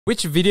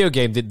Which video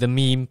game did the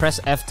meme "press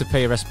F to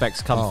pay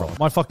respects" come from?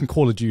 My fucking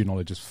Call of Duty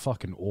knowledge is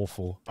fucking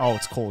awful. Oh,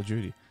 it's Call of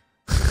Duty.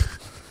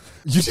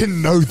 You didn't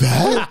know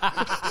that?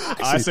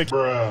 I said,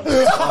 bruh.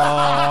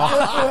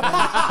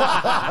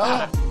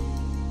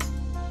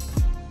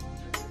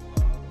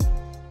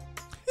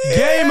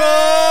 Gamers!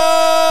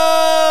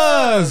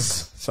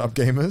 What's up,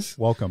 gamers?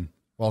 Welcome.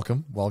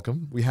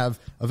 Welcome. We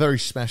have a very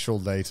special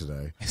day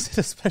today. Is it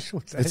a special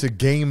day? It's a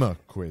gamer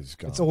quiz,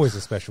 guys. It's always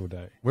a special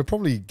day. We're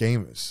probably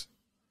gamers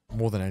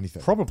more than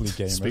anything. Probably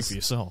gamers. Speak for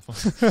yourself.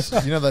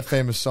 You know that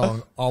famous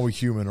song, Are We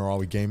Human or Are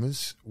We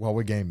Gamers? Well,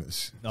 we're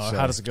gamers. No,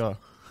 how does it go?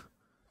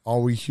 Are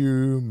we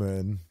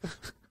human?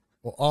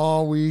 Or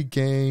are we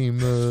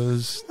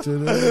gamers?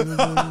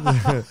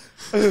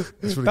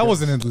 That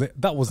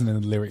wasn't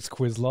in the lyrics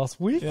quiz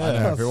last week. I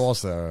know, if it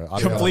was there.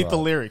 Complete the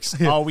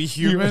lyrics. Are we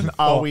human?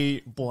 Are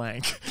we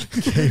blank?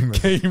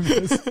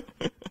 Gamers.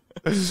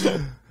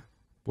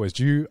 Boys,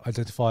 do you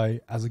identify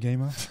as a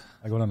gamer?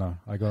 I gotta know.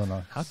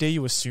 How dare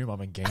you assume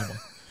I'm a gamer?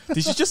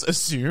 Did you just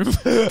assume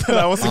that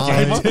I was a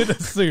gamer? I did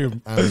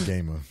assume. I'm a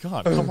gamer.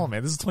 God, come on,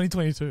 man. This is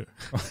 2022.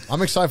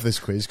 I'm excited for this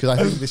quiz because I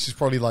think this is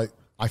probably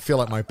I feel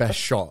like my best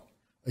shot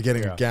at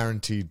getting a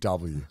guaranteed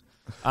W.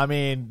 I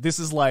mean, this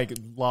is like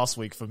last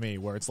week for me,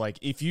 where it's like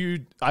I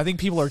think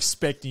people are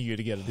expecting you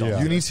to get a W.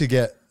 You need to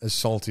get as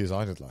salty as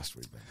I did last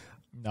week, man.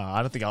 No,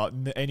 I don't think I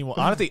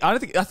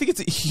think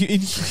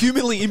it's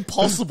humanly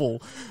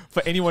impossible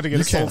for anyone to get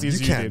as salty as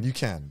you did. You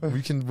can.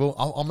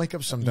 I'll make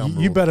up some dumb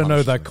You rule better know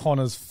punishment. that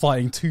Connor's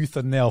fighting tooth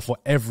and nail for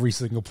every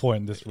single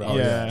point in this round.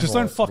 Yeah. Just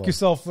don't fuck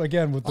yourself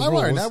again with the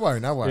rules. I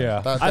won't.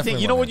 Yeah. I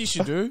think you know what you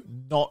should do?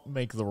 Not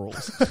make the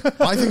rules.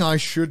 I think I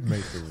should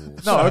make the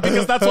rules. No,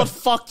 because that's what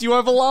fucked you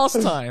over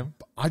last time.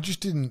 I just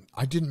didn't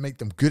make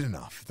them good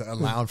enough that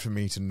allowed for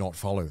me to not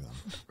follow them.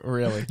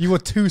 Really? You were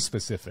too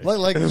specific. Like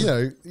like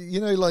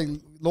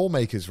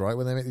lawmakers, right?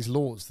 When they make these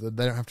laws that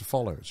they don't have to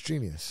follow, it's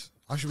genius.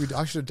 I should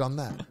have done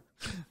that.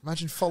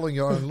 Imagine following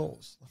your own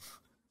laws.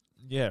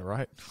 Yeah,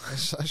 right.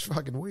 That's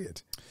fucking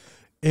weird.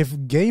 If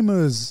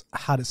gamers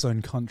had its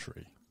own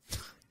country,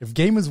 if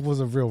gamers was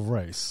a real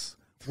race,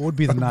 what would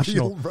be the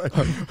national? What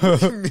do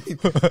you mean?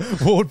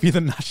 What would be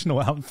the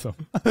national anthem?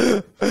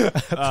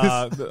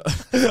 I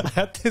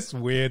had this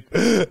weird.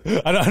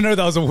 I know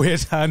that was a weird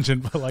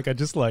tangent, but I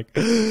just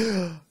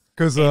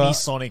because Any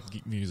Sonic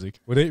music.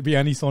 would it be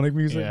any Sonic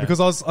music? Yeah. Because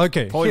I was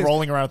Probably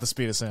rolling around at the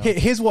speed of sound.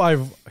 Here's what I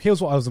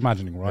was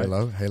imagining. Right,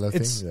 Halo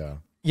It's- thing.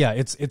 Yeah. yeah,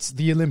 it's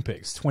the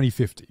Olympics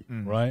 2050,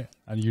 right?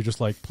 And you're just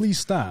please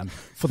stand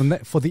for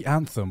the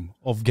anthem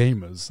of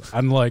gamers.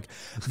 And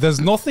there's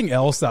nothing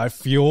else that I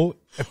feel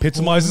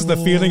epitomizes the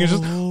feeling. It's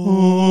just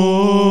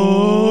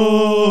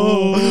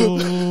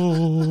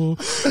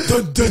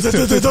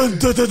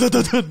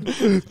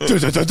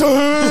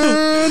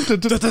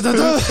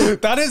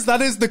that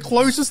is the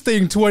closest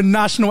thing to a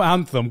national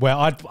anthem where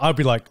I'd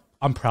be like,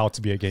 I'm proud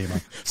to be a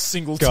gamer.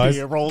 Single Guys,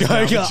 tear rolls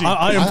down the cheek.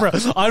 I am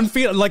proud. I'm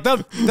feeling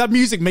that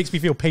music makes me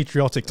feel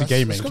patriotic to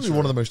gaming. It's got to be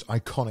one of the most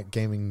iconic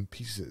gaming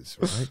pieces,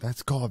 right?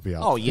 That's got to be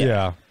up. Oh, yeah.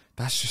 Yeah.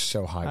 That's just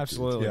so hyped.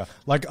 Absolutely. Yeah.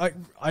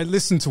 I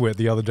listened to it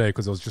the other day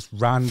because it was just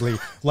randomly,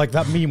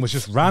 that meme was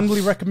just randomly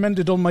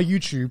recommended on my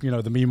YouTube,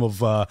 the meme of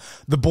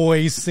the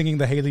boys singing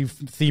the Haley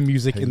theme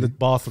music in the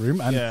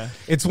bathroom. And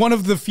it's one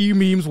of the few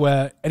memes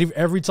where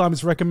every time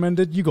it's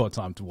recommended, you got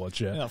time to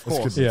watch it. Yeah, of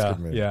course. That's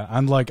good. Yeah.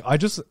 And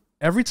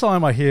every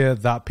time I hear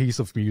that piece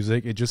of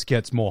music, it just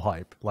gets more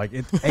hype.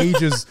 It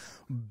ages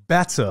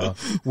better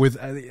with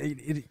I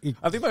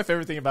think my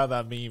favorite thing about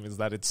that meme is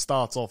that it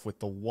starts off with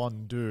the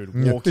one dude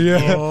walking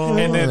in,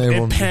 and then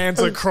it pans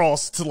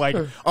across to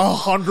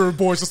 100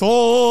 boys just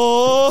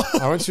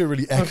I went to a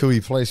really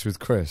echoey place with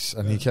Chris,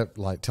 and he kept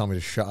telling me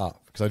to shut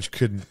up because I just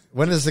couldn't.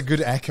 When there's a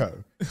good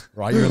echo,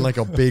 right? You're in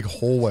a big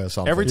hallway or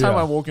something. Every time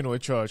I walk into a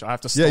church, I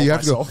have to stop you have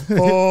myself. to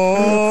go.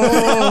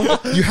 Oh,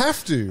 you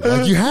have to.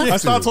 You have to. I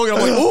start talking. I'm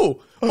like,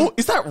 oh,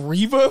 is that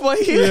reverb I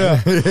hear?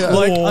 Yeah.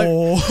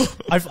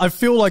 I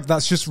feel like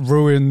that's just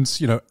ruined,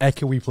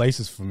 echoey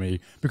places for me.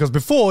 Because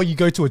before you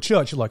go to a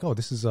church, you're like, oh,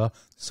 this is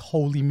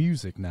holy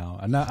music now.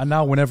 And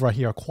now whenever I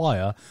hear a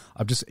choir,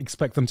 I just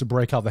expect them to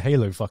break out the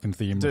Halo fucking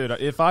theme. Dude,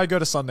 if I go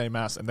to Sunday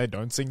Mass and they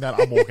don't sing that,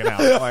 I'm walking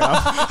out.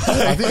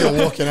 I think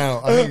you're walking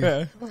out.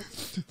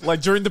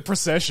 During the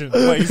procession,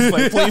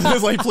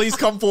 please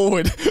come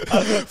forward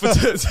for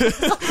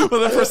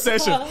the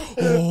procession.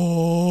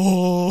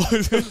 Oh.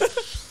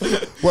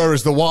 Where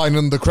is the wine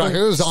and the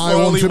crackers? I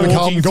want to Slowly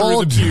become walking through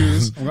God. the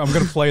pews. I'm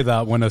going to play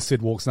that when a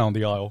Sid walks down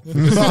the aisle.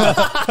 That's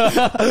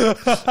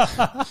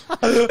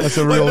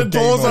a real The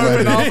doors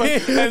open up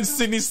and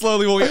Sydney's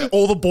slowly walking.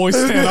 All the boys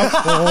stand up.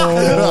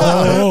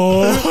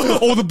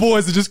 All the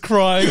boys are just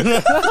crying.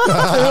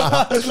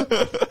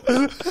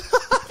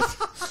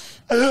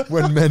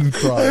 When men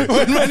cry.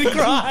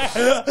 I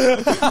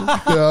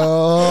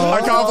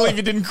can't believe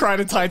you didn't cry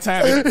to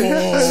Titanic.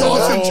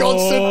 Sergeant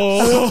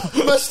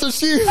Johnson. Master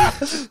Chief.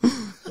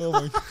 Oh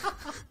my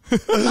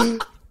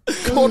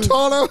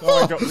Cortana.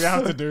 Oh my god, we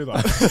have to do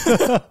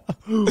that.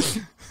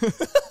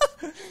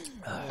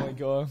 Oh my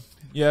god.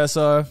 Yeah,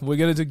 so we're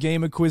going to do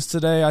gamer quiz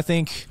today. I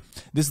think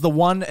this is the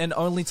one and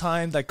only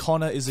time that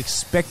Connor is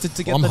expected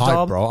to get the hyped,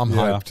 dub. Bro. I'm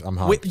hyped. I'm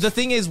hyped. The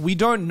thing is, we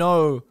don't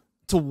know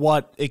to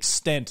what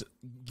extent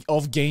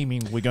of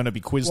gaming we're going to be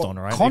quizzed on,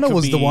 right? Connor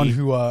was the one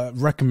who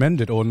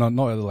recommended or not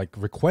like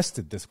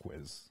requested this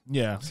quiz.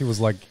 Yeah. He was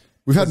like,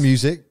 we've had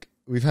music,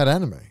 we've had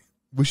anime.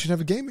 We should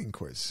have a gaming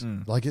quiz.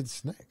 Like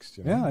it's next.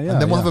 You know? Yeah.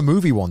 And then we'll have a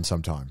movie one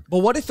sometime. But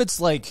what if it's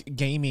like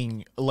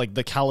gaming, like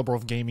the caliber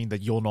of gaming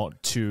that you're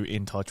not too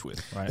in touch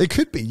with, right? It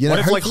could be. You know, what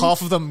if like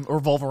half of them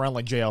revolve around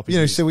like JRPGs? You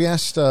know, so we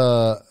asked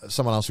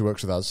someone else who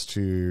works with us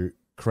to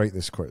create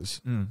this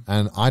quiz.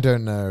 And I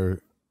don't know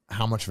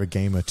how much of a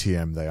gamer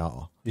TM they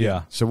are.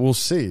 Yeah. So we'll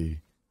see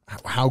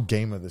how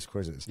gamer this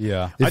quiz is.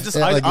 Yeah. I'm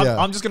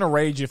just going to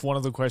rage if one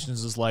of the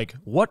questions is like,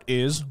 what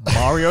is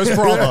Mario's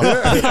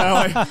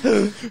brother?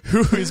 Who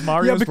is Mario's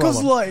brother? Yeah,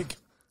 because like,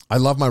 I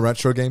love my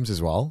retro games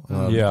as well.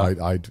 Yeah.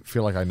 I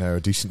feel like I know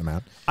a decent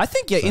amount. I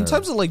think, in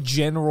terms of like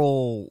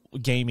general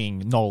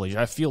gaming knowledge,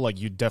 I feel like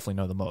you definitely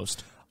know the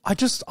most.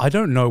 I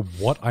don't know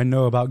what I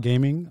know about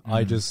gaming.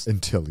 I just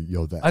Until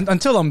you're there.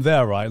 until I'm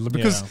there, right?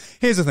 Because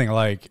here's the thing,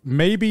 like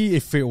maybe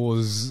if it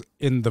was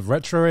in the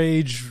retro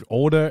age,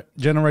 older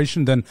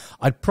generation, then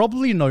I'd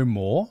probably know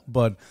more.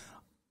 But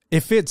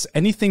if it's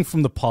anything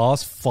from the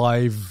past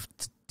 5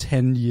 to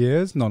 10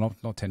 years, no,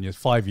 not 10 years,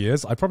 5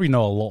 years, I probably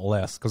know a lot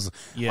less because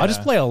I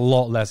just play a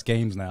lot less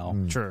games now.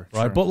 Sure.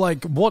 Right. But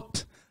like I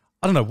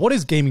don't know, what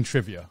is gaming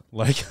trivia?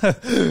 Like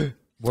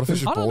What if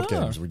it's just board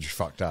games we just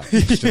fucked up?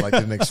 Just like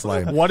didn't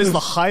explain. What is the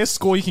highest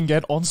score you can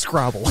get on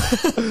Scrabble?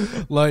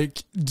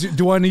 Like,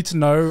 do I need to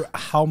know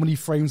how many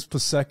frames per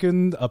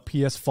second a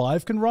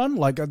PS5 can run?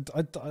 Like,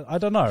 I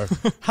don't know.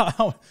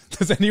 How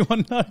does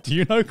anyone know? Do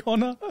you know,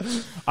 Connor?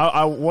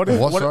 What?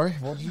 Sorry,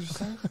 what did you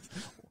say?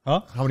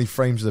 Huh? How many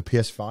frames does the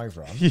PS5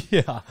 run?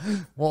 Yeah.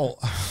 Well,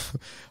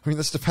 I mean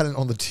that's dependent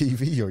on the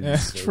TV you're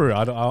using. True. I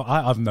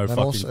have no And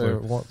fucking also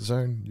clue. what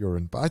zone you're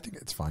in, but I think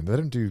it's fine. They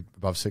don't do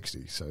above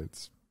 60, so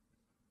it's.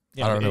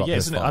 Yeah, I don't know about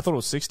isn't it? PS5. I thought it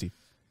was 60.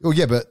 Oh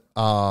yeah, but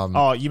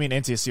Oh, you mean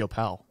NTSC or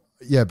PAL?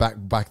 yeah,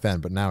 back then,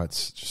 but now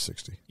it's just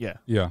 60. Yeah.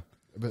 Yeah.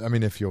 But I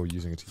mean, if you're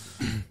using a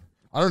TV,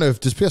 I don't know.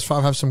 Does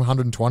PS5 have some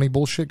 120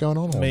 bullshit going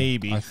on? Or?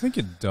 Maybe. I think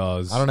it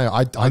does. I don't know.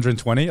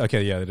 120?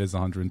 Okay, yeah, it is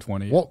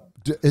 120. What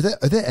are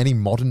there any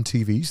modern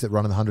TVs that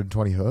run in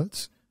 120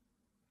 hertz?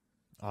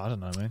 I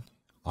don't know, man.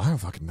 I don't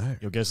fucking know.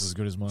 Your guess is as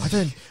good as mine.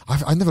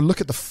 I never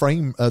look at the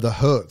frame, the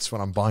hertz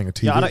when I'm buying a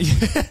TV.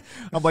 Yeah,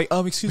 I'm like,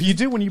 excuse But me. you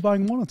do when you're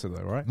buying a monitor,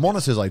 though, right?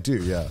 Monitors, I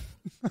do, yeah.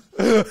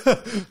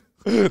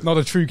 Not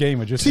a true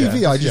gamer, just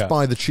TV, yeah. I just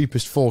buy the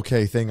cheapest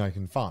 4K thing I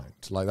can find.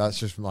 Like that's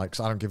just like, 'cause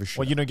I don't give a shit.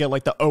 Well, you don't get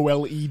like the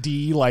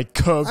OLED, like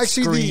curved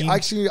screen.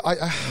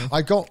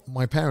 I got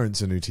my parents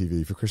a new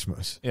TV for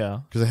Christmas. Yeah.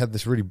 Because they had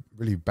this really,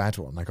 really bad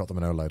one. I got them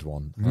an OLED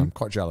one. And I'm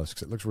quite jealous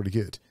because it looks really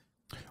good.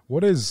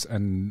 What is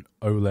an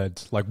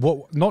OLED? Like,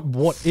 what? Not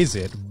what is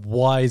it?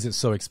 Why is it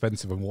so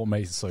expensive, and what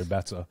makes it so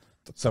better?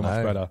 So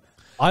much better.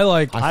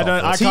 I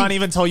can't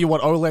even tell you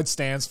what OLED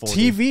stands for.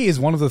 TV is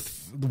one of the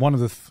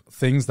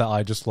things that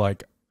I just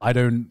like. I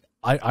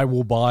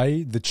will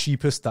buy the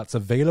cheapest that's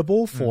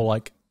available for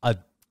like a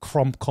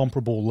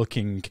comparable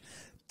looking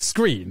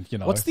screen. You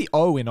know, What's the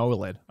O in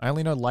OLED? I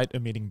only know light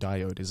emitting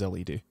diode is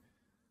LED.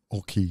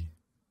 Oki.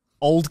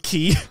 Old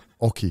key.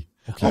 Oki.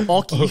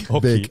 Oki.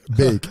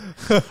 Big.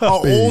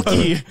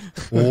 Oki.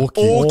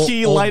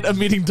 Oki light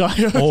emitting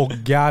diode.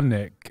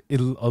 organic?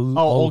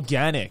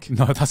 Organic.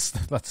 No, that's.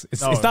 Is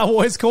that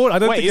what it's called? I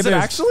don't think is it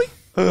actually?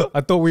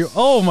 I thought we.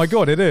 Oh my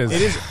god, it is.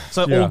 It is.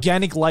 So Yeah.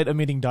 organic light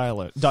emitting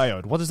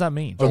diode. What does that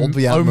mean?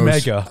 Dolby Atmos.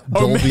 Omega.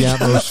 Dolby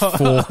Atmos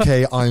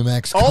 4K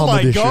IMAX Oh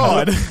my competition.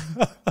 god.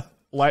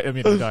 Light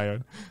emitting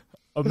diode.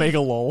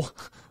 Omega lol.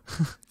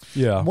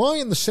 Yeah. Why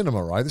in the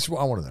cinema, right? This is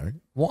what I want to know.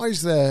 Why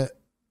is there...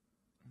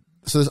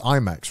 So there's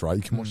IMAX, right?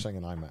 You can watch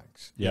something in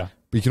IMAX. Yeah.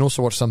 But you can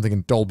also watch something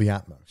in Dolby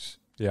Atmos.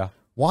 Yeah.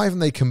 Why haven't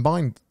they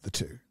combined the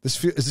two? Is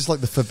this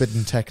like the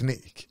forbidden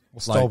technique?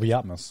 What's like, Dolby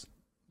Atmos?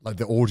 Like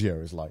the audio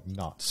is like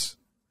nuts.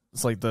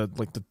 It's like the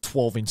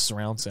 12-inch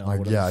surround sound. Like,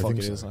 Whatever yeah, I the fuck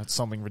think it so. is. It's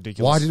something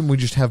ridiculous. Why didn't we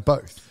just have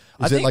both?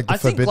 Is it like the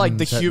forbidden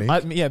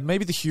technique?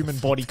 maybe the human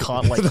body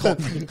can't like.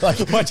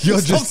 You're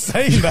just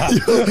saying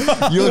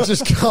that. You'll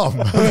just come.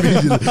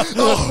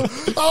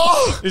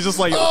 It's just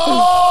like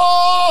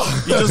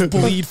Oh! you just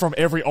bleed from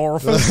every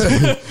orifice.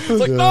 It's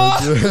like no.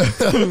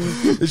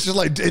 It's just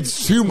like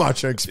it's too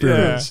much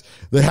experience.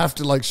 They have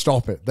to like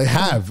stop it. They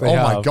have. They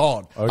my have.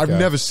 god, I've Okay.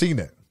 never seen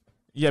it.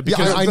 Yeah,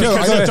 because I know.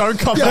 it don't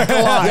come back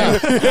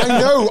alive.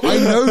 I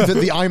know that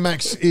the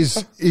IMAX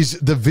is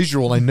the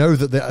visual. I know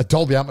that the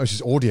Dolby Atmos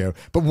is audio.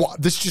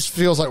 But this just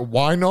feels like,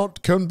 why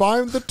not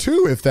combine the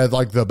two if they're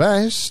like the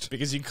best?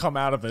 Because you come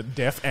out of it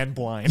deaf and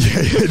blind.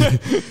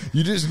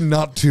 You just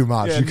nut too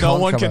much. Yeah, You no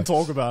can't one come can out.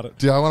 talk about it.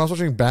 Dude, when I was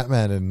watching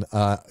Batman in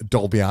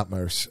Dolby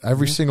Atmos,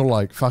 every single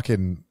like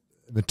fucking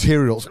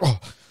materials. Oh,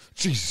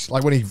 Jesus!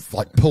 Like when he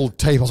like pulled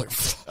tape, I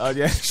was like,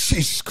 Yeah.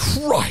 Jesus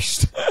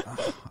Christ!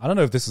 I don't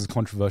know if this is a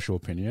controversial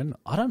opinion.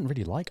 I don't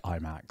really like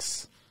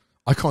IMAX.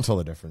 I can't tell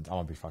the difference. I'm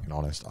gonna be fucking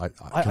honest.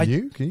 Can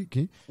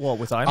you? What,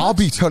 with IMAX? I'll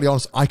be totally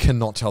honest. I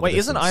cannot tell. Wait, the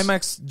isn't difference.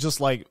 IMAX just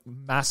like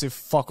massive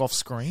fuck off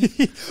screen?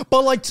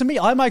 But like to me,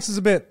 IMAX is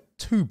a bit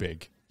too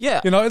big.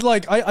 Yeah. You know, it's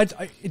like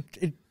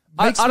it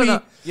makes I don't me.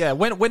 know. Yeah,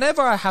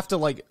 whenever I have to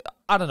like,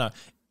 I don't know.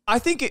 I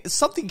think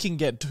something can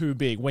get too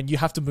big when you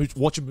have to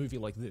watch a movie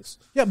like this.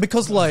 Yeah,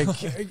 because like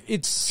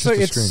it's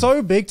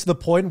so big to the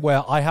point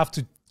where I have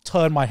to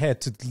turn my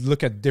head to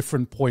look at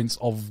different points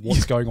of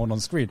what's going on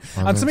screen.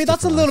 And to me,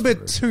 that's a little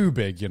bit too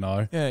big, you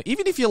know? Yeah,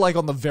 even if you're like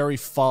on the very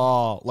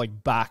far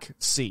like back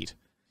seat,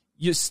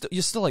 you're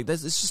still like,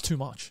 it's just too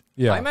much.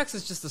 Yeah. IMAX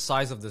is just the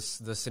size of the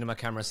cinema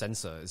camera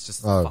sensor. It's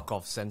just a fuck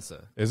off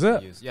sensor. Is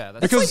it? Yeah,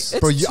 that's Because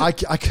Bro, I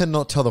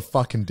cannot tell the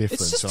fucking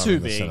difference. It's just when I'm too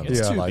in the big. cinema.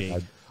 It's too Like,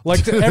 big.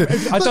 Like, I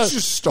don't. Let's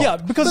just stop. Yeah,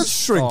 because let's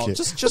shrink it.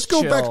 just Let's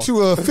go chill. back to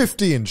a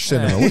 50-inch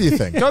cinema. What do you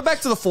think? Go back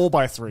to the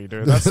 4x3,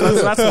 dude. That's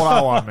what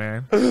I want,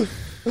 man.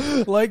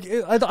 like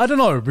I don't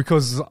know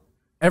because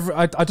I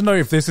don't know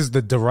if this is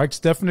the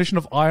direct definition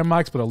of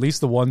IMAX, but at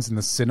least the ones in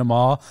the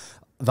cinema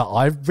that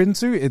I've been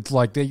to, it's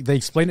like they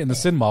explain it in the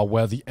cinema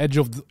where the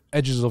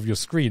edges of your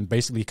screen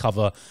basically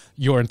cover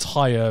your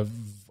entire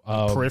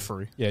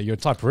periphery. Yeah, your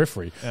entire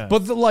periphery. Yeah.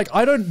 But like,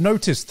 I don't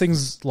notice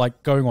things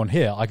like going on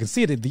here. I can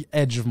see it at the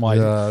edge of my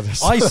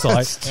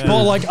eyesight,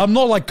 but like, I'm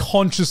not like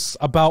conscious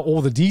about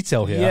all the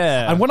detail here.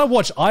 Yeah. And when I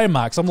watch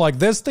IMAX, I'm like,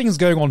 there's things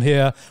going on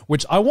here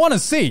which I want to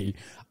see.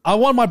 I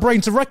want my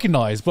brain to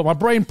recognize, but my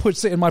brain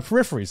puts it in my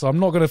periphery, so I'm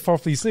not going to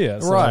properly see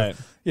it. So, Right.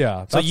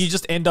 Yeah. So you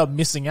just end up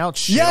missing out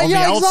shit yeah, on the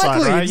outside,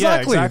 exactly, right?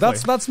 exactly. Yeah,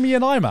 exactly. That's me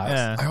in IMAX.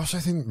 Yeah. I also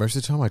think most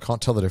of the time I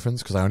can't tell the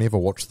difference because I only ever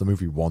watch the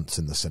movie once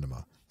in the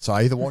cinema. So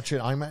I either watch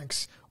it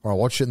IMAX or I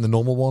watch it in the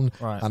normal one.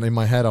 Right. And in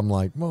my head, I'm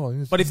like,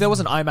 well. But if there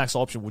was an IMAX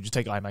option, would you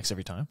take IMAX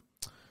every time?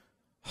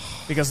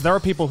 Because there are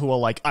people who are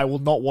like, I will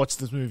not watch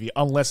this movie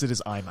unless it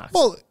is IMAX.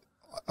 Well,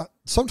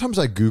 sometimes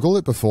I Google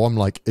it before. I'm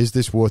like, is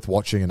this worth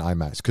watching in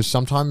IMAX? Because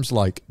sometimes,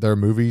 like, there are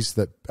movies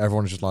that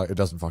everyone's just like, it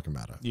doesn't fucking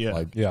matter. Yeah.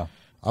 Like, Yeah.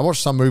 I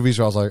watched some movies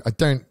where I was like, I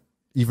don't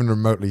even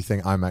remotely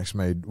think IMAX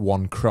made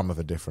one crumb of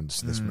a difference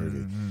to this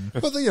movie.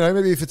 But, you know,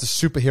 maybe if it's a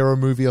superhero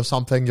movie or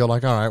something, you're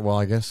like, all right, well,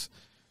 I guess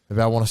maybe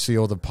I want to see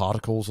all the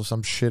particles or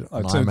some shit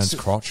on Iron Man's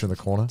crotch in the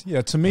corner.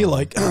 Yeah, to me,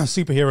 like,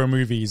 superhero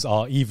movies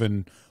are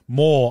even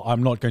more,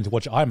 I'm not going to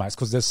watch IMAX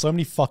because there's so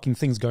many fucking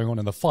things going on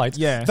in the fight.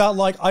 Yeah. That,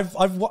 like,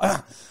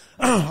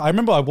 I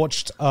remember I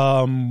watched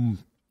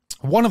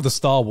one of the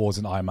Star Wars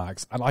in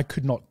IMAX, and I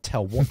could not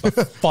tell what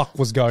the fuck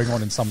was going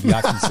on in some of the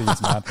action scenes,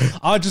 man.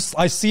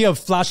 I see a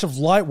flash of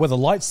light where the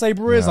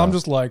lightsaber is. I'm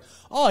just like,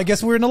 oh, I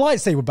guess we're in a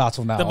lightsaber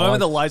battle now. the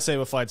moment the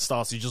lightsaber fight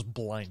starts, you're just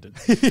blinded.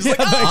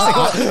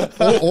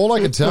 All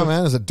I can tell,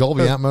 man, is that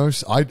Dolby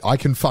Atmos, I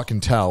can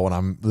fucking tell when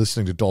I'm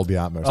listening to Dolby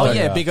Atmos. Oh, Like,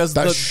 yeah, because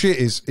that shit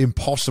is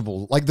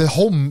impossible. Like, the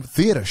whole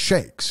theater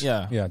shakes.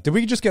 Yeah. Yeah. Did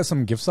we just get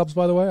some gift subs,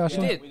 by the way,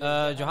 Ashley? did.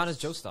 Johannes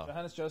Joestar.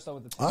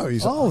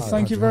 Oh,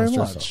 Thank you very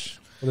much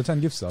for the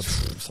 10 gift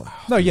subs.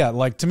 No, yeah,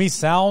 like to me,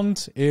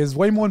 sound is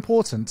way more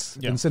important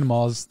in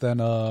cinemas than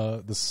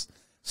the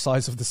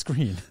size of the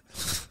screen.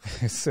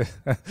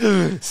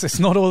 it's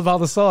not all about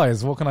the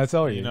size. What can I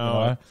tell you?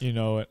 You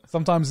know it.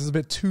 Sometimes it's a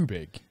bit too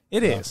big.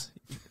 It is.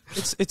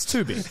 It's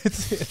too big.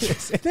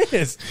 It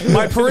is.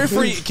 My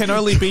periphery can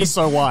only be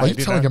so wide. Are you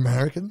you telling know?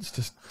 Americans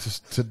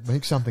to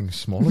make something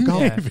smaller?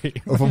 God?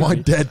 Maybe. Over my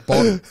dead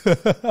body.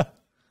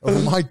 Over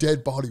my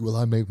dead body will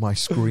I make my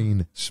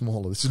screen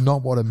smaller. This is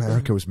not what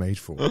America was made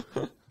for.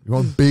 You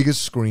want bigger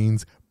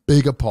screens,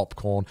 bigger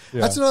popcorn. Yeah.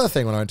 That's another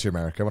thing when I went to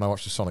America, when I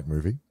watched the Sonic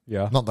movie.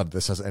 Yeah. Not that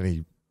this has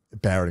any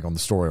bearing on the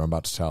story I'm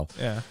about to tell.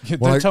 Yeah.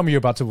 Don't tell me you're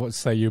about to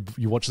say you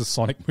watch the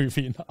Sonic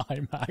movie in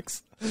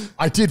IMAX.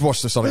 I did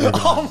watch the Sonic movie.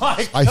 Oh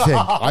my I think.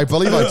 I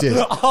believe I did.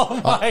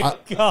 Oh my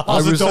god!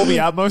 I was Dolby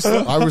Atmos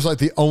though? I was like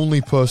the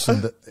only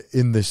person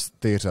in this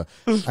theater,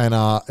 and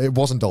it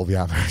wasn't Dolby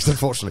Atmos,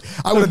 unfortunately.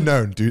 I would have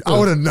known, dude. I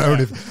would have known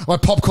if my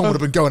popcorn would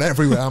have been going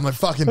everywhere. I'm like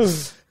fucking.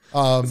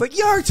 It's like,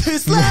 you're too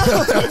slow.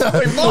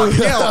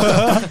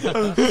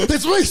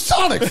 It's me,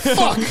 Sonic.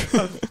 Fuck.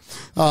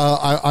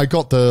 I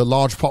got the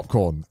large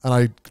popcorn,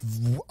 and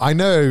I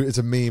know it's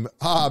a meme.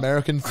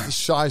 American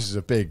sizes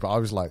are big, but I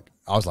was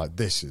like,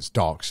 this is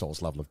Dark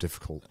Souls level of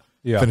difficult.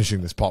 Yeah. Finishing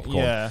this popcorn.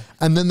 Yeah.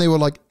 And then they were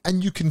like,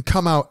 and you can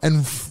come out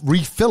and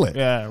refill it.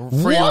 Yeah,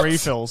 free What?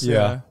 refills.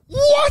 Yeah.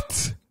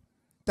 What?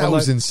 That But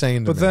was like-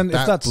 insane. but To me. then if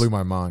that that's- blew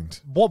my mind.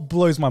 What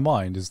blows my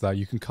mind is that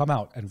you can come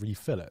out and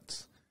refill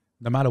it,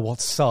 no matter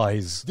what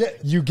size Yeah.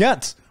 you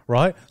get.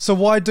 Right? So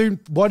why do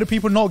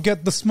people not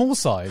get the small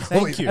size?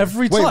 Thank you.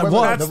 Every Wait, time. wait,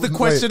 What? That's the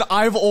question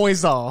I've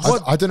always asked.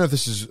 I don't know if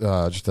this is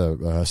just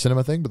a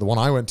cinema thing, but the one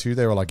I went to,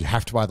 they were like, you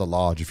have to buy the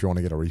large if you want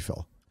to get a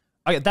refill.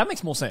 Okay, that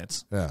makes more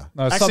sense. Yeah.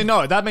 No, Actually,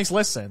 no, that makes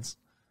less sense.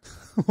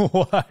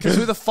 Why? Because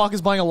who the fuck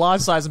is buying a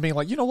large size and being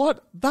like, you know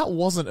what? That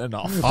wasn't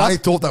enough. I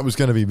thought that was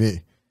going to be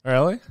me,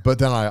 Really? but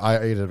then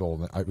I ate it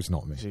all. It was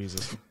not me.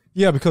 Jesus.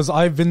 Yeah, because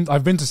I've been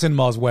to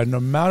cinemas where no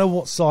matter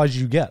what size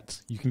you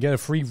get, you can get a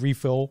free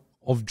refill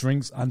of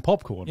drinks and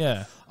popcorn.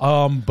 Yeah.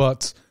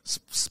 But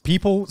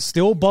people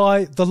still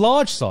buy the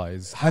large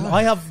size, and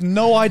I have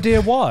no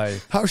idea why.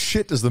 How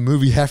shit does the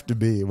movie have to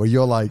be where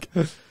you're like,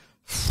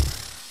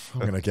 I'm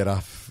going to get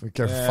up,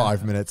 go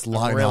 5 minutes,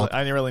 line up.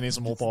 I really need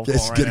some more popcorn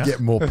Just right now. get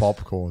more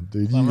popcorn,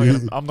 dude. I'm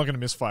not going to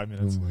miss 5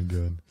 minutes. Oh my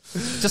God.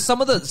 Just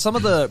some of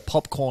the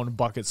popcorn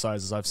bucket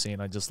sizes I've seen,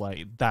 I just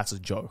like, that's a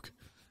joke.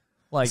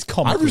 Like,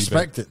 I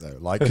respect it though,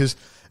 like, because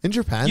in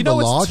Japan, you know,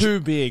 it's too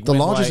big. The when,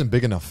 large like, isn't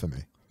big enough for me.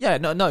 Yeah,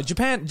 no.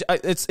 Japan,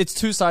 it's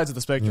two sides of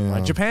the spectrum. Yeah.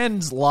 Right?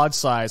 Japan's large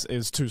size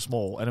is too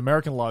small, and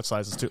American large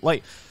size is too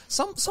like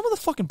some of the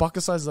fucking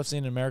bucket sizes I've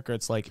seen in America.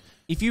 It's like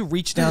if you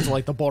reach down to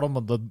like the bottom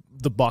of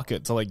the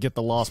bucket to like get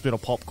the last bit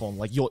of popcorn,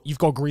 like you've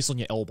got grease on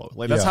your elbow.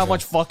 Like that's how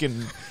much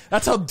fucking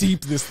that's how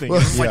deep this thing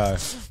is. It's like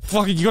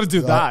fucking you got to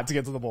do that to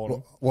get to the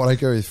bottom. When I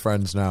go with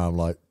friends now, I'm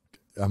like,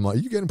 are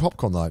you getting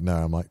popcorn? Like, no.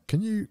 I'm like,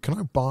 can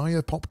I buy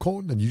a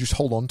popcorn and you just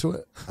hold on to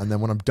it? And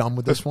then when I'm done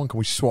with this one, can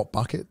we swap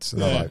buckets?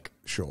 And they're like,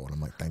 sure. And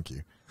I'm like, thank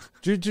you.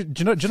 Do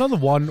you know the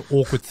one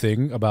awkward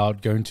thing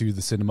about going to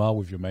the cinema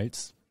with your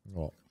mates?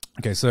 What?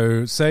 Okay,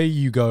 so say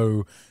you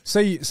go,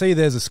 say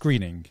there's a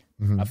screening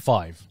at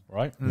 5,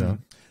 right? Yeah.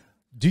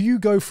 Do you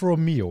go for a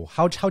meal?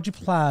 How'd you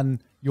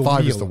plan your 5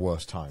 meal? is the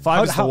worst time.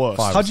 Five is the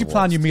worst. How'd you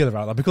plan your meal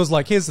around that? Because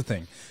like, here's the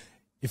thing: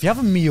 if you have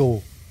a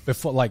meal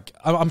before, like,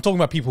 I'm talking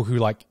about people who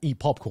like eat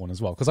popcorn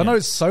as well. Because I know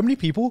so many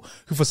people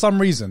who, for some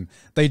reason,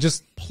 they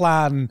just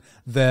plan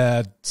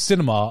their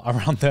cinema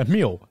around their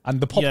meal,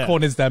 and the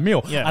popcorn is their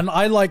meal. Yeah. And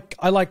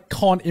I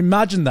can't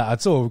imagine that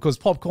at all, because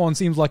popcorn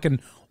seems like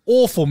an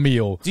awful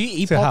meal. Do you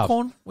eat to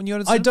popcorn have. when you're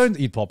at a I cinema? don't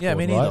eat popcorn. Yeah,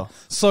 me neither. Right?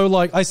 So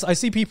like, I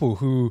see people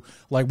who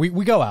like we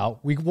go out,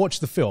 we watch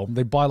the film,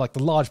 they buy like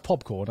the large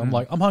popcorn. I'm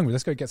like, I'm hungry,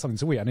 let's go get something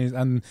to eat.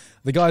 And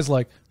the guy's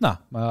like, nah,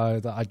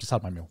 I just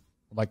had my meal.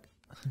 I'm like,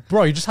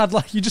 bro, you just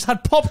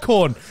had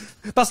popcorn.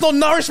 That's not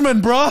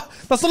nourishment, bro.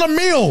 That's not a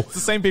meal. It's the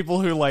same people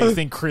who like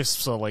think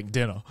crisps are like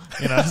dinner.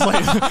 You know, it's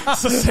like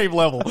it's the same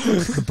level.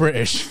 The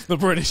British.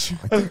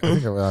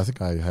 I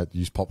think I had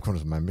used popcorn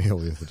as my meal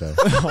the other day.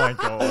 Oh my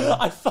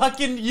God.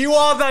 You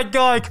are that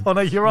guy,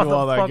 Connor. You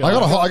are that guy.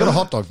 I got a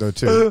hot dog though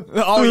too.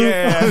 Oh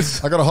yeah.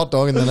 I got a hot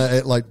dog and then I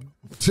ate like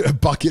a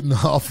bucket and a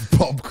half of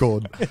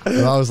popcorn.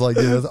 And I was like,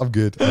 yeah, I'm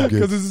good.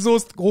 Because there's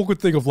this awkward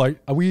thing of like,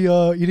 are we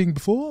eating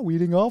before? Are we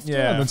eating after?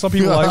 Yeah. And then some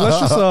people are like, let's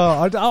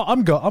just,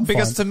 I'm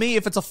Because fine. to me,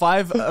 if it's a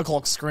 5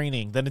 o'clock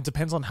screening, then it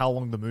depends on how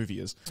long the movie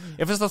is.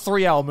 If it's a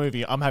 3-hour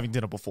movie, I'm having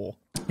dinner before.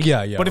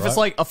 Yeah. But if it's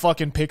like a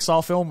fucking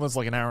Pixar film that's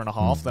like an hour and a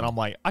half, then I'm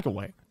like, I can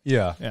wait.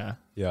 Yeah.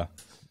 Yeah.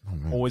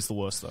 Always the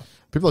worst though.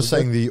 People are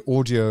saying the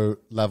audio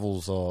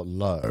levels are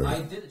low.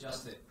 I did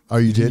adjust it. Oh,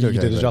 you did? You Okay,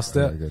 did good. adjust it?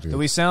 Okay, good. Do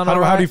we sound How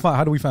alright?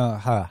 do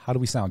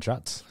we sound,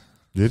 chat?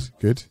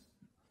 Good.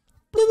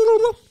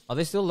 Are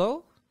they still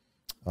low?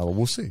 Well,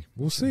 we'll see.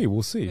 We'll see.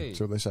 Hey,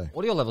 See what they say.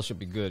 audio level should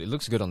be good. It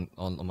looks good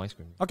on my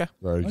screen. Okay.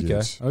 Very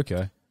good.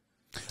 Okay.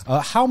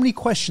 How many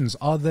questions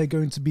are there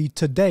going to be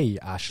today,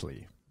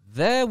 Ashley?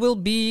 There will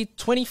be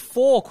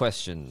 24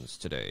 questions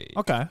today.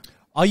 Okay.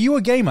 Are you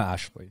a gamer,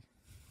 Ashley?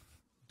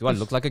 Do I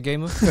look like a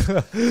gamer?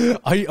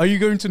 Are you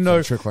going to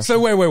know? Trick question. So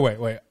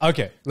wait.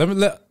 Okay,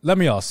 let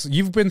me ask.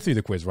 You've been through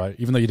the quiz, right?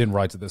 Even though you didn't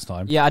write it this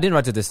time. Yeah, I didn't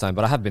write it this time,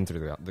 but I have been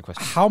through the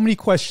question. How many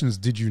questions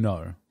did you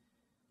know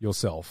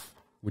yourself?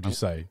 Would you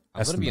say?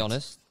 I'm going to be Estimates?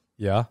 honest.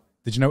 Yeah.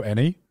 Did you know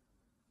any?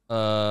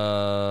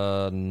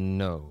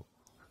 No.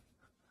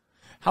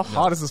 How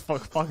hard is this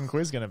fucking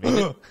quiz gonna be?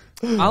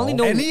 I only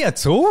know Any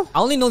at all? I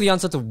only know the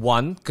answer to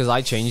one because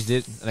I changed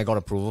it and I got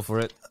approval for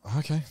it.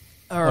 Okay.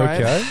 All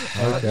right.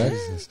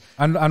 Okay.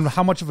 And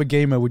how much of a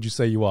gamer would you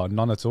say you are?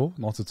 None at all?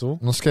 Not at all?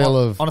 On a scale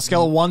of... On a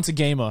scale of 1 to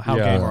gamer, how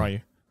Yeah. gamer are you?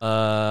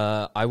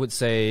 I would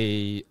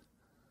say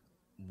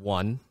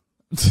 1.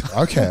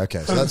 Okay.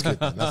 So that's good.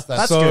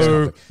 That's so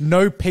good.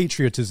 no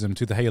patriotism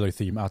to the Halo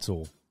theme at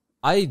all.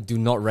 I do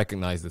not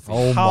recognize the theme.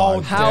 Oh How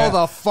my How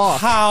the fuck?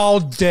 How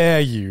dare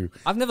you?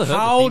 I've never heard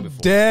How the theme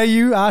before. dare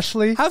you,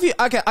 Ashley? Have you?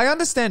 Okay, I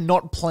understand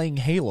not playing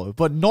Halo,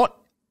 but not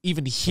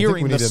even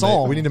hearing the we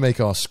song. need to make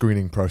our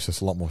screening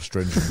process a lot more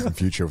stringent in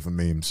future of the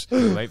memes.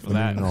 Wait for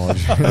that.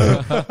 Knowledge.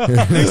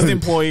 Next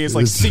employee is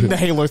like, sing the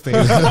Halo thing.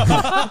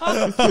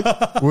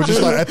 We're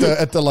just like at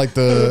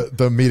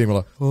the meeting. We're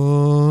like,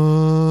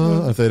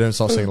 oh, if they don't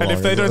start singing along, And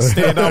if they don't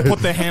stand up, put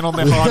their hand on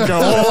their heart and go,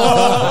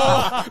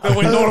 oh, then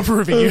we're not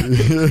approving you.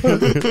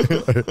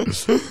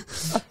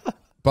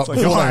 But like,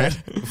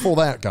 alright. before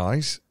that,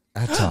 guys,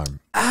 ad time.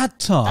 Ad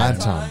time.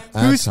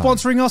 Who's Ad time.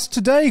 sponsoring us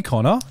today,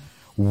 Connor?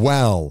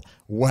 Well.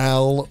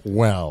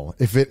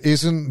 If it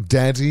isn't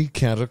Daddy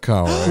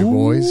Kadokawa, eh,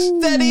 boys.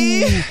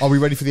 Daddy! Are we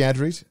ready for the ad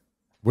read?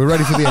 We're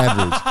ready for the ad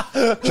read.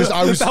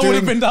 I was That would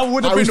have been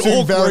doing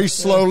awkward. very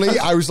slowly.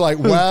 I was like,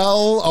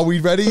 well, are we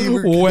ready?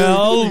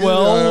 Well.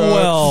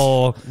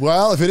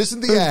 Well, if it isn't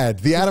the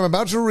ad I'm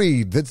about to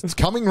read, that's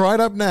coming right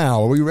up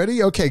now. Are we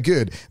ready? Okay,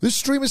 good. This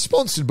stream is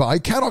sponsored by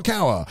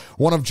Kadokawa,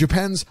 one of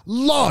Japan's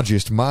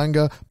largest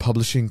manga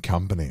publishing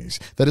companies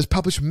that has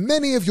published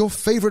many of your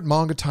favorite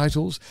manga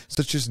titles,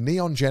 such as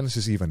Neon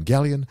Genesis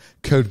Evangelion,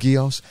 Code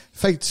Geass,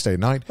 Fate Stay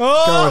Night,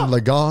 Gurren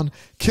Lagann,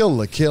 Kill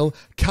la Kill,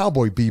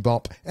 Cowboy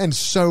Bebop, and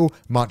so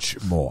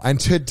much more. And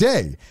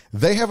today,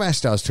 they have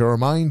asked us to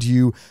remind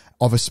you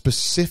of a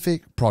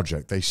specific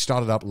project they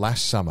started up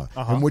last summer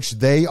in which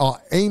they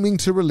are aiming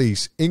to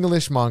release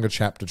English manga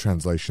chapter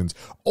translations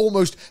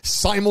almost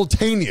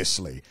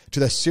simultaneously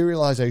to their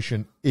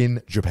serialization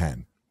in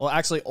Japan. Well,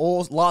 actually,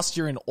 last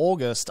year in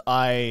August,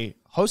 I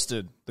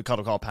hosted the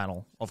Kadokawa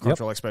panel of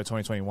Cultural Expo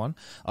 2021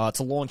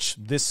 to launch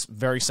this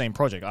very same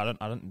project. I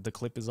don't. The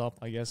clip is up,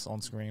 I guess,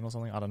 on screen or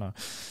something. I don't know.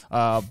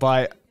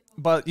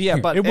 But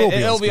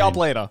it'll be up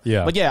later.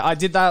 Yeah. But yeah, I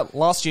did that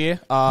last year,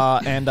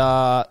 and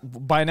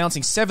by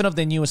announcing 7 of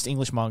their newest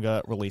English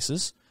manga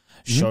releases.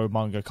 Show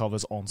manga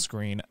covers on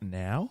screen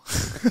now.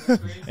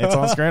 It's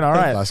on screen. All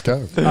right. Let's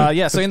go.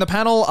 So in the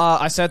panel,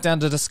 I sat down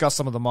to discuss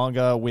some of the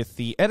manga with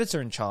the editor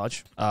in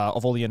charge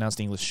of all the announced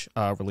English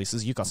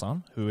releases,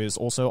 Yuka-san, who is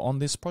also on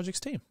this project's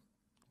team.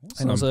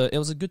 Awesome. And it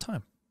was a good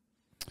time.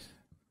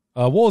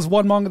 What was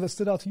one manga that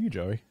stood out to you,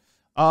 Joey?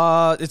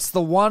 It's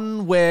the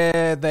one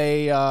where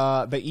they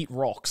eat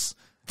rocks.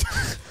 Do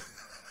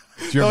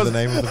you remember the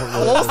name of the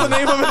What was the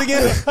name of it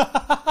again?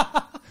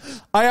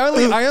 I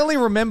only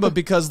remember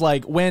because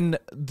like when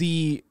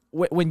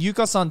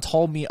Yuka-san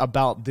told me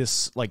about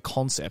this like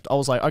concept, I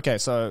was like, okay,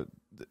 so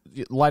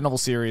light novel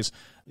series,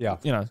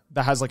 that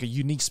has like a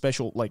unique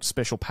special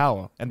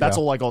power, and that's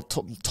all I got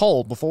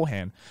told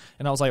beforehand,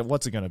 and I was like,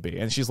 what's it gonna be?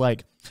 And she's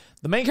like,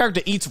 the main character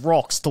eats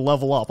rocks to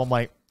level up. I'm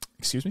like,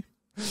 excuse me.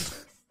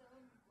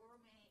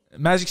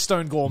 Magic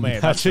Stone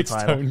Gourmet. Magic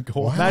Stone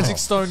Gourmet. Magic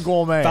Stone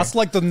Gourmet. That's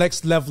like the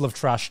next level of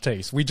trash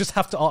taste. We just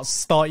have to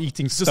start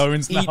eating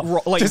stones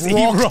now. Just eat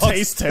rock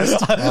taste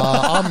test.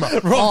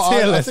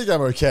 I think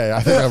I'm okay.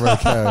 I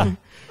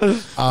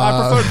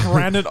prefer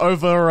granite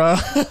over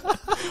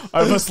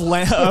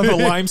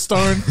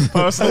limestone,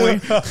 personally.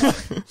 God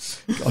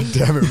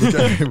damn it.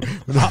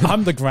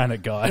 I'm the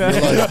granite guy.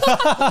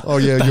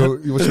 What's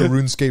your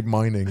RuneScape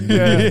mining?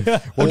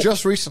 Well,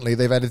 just recently,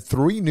 they've added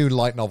 3 new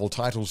light novel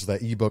titles to their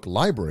ebook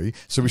library,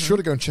 so be sure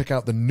to go and check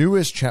out the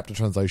newest chapter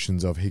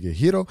translations of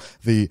Higehiro,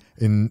 the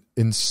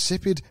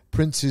Insipid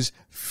Prince's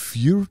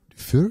Furtive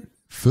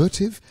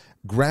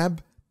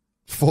Grab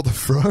for the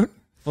Throne.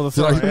 For the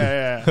throne,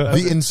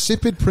 The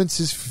Insipid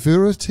Prince's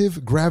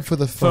Furtive Grab for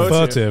the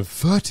Throne.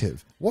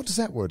 Furtive. What does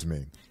that word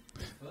mean?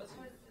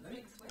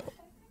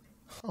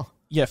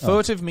 Yeah,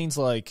 furtive means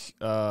like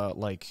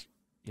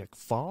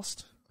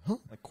fast,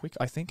 like quick,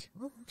 I think.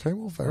 Okay,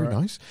 well, very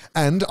nice.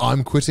 And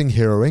I'm Quitting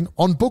Heroing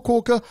on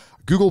Bookwalker,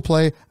 Google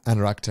Play, and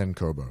Rakuten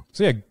Kobo.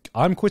 So yeah,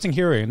 I'm Quitting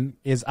Heroing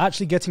is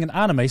actually getting an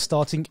anime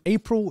starting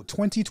April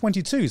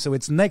 2022. So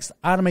it's next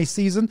anime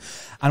season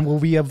and will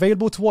be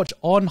available to watch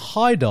on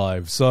High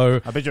Dive.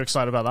 So I bet you're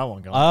excited about that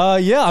one,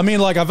 guys. Yeah, I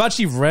mean, like I've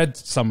actually read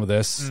some of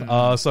this.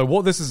 So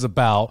what this is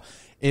about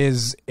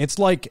is it's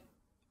like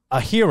a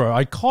hero.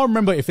 I can't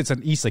remember if it's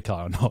an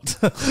isekai or not,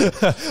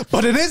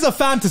 but it is a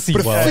fantasy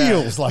world. It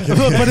feels like it.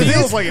 But it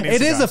feels like an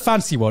it is isekai. a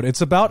fantasy world.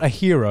 It's about a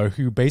hero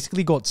who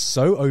basically got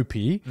so OP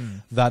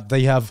that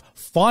they have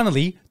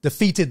finally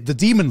defeated the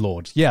Demon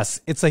Lord. Yes,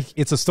 it's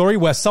a story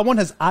where someone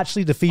has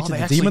actually defeated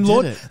the Demon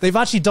Lord. They've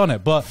actually done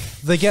it, but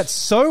they get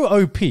so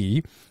OP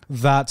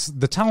that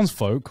the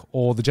townsfolk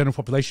or the general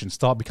population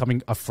start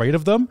becoming afraid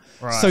of them.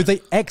 Right. So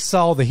they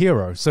exile the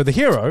hero. So the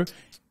hero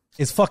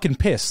is fucking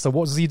pissed. So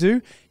what does he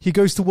do? He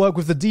goes to work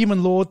with the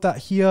Demon Lord that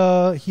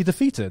he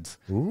defeated.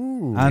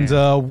 Ooh. And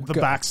the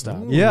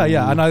backstab.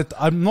 Yeah. And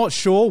I'm not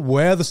sure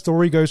where the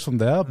story goes from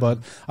there, but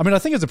I mean, I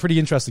think it's a pretty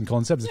interesting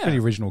concept. It's a pretty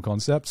original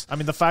concept. I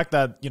mean, the fact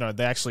that,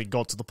 they actually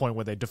got to the point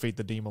where they defeat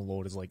the Demon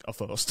Lord is like a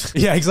first.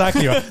 Yeah,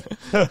 exactly.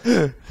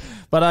 Right.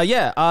 But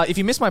if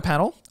you missed my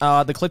panel,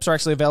 the clips are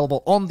actually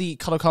available on the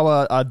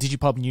Kadokawa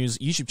Digipub News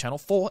YouTube channel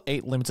for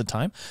a limited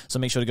time. So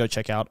make sure to go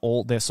check out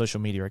all their social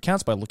media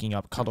accounts by looking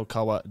up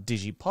Kadokawa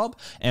Digipub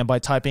and by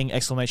typing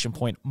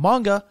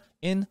 !manga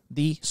in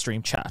the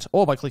stream chat,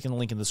 or by clicking the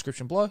link in the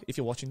description below if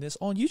you're watching this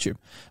on YouTube.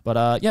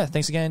 But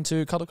thanks again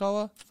to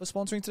Kadokawa for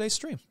sponsoring today's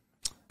stream.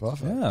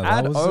 Perfect. Yeah,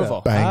 Ad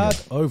over.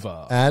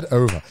 Ad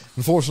over.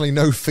 Unfortunately,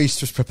 no feast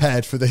was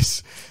prepared for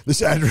this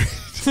ad read.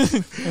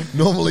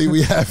 Normally,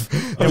 we have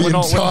the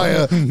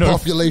entire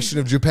population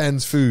of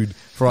Japan's food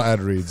for our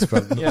ad reads.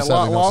 But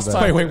last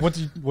time. Wait,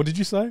 what did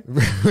you say?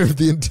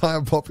 The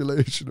entire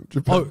population of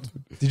Japan. Oh,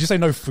 did you say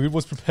no food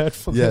was prepared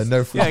for this? Yeah,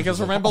 no food. Yeah, because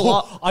remember...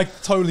 I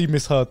totally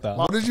misheard that.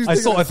 What did you I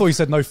think? thought you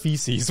said no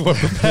feces were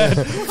prepared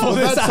for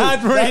this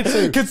ad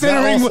read.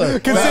 Considering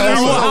what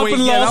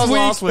happened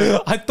last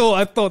week. I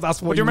thought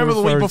that's what Do you remember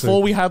the week before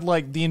to. we had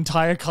like the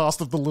entire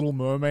cast of The Little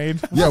Mermaid?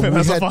 Yeah, we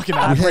As a had fucking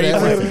ad read.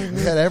 everything.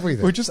 We had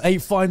everything. We just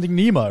ate Finding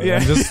Nemo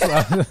and just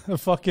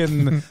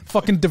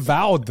fucking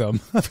devoured them.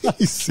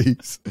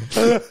 Feces.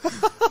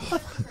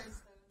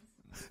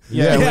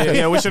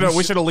 We should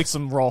have licked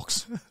some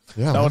rocks.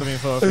 Yeah. That would have been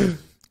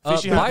perfect.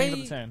 Fishy having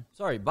the 10.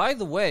 Sorry, by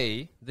the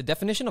way, the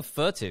definition of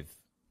furtive,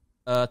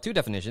 2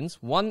 definitions.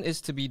 One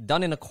is to be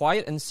done in a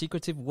quiet and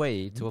secretive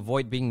way to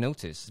avoid being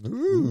noticed.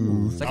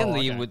 Ooh.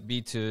 Secondly, would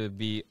be to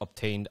be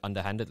obtained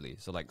underhandedly,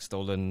 so like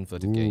stolen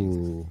furtive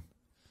gains.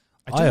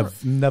 I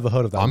have never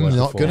heard of that I'm word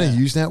not before. going to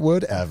use that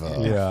word ever.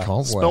 Yeah.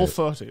 Can't Spell wait.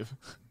 furtive.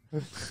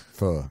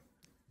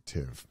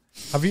 Furtive.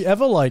 Have you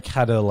ever like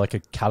had a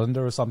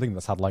calendar or something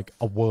that's had like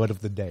a word of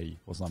the day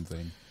or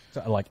something?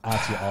 Like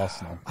at your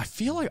arsenal. I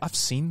feel like I've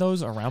seen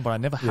those around, but I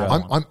never had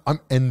one. I'm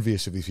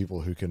envious of these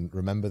people who can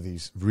remember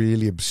these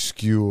really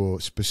obscure,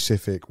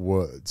 specific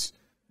words,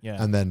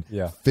 and then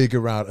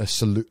figure out a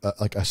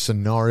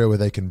scenario where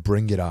they can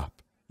bring it up.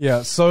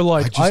 Yeah, so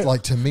like,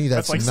 to me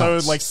that's like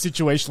nuts. so like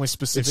situationally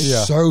specific.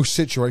 It's so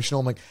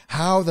situational. I'm like,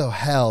 how the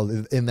hell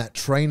in that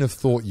train of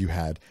thought you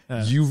had,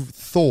 you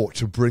thought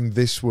to bring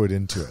this word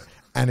into it,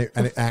 and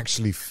it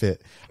actually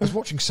fit. I was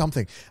watching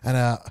something, and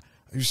I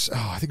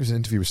think it was an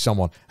interview with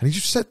someone, and he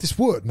just said this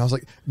word, and I was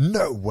like,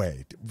 no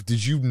way.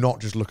 Did you not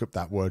just look up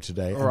that word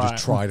today and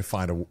just try to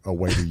find a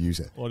way to use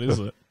it? What is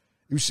it?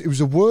 It was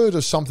a word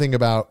or something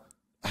about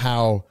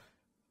how,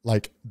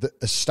 like,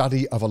 a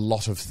study of a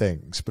lot of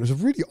things, but it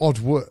was a really odd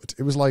word.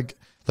 It was like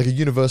a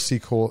university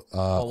course.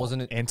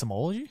 Wasn't it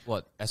Entomology?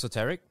 what,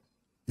 esoteric?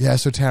 Yeah,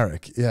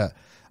 esoteric. Yeah.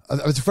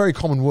 It's a very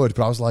common word,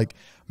 but I was like,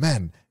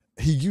 man,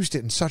 he used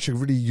it in such a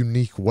really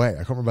unique way.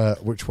 I can't remember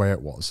which way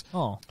it was.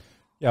 Oh.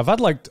 Yeah, I've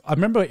had like, I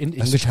remember in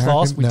English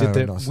class we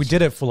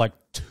did it for like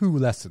 2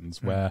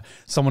 lessons where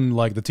someone,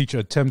 like the teacher,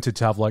 attempted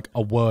to have like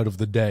a word of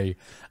the day,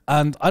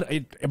 and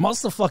it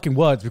must have fucking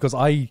worked because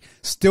I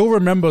still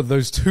remember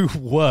those 2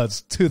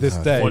 words to this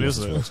day. What is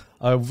it?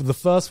 The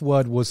first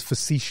word was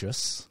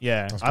facetious.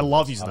 Yeah, I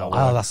love using that word.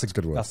 Oh, that's a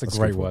good word. That's a That's a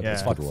great good word. word. I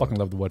Yeah. fucking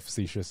love the word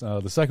facetious.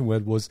 The second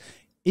word was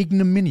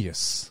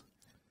ignominious.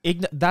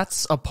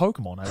 That's a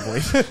Pokemon, I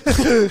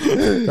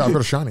believe. Yeah, I've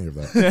got a shiny of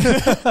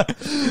that.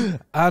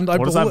 And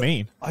What does that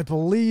mean? I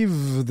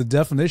believe the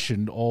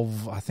definition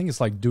of, I think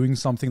it's like doing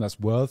something that's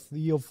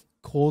worthy of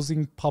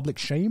causing public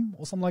shame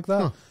or something like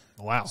that.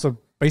 Wow. So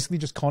basically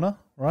just Connor,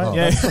 right? Oh.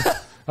 Yeah.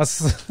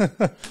 That's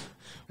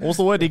What's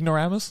the word?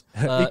 Ignoramus?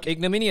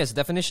 Ignominious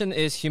definition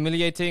is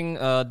humiliating,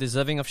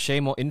 deserving of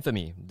shame or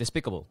infamy,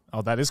 despicable.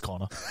 Oh, that is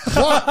Connor.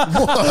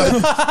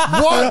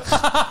 What?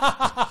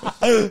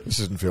 This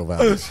doesn't feel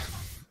valid.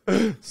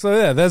 so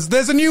yeah.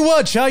 There's a new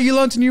word. Chat, you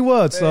learnt a new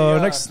word. So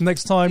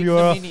next time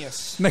you're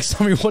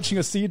watching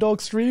a Sea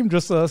Dog stream,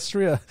 just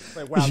stream.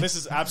 Wow, this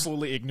is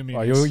absolutely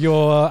ignominious.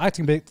 You're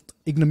acting a bit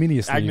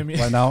ignominiously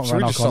right now. Should Right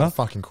we now, just start Connor. the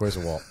fucking quiz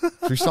or what?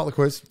 Should we start the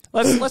quiz?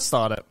 Let's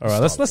start it. All right,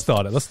 let's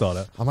start it. Let's start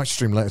it. I might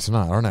stream later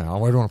tonight. I don't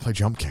know. I do want to play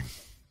Jump King.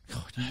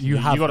 You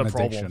have got an a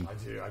problem. addiction. I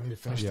do. I need to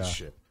finish this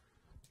shit.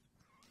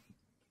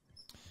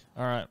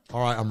 All right.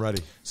 All right, I'm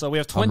ready. So we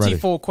have I'm ready.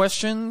 24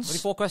 questions.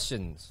 24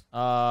 questions.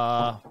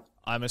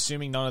 I'm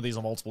assuming none of these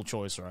are multiple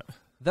choice, right?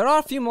 There are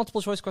a few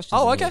multiple choice questions.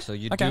 Oh, in okay. here, so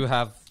you Okay. do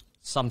have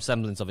some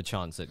semblance of a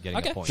chance at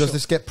getting a point. Does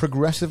this get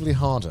progressively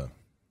harder?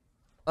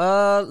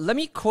 Let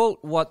me quote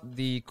what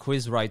the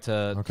quiz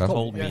writer Okay.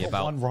 told Yeah, me got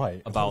about one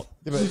right. about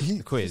Yeah, but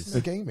the quiz.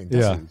 The gaming, Yeah.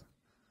 does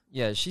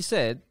Yeah, she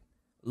said,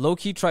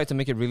 Loki tried to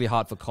make it really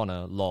hard for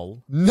Connor,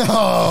 lol. he?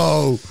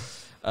 No!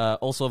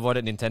 Also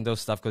avoided Nintendo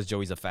stuff because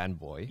Joey's a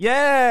fanboy.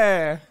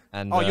 Yeah.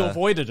 And, You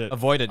avoided it.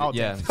 Avoided Oh, it,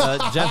 yeah.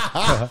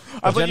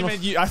 I thought you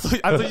meant you. I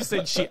thought you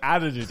said she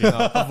added it. In.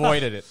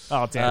 Avoided it.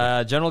 Oh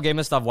damn. General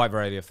gamer stuff, wide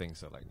variety of things.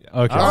 So like,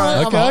 yeah. Okay. All right,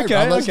 I'm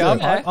hyped. Let's do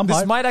it. I'm This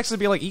hyped. might actually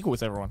be like equal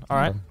with everyone. All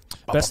right.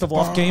 Best of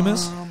luck,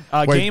 gamers.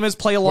 Gamers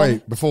play along.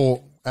 Wait,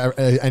 before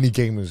any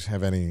gamers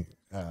have any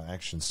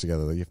actions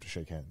together, you have to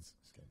shake hands.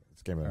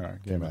 It's gamer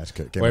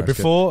etiquette. Gamer Wait, etiquette.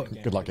 before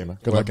Good luck, gamer.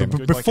 Good luck,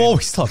 gamer. before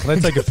we start, can I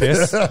take a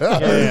piss?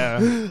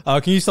 Yeah.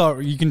 Can you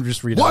start? You can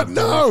just read What? out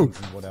No!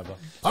 whatever.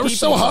 I was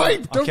so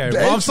hyped. Don't Okay, dance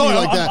well, I'm sorry. me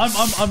like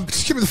that. I'm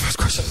Just give me the first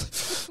question.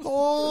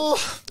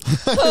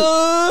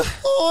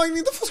 I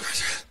need the first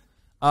question.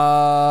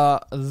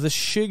 The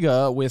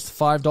Shiga with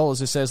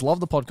 $5. It says, love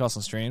the podcast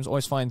and streams.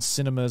 Always find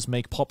cinemas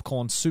make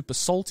popcorn super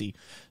salty,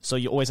 so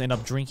you always end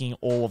up drinking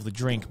all of the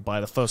drink by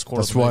the first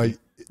quarter. That's of the movie. why.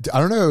 I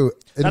don't know.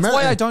 That's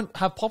why I don't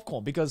have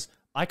popcorn, because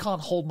I can't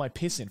hold my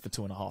piss in for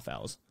 2.5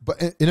 hours.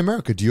 But in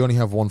America, do you only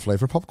have one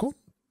flavor of popcorn?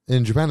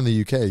 In Japan and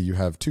the UK, you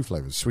have 2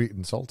 flavors, sweet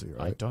and salty,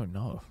 right? I don't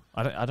know.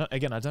 I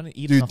don't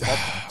eat Dude, enough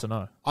popcorn to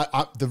know.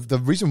 The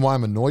reason why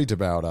I'm annoyed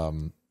about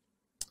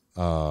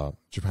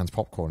Japan's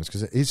popcorn is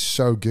because it is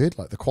so good.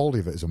 Like the quality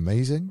of it is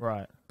amazing,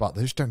 Right. but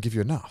they just don't give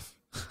you enough.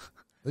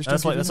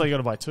 That's why you got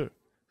to buy 2.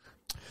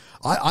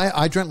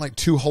 I drank like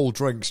 2 whole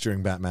drinks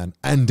during Batman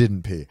and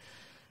didn't pee.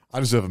 I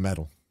deserve a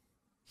medal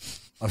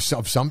of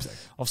something.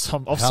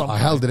 I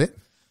held it.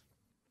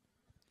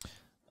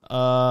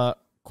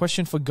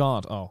 Question for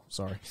God. Oh,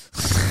 sorry.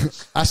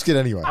 Ask it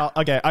anyway.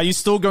 Okay, are you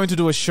still going to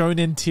do a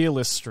Shonen tier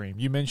list stream?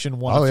 You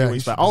mentioned one Oh, a few yeah,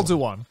 weeks you back. should I'll do do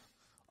one.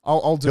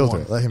 I'll do He'll one.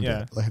 do it. Let him do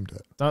Yeah. it. Let him do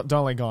it.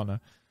 Don't let go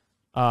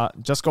now.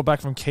 Just got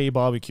back from K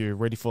Barbecue,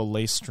 ready for a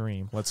lace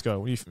stream. Let's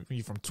go. Are you from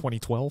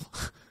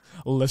 2012?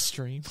 Lace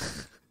stream.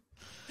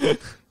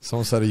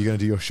 Someone said, "Are you going to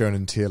do your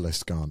Shonen tier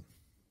list, Gant?"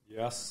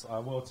 Yes,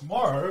 well,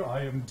 tomorrow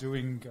I am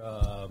doing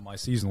my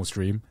seasonal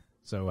stream,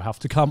 so I have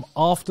to come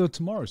after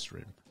tomorrow's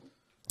stream.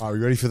 Are we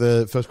ready for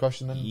the first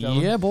question then,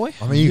 gentlemen? Yeah, boy.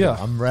 I'm eager. Yeah.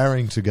 I'm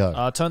raring to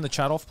go. Turn the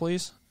chat off,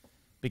 please,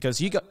 because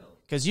you got.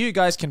 Because you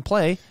guys can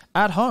play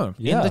at home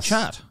in the Yes.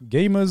 chat.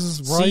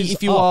 Gamers rise See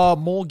if you up. are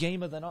more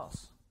gamer than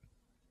us.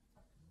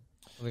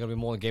 They're gonna be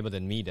more gamer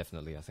than me,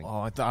 definitely. I think. Oh,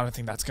 I don't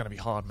think that's going to be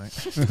hard, mate.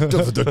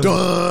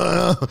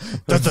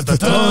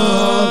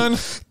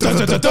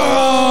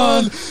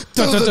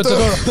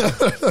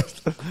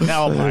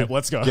 Now, mate,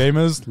 let's go.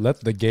 Gamers,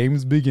 let the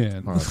games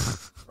begin.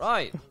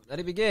 Right, let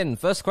it begin.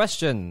 First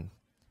question.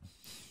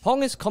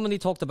 Pong is commonly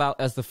talked about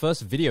as the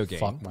first video game,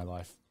 Fuck my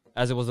life.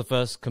 as it was the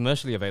first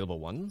commercially available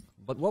one.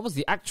 But what was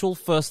the actual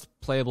first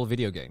playable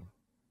video game?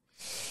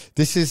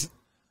 This is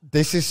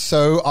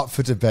so up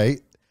for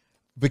debate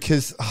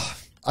because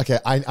okay,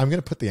 I'm going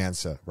to put the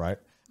answer right,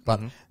 but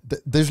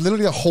there's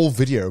literally a whole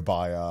video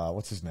by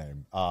what's his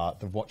name,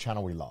 the What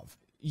Channel We Love.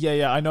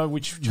 Yeah, I know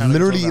which channel.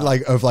 Literally, you're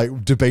talking about.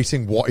 like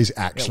debating what is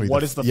actually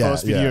what is the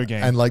first video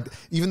game. and like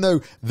even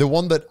though the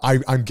one that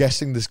I'm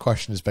guessing this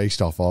question is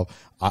based off of,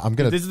 I'm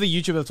gonna This is the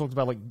YouTuber that talked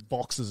about like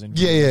boxes and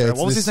Yeah.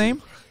 What was his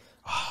name?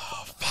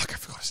 Oh fuck, I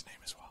forgot his name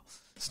as well.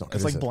 It's not good.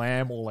 It's like is it?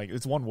 Blam or like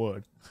it's one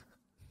word.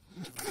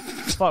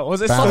 But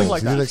was it Barrels. something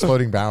like He did that?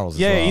 exploding barrels.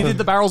 Yeah, as well. he did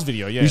the barrels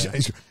video. Yeah,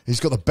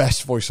 He's got the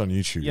best voice on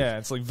YouTube. yeah,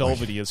 it's like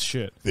velvety as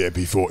shit. The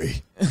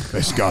MP40,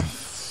 best gun.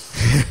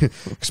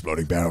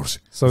 Exploding barrels.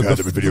 So, We've had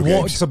them in video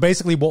games. so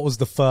basically, what was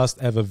the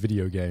first ever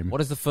video game?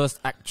 What is the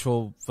first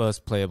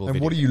playable And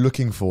video what are you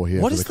looking for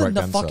here? What for is the correct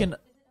the answer? fucking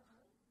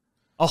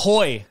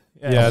Ahoy?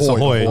 Yeah, it's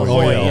Ahoy, Ahoy.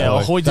 Ahoy, Yeah,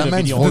 Ahoy did That a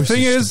man's video. voice The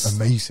thing is is-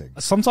 amazing.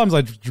 Sometimes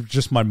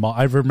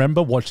I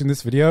remember watching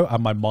this video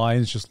and my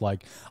mind's just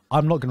like,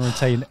 I'm not going to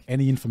retain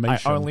any I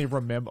information. only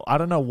remember. I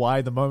don't know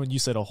why. The moment you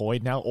said Ahoy,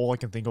 now all I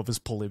can think of is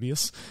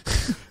Polybius,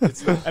 and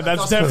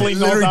that's definitely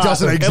not literally that.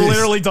 doesn't exist. It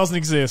literally doesn't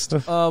exist.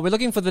 We're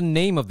looking for the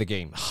name of the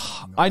game.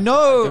 I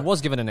know. It was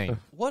given a name.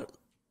 What?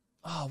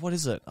 Oh, what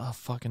is it? Oh,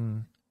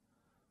 fucking.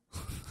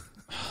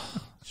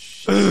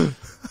 Shit.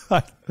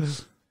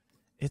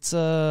 It's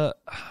a.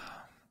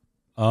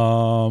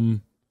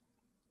 I'm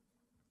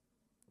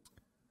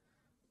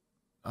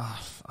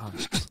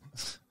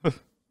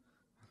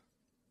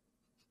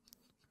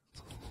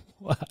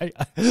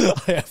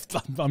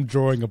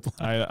drawing a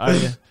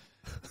blank.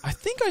 I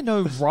think I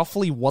know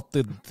roughly what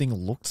the thing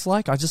looks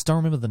like. I just don't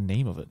remember the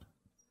name of it.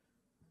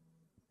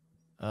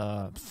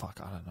 Fuck,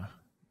 I don't know.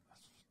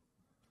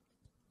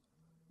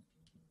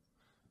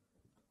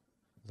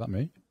 Is that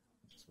me?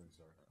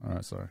 All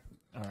right, sorry.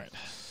 All right.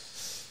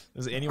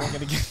 Is anyone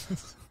going to get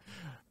this?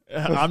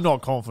 I'm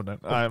not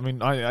confident. I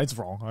mean, it's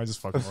wrong. I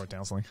just fucking wrote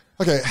down something.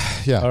 Okay,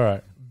 yeah. All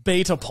right.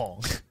 Beta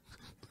Pong.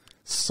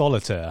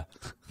 Solitaire.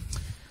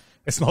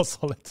 It's not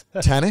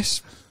solitaire.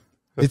 Tennis.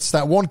 It's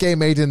that one game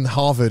made in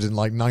Harvard in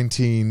like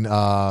 19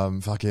 I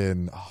can't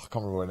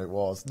remember when it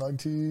was,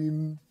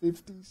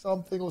 1950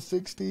 something or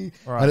 60.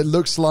 Right. And it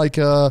looks like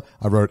I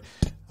wrote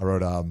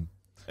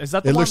Is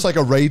that the it one? looks like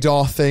a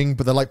radar thing,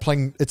 but they're like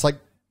playing. It's like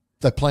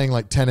they're playing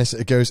like tennis.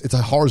 It's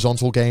a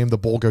horizontal game. The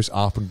ball goes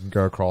up and can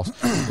go across.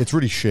 It's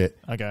really shit.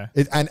 Okay.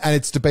 And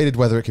it's debated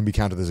whether it can be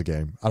counted as a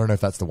game. I don't know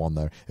if that's the one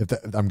though.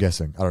 I'm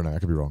guessing. I don't know. I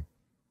could be wrong.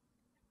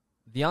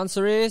 The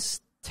answer is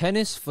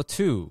Tennis for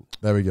Two.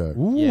 There we go.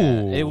 Ooh.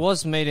 Yeah, it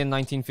was made in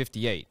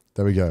 1958.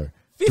 There we go.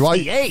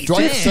 58, Do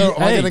I get, so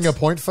am I damn. getting a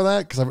point for that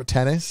because I wrote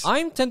tennis?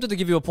 I'm tempted to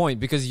give you a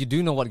point because you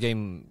do know what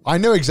game. I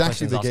know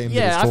exactly Questions the asked. game. that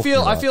Yeah, it's I talking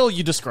feel about.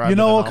 you described. You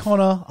know it what, enough.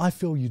 Connor? I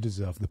feel you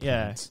deserve the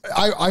Yeah. point.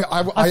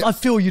 I I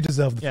feel you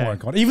deserve the Yeah. point,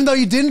 Connor. Even though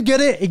you didn't get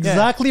it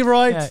exactly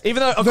right. Yeah.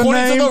 Even though according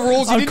to name- the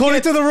rules, you didn't according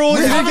get to the rules,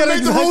 We you didn't haven't get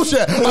made it the rules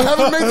yet. I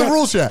haven't made the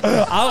rules yet.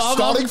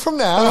 Starting from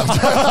now.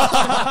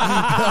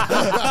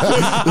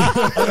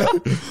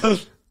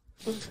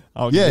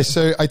 Yeah,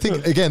 so I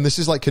think again this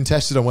is like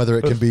contested on whether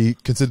it can be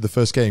considered the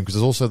first game because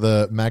there's also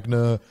the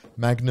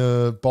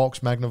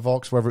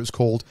Magnavox, whatever it's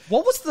called.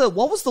 What was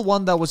the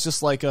one that was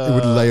just like It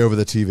would lay over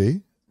the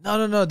TV.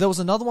 No. There was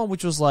another one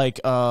which was like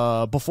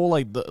before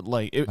like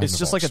it's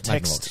just like a Magnavox.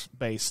 text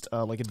based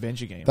like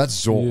adventure game.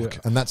 That's Zork, Yeah.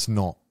 and that's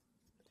not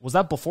Was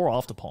that before or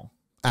after Pong?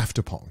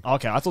 after Pong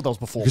Okay, I thought that was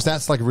before. because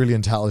that's like really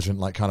intelligent,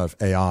 like kind of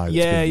AI. that's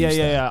Yeah. being used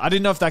there. I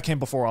didn't know if that came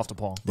before or after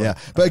Pong. Yeah,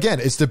 but again,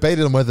 it's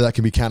debated on whether that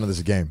can be counted as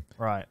a game.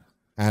 Right.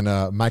 And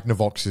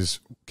Magnavox is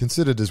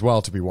considered as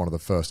well to be one of the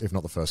first, if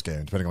not the first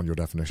game, depending on your Should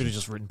definition. have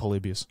just written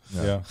Polybius.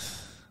 Yeah.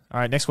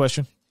 All right, next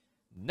question.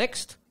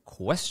 Next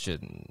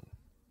question.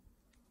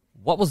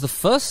 What was the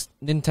first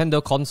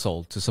Nintendo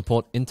console to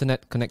support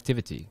internet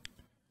connectivity?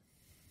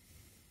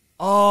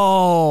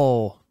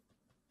 Oh.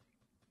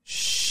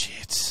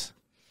 Shit.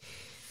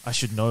 I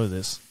should know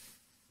this.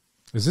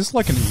 Is this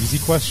like an easy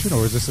question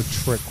or is this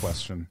a trick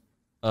question?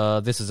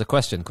 This is a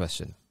question.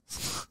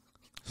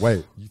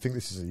 Wait, you think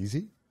this is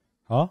easy?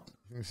 Huh?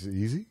 You think this is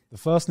easy? The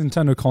first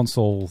Nintendo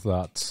console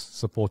that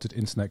supported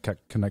internet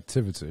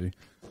connectivity.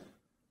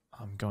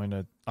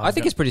 I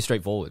think it's pretty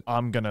straightforward.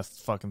 I'm gonna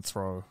fucking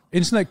throw.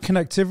 Internet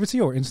connectivity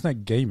or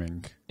internet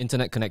gaming?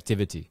 Internet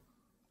connectivity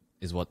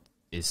is what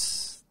what I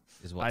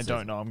says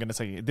don't it. know. I'm gonna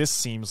say this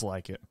seems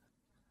like it.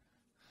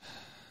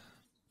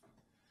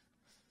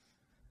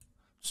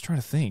 Just trying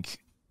to think.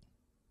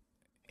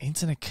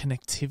 Internet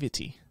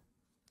connectivity.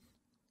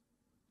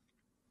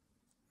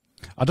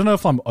 I don't know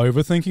if I'm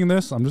overthinking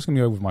this. I'm just going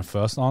to go with my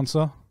first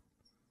answer.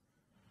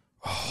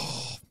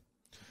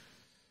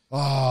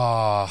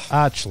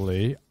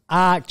 Actually.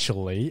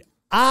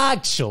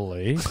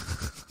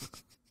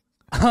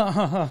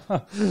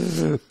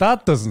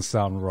 That doesn't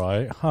sound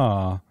right.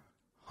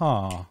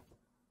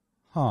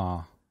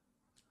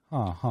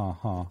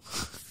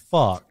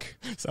 Fuck.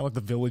 Sound like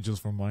the villagers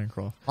from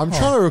Minecraft. I'm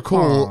trying to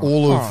recall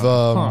all of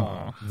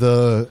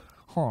the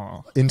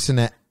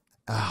internet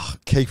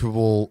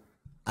capable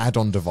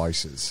add-on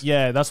devices.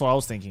 Yeah, that's what I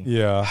was thinking.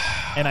 Yeah.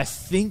 And I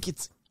think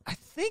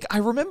I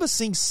remember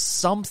seeing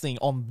something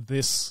on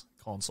this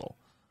console.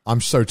 I'm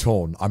so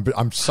torn.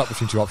 I'm stuck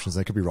between two options.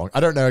 They could be wrong. I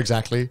don't know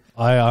exactly.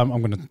 I'm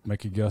going to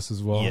make a guess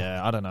as well.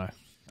 Yeah, I don't know.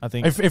 I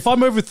think If I'm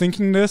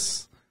overthinking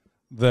this,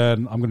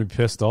 then I'm going to be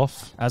pissed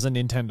off. as a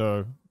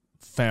Nintendo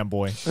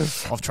fanboy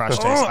of trash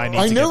taste, I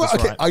need to get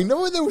this right. I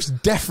know there was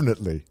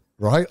definitely,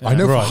 right? Yeah, I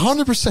know right.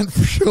 100%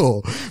 for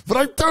sure, but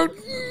I don't...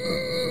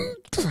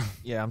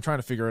 Yeah, I'm trying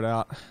to figure it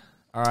out.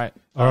 All right.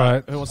 All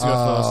right. Who wants to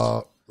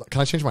go first?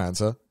 Can I change my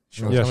answer?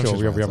 Yeah, I'm gonna sure. change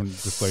We my answer. haven't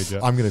displayed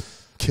yet. I'm going to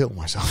kill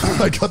myself.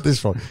 I got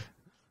this wrong.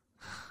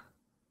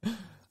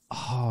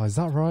 Oh, is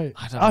that right?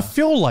 I don't know. I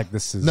feel like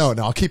this is... No,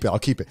 I'll keep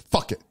it.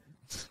 Fuck it.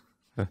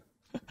 But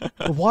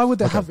why would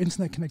they have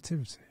internet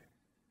connectivity?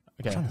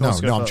 Okay. who No, wants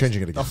to go I'm first?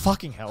 changing it again. Oh,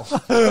 fucking hell.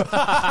 Fuck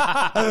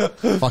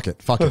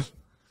it.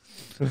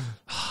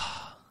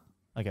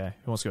 Okay,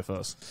 who wants to go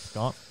first?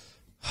 Scott?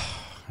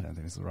 I don't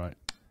think this is right.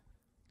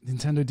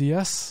 Nintendo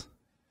DS?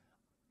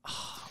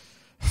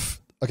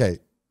 Okay,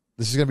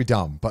 this is going to be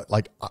dumb, but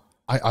like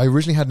I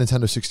originally had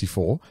Nintendo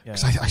 64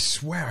 because Yeah. I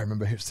swear I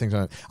remember things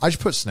on it. I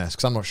just put SNES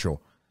because I'm not sure.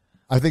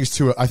 I think it's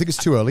too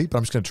early, but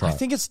I'm just going to try. I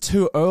think it's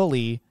too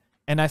early,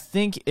 and I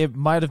think it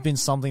might have been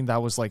something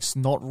that was like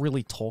not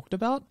really talked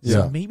about.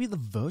 Yeah. So maybe the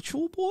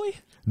Virtual Boy?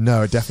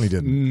 No, it definitely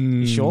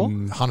didn't. You sure?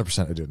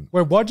 100% it didn't.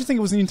 Wait, why do you think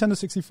it was the Nintendo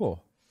 64?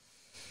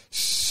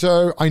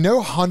 So I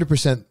know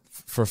 100%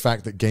 for a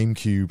fact that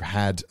GameCube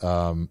had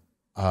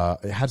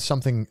it had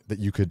something that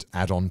you could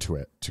add on to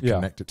it to Yeah.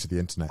 connect it to the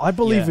internet. I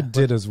believe Yeah. it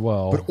did as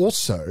well. But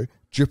also,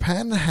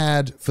 Japan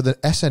had, for the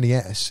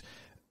SNES,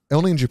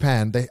 only in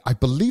Japan, I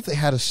believe they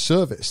had a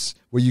service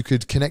where you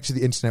could connect to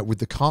the internet with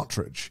the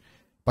cartridge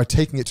by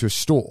taking it to a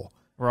store.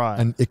 Right.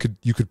 And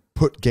you could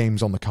put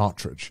games on the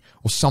cartridge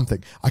or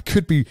something.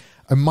 It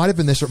might have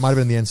been this or it might have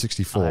been the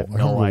N64. I have can't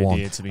no remember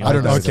idea, one. to be I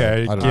don't know. honest.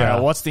 Okay, though. I don't yeah. know.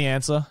 Alright, what's the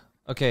answer?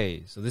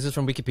 Okay, so this is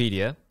from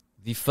Wikipedia.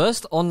 The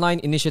first online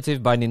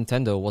initiative by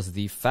Nintendo was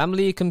the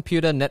Family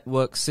Computer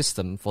Network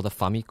System for the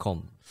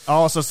Famicom.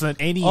 Oh, so it's an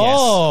NES.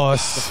 Oh, The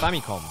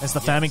Famicom. It's the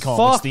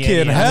Famicom. It's the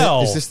fucking NES.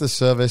 hell. Is this the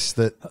service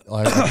that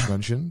I just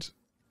mentioned?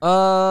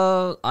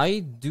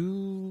 I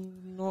do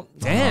not.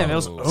 Damn, it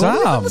was know. earlier than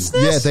Damn. the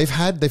SNES? Yeah,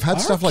 they've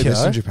had stuff like this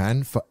Okay. in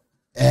Japan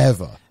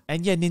forever.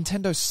 And yeah,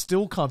 Nintendo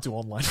still can't do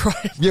online,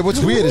 right? Yeah, what's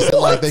weird is that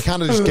like they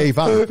kind of just gave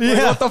up.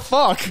 Yeah. What the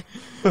fuck?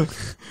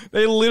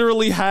 They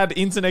literally had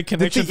internet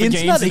connection for games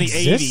in the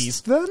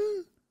 80s. then?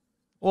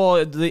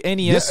 Well, the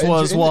NES Yeah,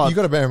 was and what? you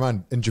got to bear in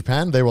mind in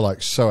Japan they were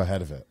like so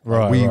ahead of it.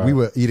 Right, we right.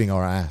 were eating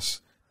our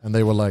ass, and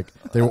they were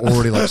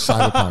already like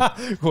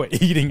cyberpunk. We're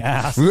eating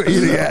ass. We were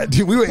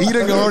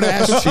eating our own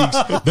ass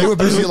cheeks. They were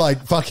busy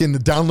like fucking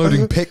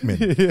downloading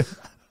Pikmin.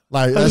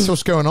 Like that's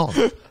what's going on.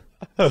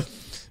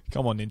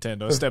 Come on,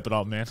 Nintendo, step it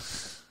up, man.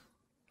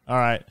 All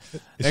right.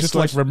 It's just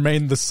like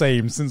remained the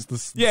same since the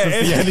since Yeah,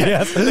 the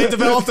NES. they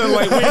developed it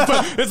like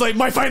it's like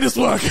my finest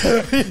work.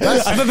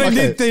 And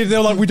then they're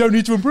like, we don't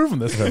need to improve on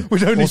this. We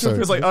don't need Also- to.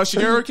 It's like,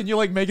 Shigeru, can you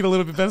like make it a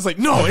little bit better? It's like,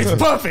 no, it's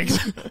perfect.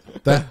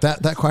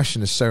 That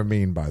question is so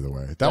mean, by the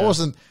way. That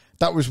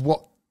was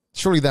what.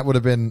 Surely that would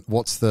have been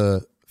what's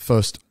the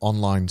first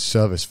online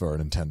service for a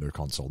Nintendo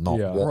console, not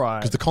Yeah. what, Right.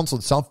 because the console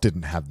itself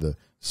didn't have the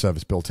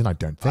service built in. I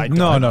don't think.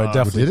 No, don't no, know. it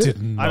definitely Did it?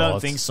 did not. I don't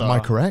think so. Am I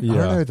correct? I Yeah.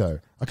 don't know though.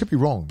 I could be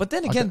wrong. But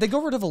then again, they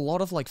got rid of a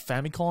lot of like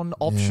Famicom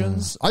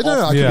options. I don't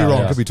know. I could Yeah, be wrong.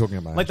 yeah. I could be talking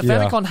about Like the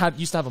Yeah. Famicom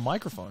used to have a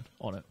microphone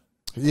on it.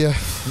 yeah.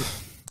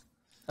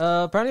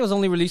 Apparently, it was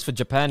only released for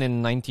Japan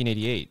in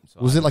 1988.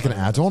 So Was it like an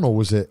add-on or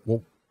was it?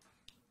 Well,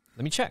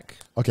 Let me check.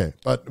 okay,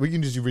 but we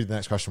can just read the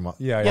next question. Mark.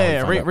 Yeah,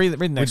 Yeah, find out. read the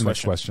Read next the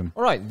next question. question.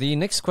 All right, the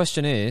next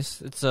question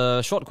it's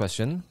a short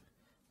question.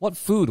 What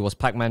food was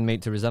Pac-Man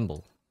made to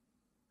resemble?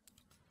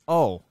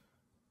 Oh,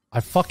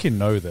 I fucking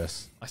know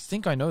this. I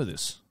think I know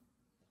this.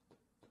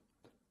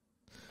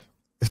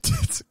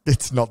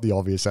 It's not the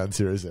obvious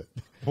answer, is it?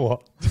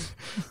 What?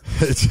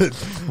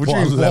 Would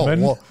What,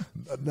 lemon? What?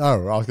 No.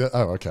 Okay.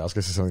 I was going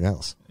to say something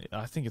else.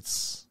 I think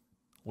it's.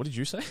 What did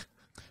you say?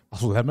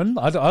 A lemon?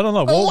 I don't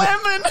know.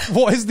 Lemon.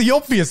 What is the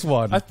obvious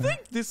one? I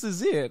think this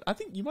is it. I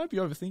think you might be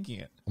overthinking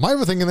it. Am I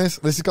overthinking this?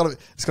 It's got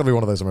to be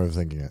one of those. I'm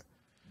overthinking it.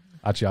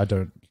 Actually, I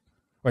don't.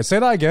 Wait, say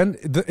that again.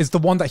 It's the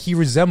one that he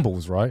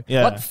resembles, right?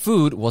 Yeah. What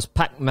food was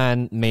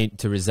Pac-Man made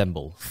to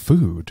resemble?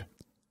 Food.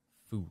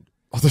 Food.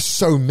 Oh, there's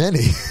so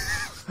many.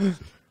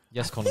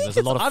 Yes, Connor, there's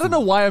a lot of I don't know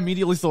why I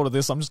immediately thought of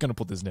this. I'm just going to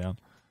put this down.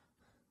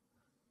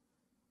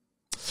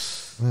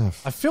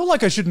 I feel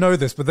like I should know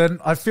this, but then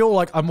I feel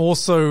like I'm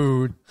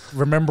also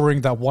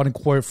remembering that one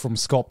quote from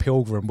Scott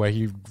Pilgrim where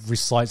he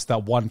recites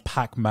that one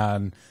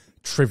Pac-Man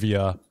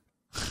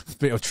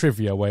bit of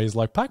trivia where he's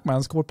like,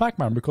 Pac-Man's called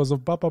Pac-Man because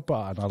of blah blah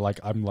blah, and I'm like,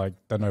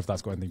 don't know if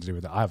that's got anything to do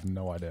with it. I have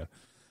no idea.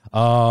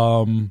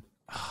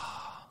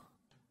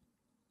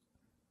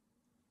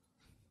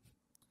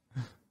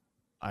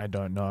 I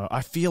don't know.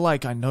 I feel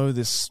like I know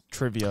this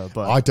trivia,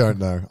 but I don't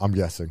know. I'm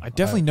guessing. I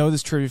definitely know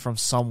this trivia from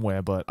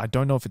somewhere, but I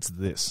don't know if it's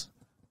this.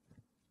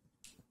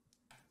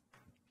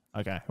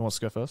 Okay, who wants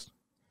to go first?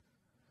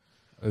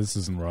 This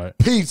isn't right.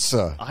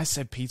 Pizza. I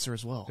said pizza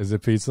as well. Is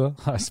it pizza?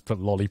 I put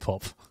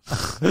lollipop.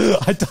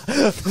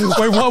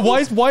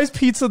 Wait, why is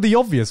pizza the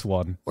obvious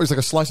one? Oh, it's like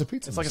a slice of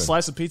pizza. It's like a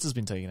slice of pizza's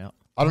been taken out.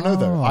 I don't know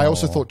though. I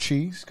also thought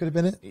cheese could have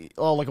been it.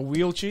 Oh, like a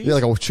wheel cheese? Yeah,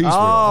 like a cheese wheel.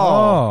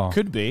 Oh,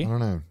 could be. I don't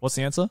know. What's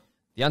the answer?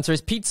 The answer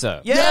is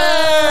pizza.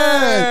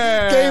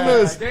 Yeah!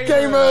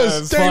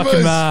 Gamers!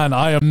 Fucking man,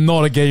 I am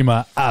not a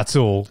gamer at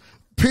all.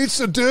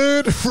 Pizza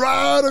dude!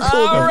 Right!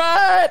 All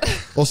right.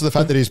 Also, the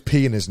fact that he's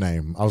P in his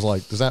name. I was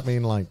like, does that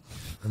mean like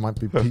it might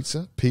be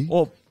pizza? P?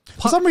 Well,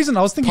 For some reason,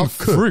 I was thinking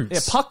Pakku. fruits. yeah,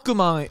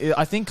 pakuma,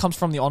 I think, comes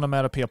from the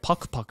onomatopoeia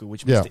pakku,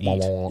 which means to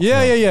eat.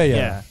 Yeah.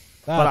 Yeah.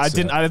 But That's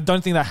it. I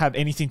don't think that had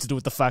anything to do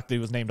with the fact that it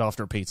was named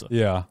after a pizza.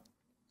 Yeah.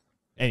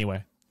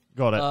 Anyway,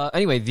 got it.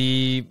 Anyway,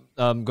 the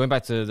going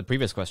back to the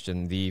previous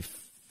question, the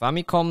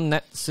Famicom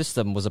Net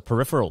system was a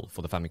peripheral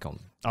for the Famicom.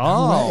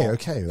 Oh,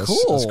 okay. That's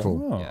cool. That's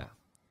cool. Oh. Yeah.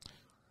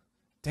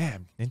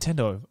 Damn,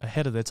 Nintendo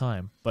ahead of their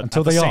time. But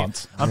Until at the they same-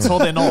 aren't. Until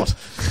they're not.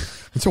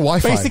 It's a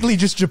Wi-Fi. Basically,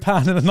 just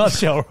Japan in a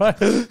nutshell,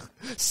 right?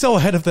 So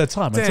ahead of their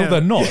time until Damn.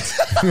 they're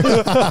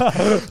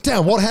not.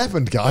 Damn, what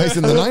happened, guys,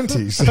 in the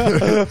 90s?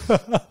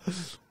 All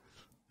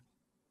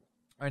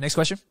right, next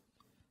question.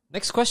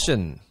 Next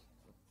question.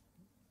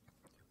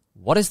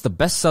 What is the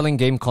best-selling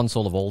game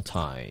console of all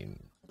time?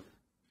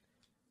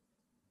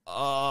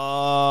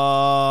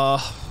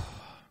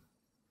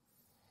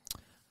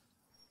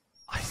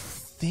 I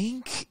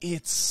think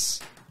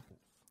it's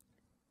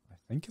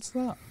I think it's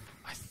that.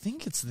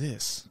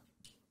 this.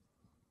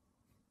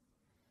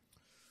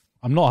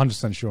 I'm not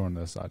 100% sure on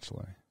this,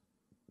 actually.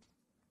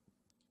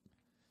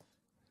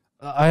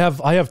 I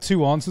have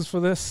two answers for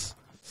this.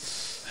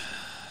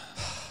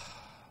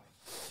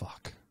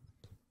 Fuck.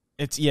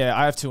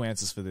 I have two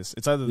answers for this.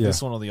 It's either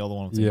this one or the other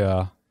one.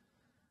 Yeah.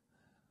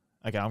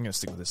 Okay, I'm going to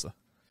stick with this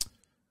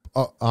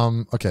though.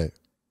 Okay.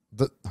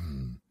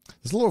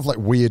 There's a lot of like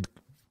weird,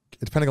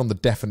 depending on the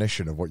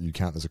definition of what you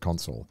count as a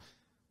console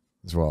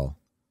as well.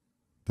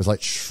 There's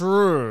like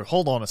True.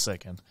 Hold on a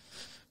second.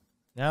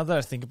 Now that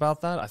I think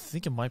about that, I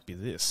think it might be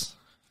this.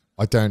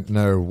 I don't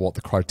know what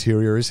the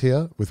criteria is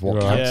here with what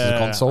counts as a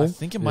console. I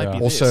think it might be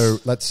Also,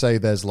 this. let's say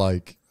there's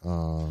like,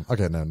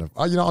 okay, no.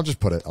 I'll just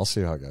put it. I'll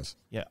see how it goes.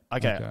 Yeah.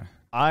 Okay.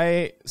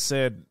 I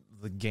said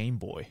the Game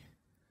Boy.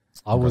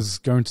 I was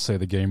going to say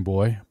the Game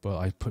Boy, but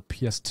I put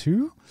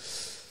PS2.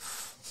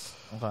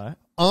 Okay.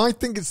 I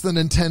think it's the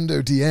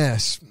Nintendo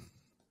DS.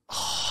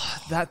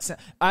 That's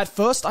at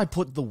first I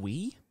put the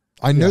Wii.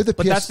 I know the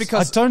But PS. that's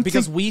because I don't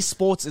because think- Wii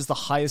Sports is the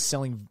highest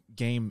selling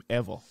game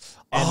ever.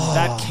 And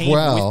that came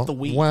well, with the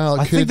Wii. well,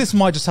 I think this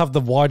might just have the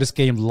widest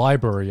game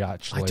library,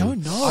 actually. I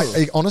don't know.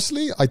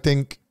 honestly, I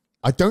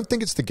don't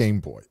think it's the Game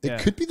Boy. It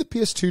could be the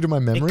PS2 to my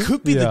memory. It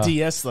could be Yeah. the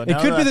DS though. It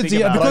now could that be I the think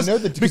DS, about But I because- it. know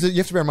that because you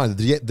have to bear in mind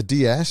that the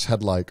DS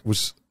had like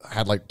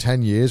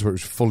 10 years where it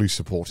was fully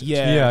supported.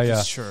 Yeah, Yeah.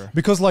 that's true.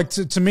 Because like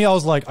to me, I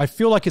was like, I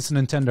feel like it's a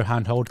Nintendo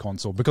handheld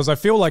console because I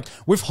feel like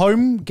with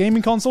home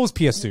gaming consoles,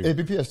 PS2. It'd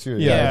be PS2.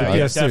 Yeah, it'd be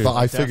PS2. But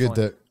I definitely. figured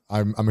that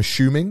I'm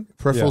assuming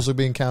peripherals are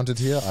being counted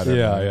here. I don't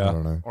know. Yeah. I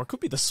don't know. Or it could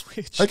be the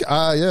Switch. Okay,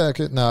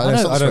 okay. No, I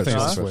it's don't not the think Switch,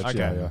 it's it's the the Switch.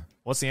 Okay. Yeah.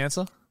 What's the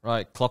answer?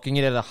 Right, clocking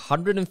it at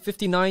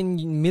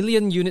 159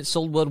 million units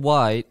sold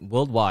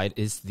worldwide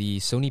is the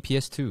Sony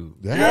PS2.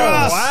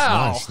 Yeah.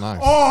 Wow. Nice.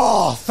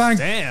 Oh, thank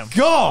Damn.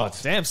 God!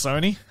 Damn,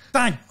 Sony.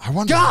 Thank I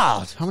wonder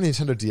God! how many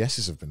Nintendo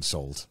DSs have been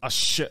sold.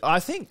 Shit. I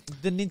think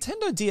the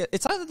Nintendo DS,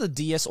 it's either the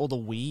DS or the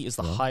Wii is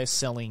the highest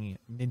selling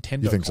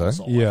Nintendo You think so?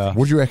 console. Yeah.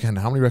 What do you reckon?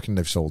 How many reckon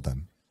they've sold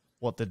then?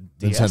 What, the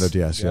DS? Nintendo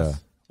DS, yeah.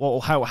 Well,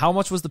 how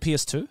much was the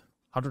PS2?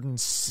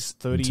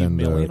 130 Nintendo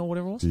million or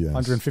whatever it was? DS.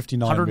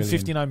 159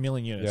 159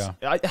 million units.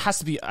 Yeah. It has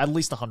to be at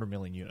least 100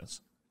 million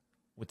units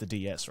with the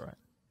DS, right?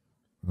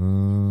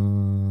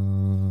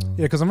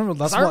 Yeah, because I remember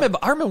that's I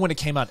remember when it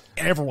came out,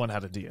 everyone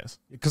had a DS.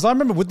 because I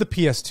remember with the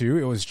PS2,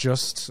 it was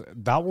just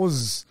that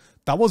was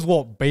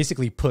what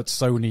basically put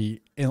Sony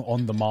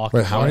on the market.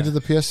 Wait, how many did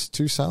the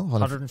PS2 sell?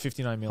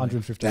 159 million.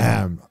 150.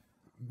 Damn.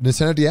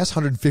 Nintendo DS,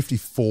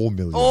 154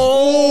 million.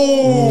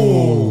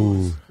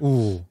 Oh!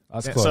 Ooh,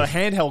 that's close. So a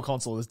handheld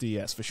console is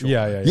DS for sure.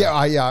 yeah.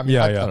 I mean,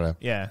 I don't know.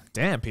 Yeah.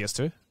 Damn,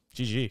 PS2.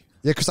 GG.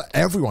 Yeah, because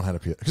everyone had a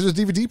PS. Because it was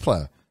a DVD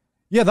player.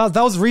 Yeah, that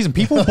was the reason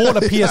people bought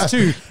a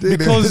PS2 Dude,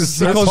 because it's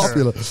so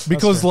popular.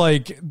 because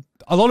like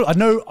I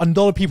know a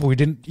lot of people who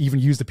didn't even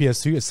use the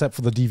PS2 except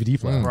for the DVD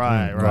player.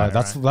 Right.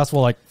 That's what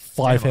like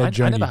five Damn, head I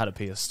journey. never had a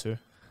PS2.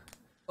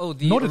 Oh,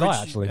 the Nor did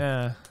I actually.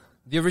 Yeah.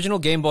 The original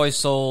Game Boy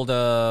sold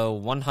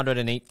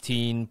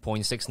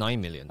 118.69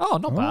 million. Oh,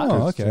 not bad.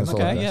 Oh, okay. That's all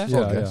I Okay, guess. yeah.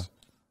 That's all I Yeah, guess.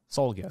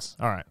 Solid guess.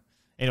 All right.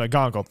 Anyway,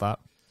 Garn got that.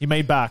 He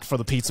made back for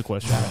the pizza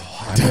question.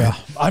 Yeah.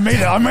 I made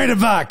it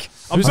back.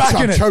 I'm back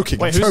in I'm it. choking.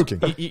 Wait, I'm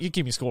choking. You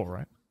keep me score,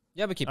 right?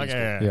 Yeah, we're keeping Okay,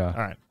 score. yeah. Yeah.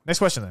 All right. Next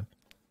question then.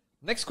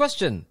 Next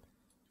question.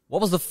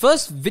 What was the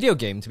first video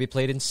game to be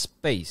played in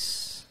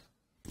space?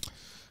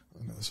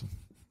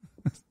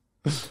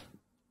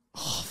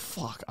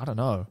 Fuck, I don't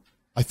know.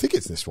 I think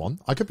it's this one.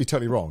 I could be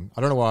totally wrong.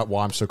 I don't know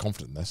why I'm so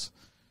confident in this.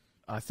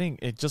 I think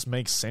it just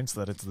makes sense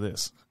that it's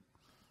this.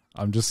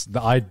 I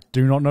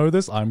do not know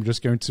this. I'm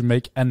just going to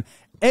make an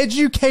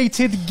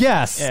educated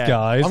guess, Yeah.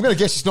 guys. I'm going to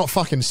guess it's not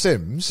fucking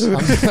Sims. I'm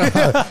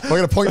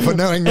going to point for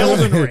knowing.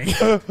 Elden Ring.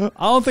 I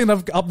don't think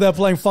they're up there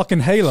playing fucking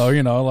Halo,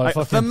 you know, like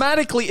fucking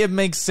Thematically, it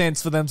makes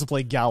sense for them to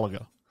play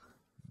Galaga.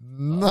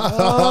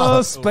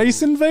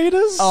 Space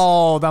Invaders.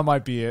 Oh, that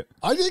might be it.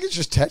 I think it's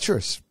just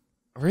Tetris.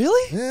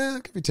 Really? Yeah,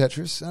 it could be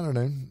Tetris. I don't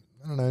know.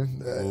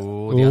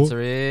 Ooh, the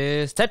answer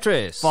is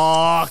Tetris.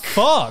 Fuck.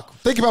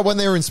 Think about when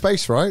they were in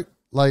space, right?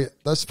 Like,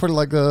 that's pretty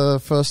like the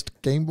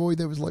first Game Boy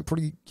that was like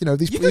pretty,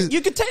 these.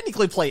 You could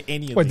technically play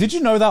any of Wait, these. Oh, did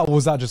you know that, or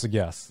was that just a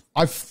guess?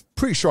 I'm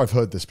pretty sure I've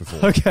heard this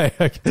before. Okay.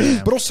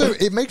 But also,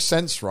 it makes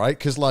sense, right?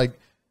 Because, like,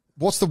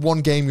 what's the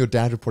one game your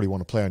dad would probably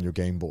want to play on your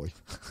Game Boy?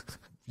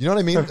 You know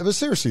what I mean? But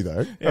seriously,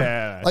 though.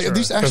 Yeah. Like, true.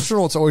 these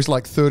astronauts are always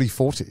like 30,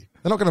 40. They're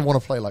not going to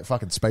want to play like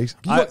fucking space.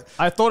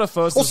 I thought at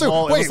first Also, as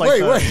well, it wait, was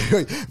like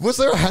wait. Was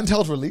there a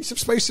handheld release of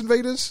Space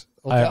Invaders?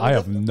 Or I Galaga?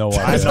 have no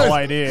idea. I have no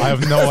idea. I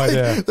have no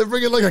idea. They're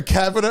bringing like a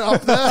cabinet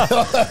up there.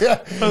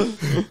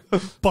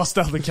 Bust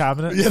out the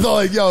cabinet. Yeah, they're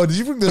like, yo, did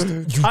you bring this?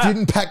 You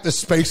didn't pack the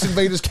Space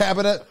Invaders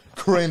cabinet?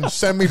 Cringe.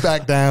 Send me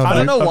back down. I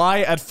don't dude. know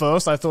why at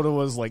first I thought it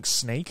was like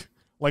Snake,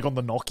 like on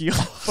the Nokia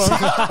phone.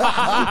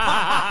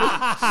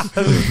 I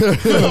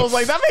was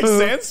like, that makes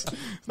sense.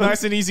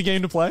 Nice and easy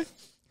game to play.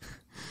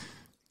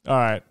 All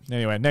right.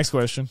 Anyway, next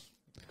question.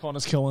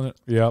 Connor's killing it.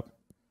 Yep.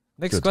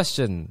 Next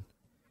question.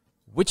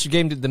 Which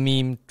game did the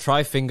meme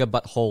 "Try Finger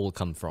But Hole"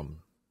 come from?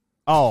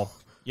 Oh,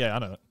 yeah, I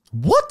know it.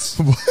 What?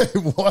 Wait,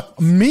 what?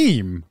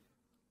 Meme.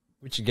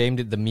 Which game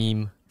did the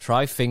meme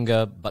 "Try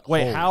Finger But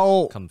Wait, Hole"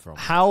 how come from?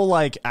 How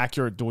like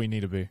accurate do we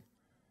need to be?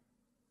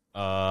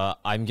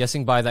 I'm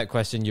guessing by that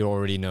question you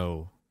already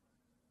know.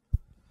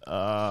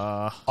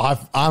 I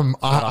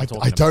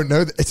talking don't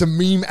know. It's a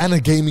meme and a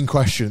gaming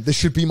question. This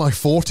should be my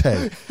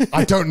forte.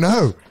 I don't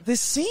know.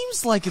 This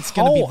seems like it's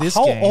going to be this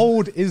how game.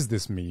 old is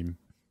this meme?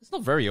 It's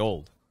not very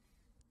old.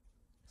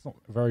 It's not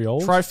very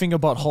old. Try finger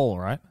butt hole,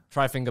 right?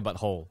 Try Finger But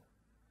Hole.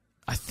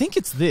 I think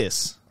it's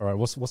this. All right.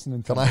 What's the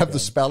Nintendo? Can I have the game?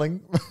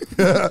 spelling?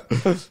 Are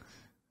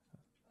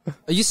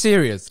you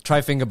serious?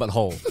 Try Finger But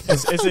Hole.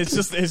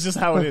 It's just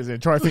how it is.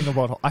 Try finger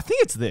butt hole. I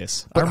think it's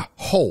this. But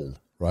hole,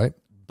 right?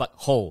 But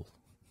hole.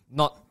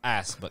 Not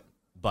ass, but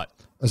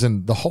As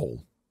in the hole.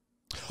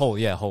 hole,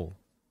 yeah, hole.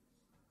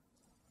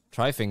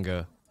 Try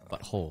Finger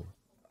But Hole.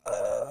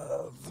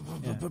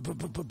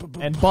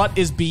 And butt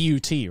is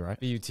B-U-T, right?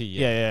 B-U-T,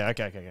 yeah. Yeah.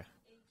 Okay.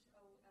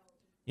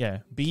 Yeah,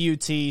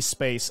 B-U-T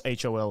space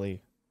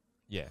H-O-L-E.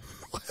 Yeah.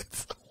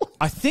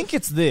 I think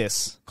it's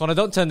this. Connor,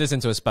 don't turn this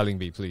into a spelling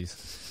bee, please.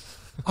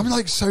 I'm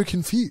like so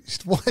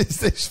confused. What is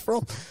this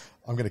from?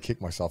 I'm going to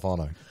kick myself,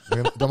 aren't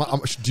I?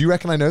 Do you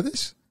reckon I know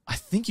this? I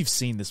think you've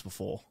seen this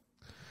before.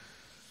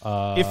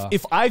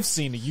 If I've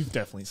seen it, you've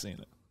definitely seen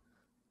it.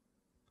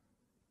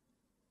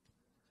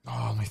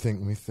 Oh, let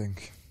me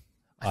think.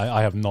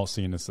 I have not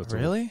seen this at all.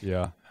 Really?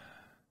 Yeah.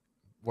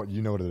 What,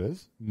 you know what it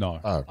is? No.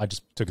 Oh. I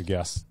just took a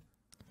guess.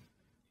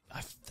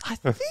 I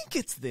think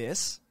it's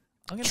this.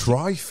 I'm gonna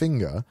Try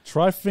finger,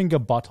 Try finger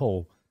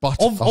butthole. but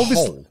Of- a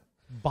obviously- hole.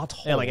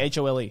 Butthole. Yeah, like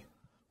H-O-L-E.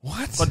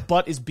 What? But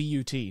butt is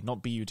B-U-T,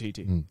 not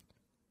B-U-T-T.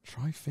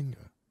 Try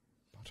finger,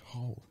 but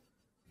hole.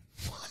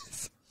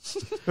 What?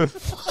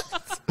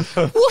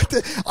 What?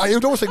 It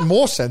would almost make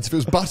more sense if it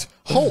was but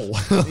hole.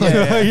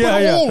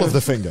 Yeah. All of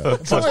the finger.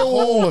 Try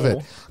all of it.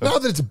 Now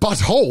that it's but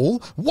hole,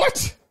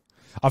 what?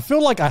 I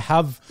feel like I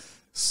have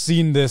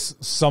seen this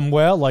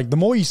somewhere. Like, the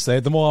more you say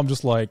it, the more I'm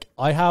just like,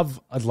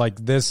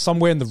 there's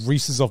somewhere in the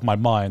recesses of my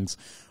mind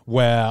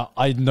where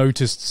I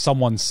noticed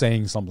someone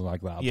saying something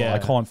like that. Yeah.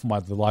 But I can't,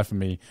 for the life of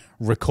me,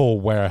 recall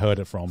where I heard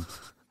it from.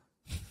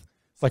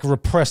 It's like a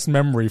repressed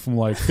memory from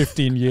like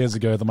 15 years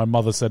ago that my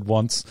mother said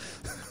once.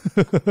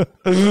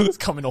 It's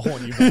coming to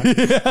haunt you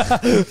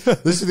back.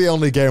 This is the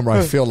only game where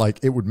I feel like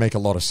it would make a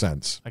lot of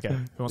sense. Okay,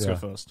 who wants to go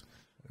first?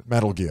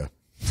 Metal Gear.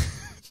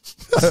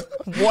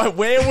 What?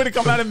 Where would it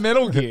come out in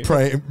Metal Gear?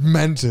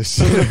 Mantis.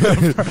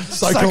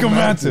 Psycho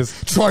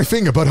Mantis. Try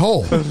finger, but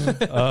hole.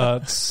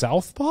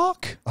 South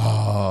Park?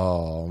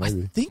 Oh, I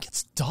maybe. think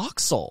it's Dark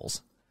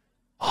Souls.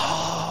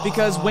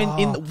 Because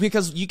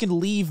because you can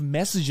leave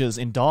messages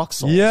in Dark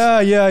Souls. Yeah.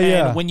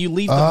 And when you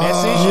leave the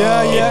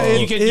message,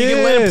 you can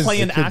let it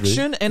play an could be.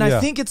 action. And Yeah. I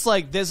think it's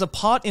like there's a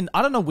part in,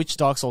 I don't know which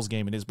Dark Souls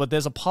game it is, but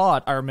there's a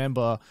part I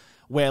remember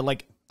where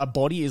like a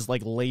body is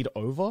like laid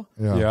over.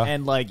 Yeah.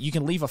 And like you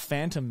can leave a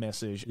phantom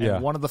message, and Yeah.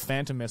 one of the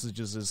phantom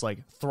messages is like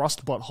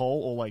thrust butthole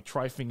or like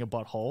try-finger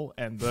butthole,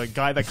 and the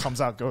guy that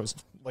comes out goes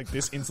like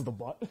this into the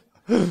butt.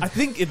 I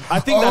think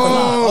that's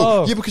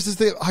Oh, yeah,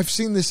 because I've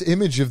seen this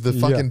image of the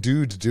fucking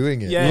dude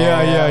doing it.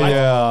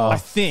 Yeah. I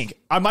think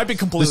I might be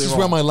completely This is wrong.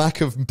 where my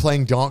lack of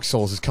playing Dark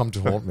Souls has come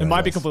to haunt me. It I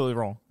might be guess. completely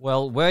wrong.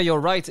 Well, where you're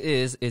right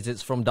is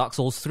it's from Dark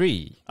Souls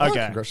 3.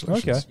 Okay.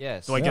 Congratulations. Okay.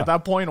 Yes. Do I get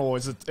that point, or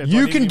is it?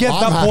 You can get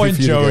I'm that happy point,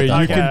 for you to Joey. get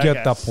that. You can Okay, get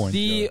okay. that point.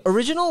 The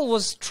original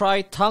was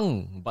try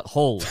tongue but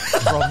hole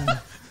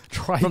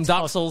from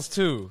Dark Souls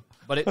 2,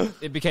 but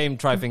it became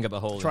try finger but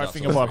hole. in Dark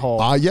try-finger Souls 3.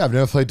 butthole? Yeah, I've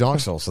never played Dark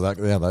Souls, so I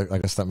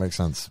guess that makes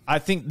sense. I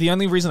think the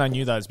only reason I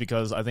knew that is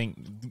because I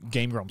think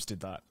Game Grumps did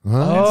that. Oh,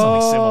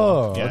 Something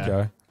similar. Yeah.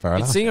 okay. Fair It's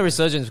enough. seeing a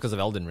resurgence because of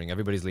Elden Ring.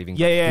 Everybody's leaving.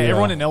 Yeah,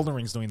 everyone in Elden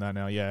Ring's doing that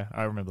now. Yeah,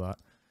 I remember that.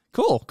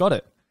 Cool, got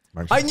it.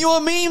 Makes I sense. knew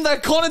a meme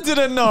that Connor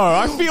didn't know.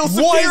 I feel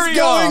superior. What is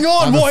going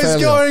on? I'm a What is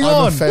failure. going I'm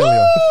on? a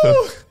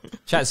failure.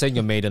 Chat saying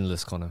you're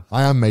maidenless, Connor.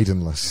 I am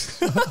maidenless.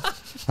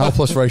 L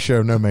plus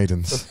ratio, no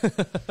maidens.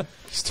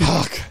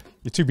 Fuck.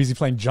 You're too busy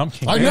playing Jump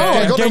King. I know,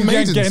 I got no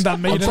maidens. Getting that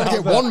I'm maiden trying to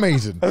out get one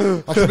maiden.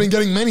 I could have been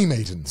getting many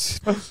maidens.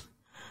 All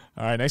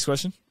right, next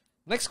question.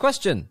 Next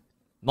question.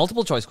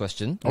 Multiple choice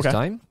question this Okay.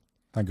 time.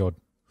 Thank God.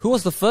 Who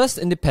was the first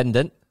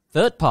independent,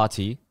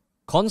 third-party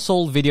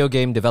console video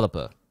game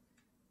developer?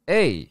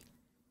 A.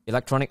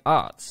 Electronic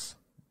Arts.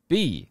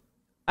 B.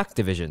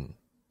 Activision.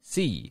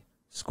 C.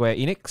 Square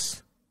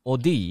Enix. Or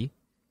D.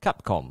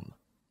 Capcom.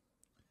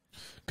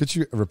 Could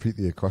you repeat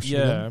the question?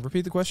 Yeah, again?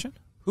 repeat the question.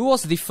 Who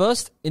was the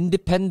first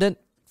independent,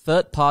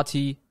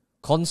 third-party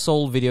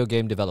console video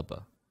game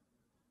developer?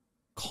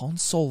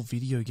 Console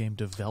video game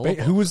developer. Wait,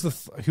 who was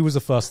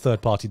the first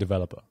third party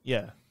developer?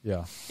 Yeah,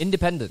 Yeah.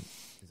 Independent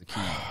is the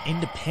key.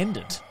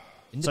 independent.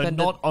 Independent.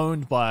 So not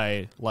owned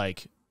by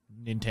like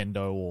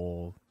Nintendo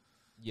or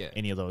Yeah,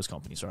 any of those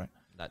companies, right?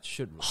 that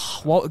should.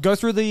 Well, go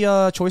through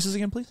the choices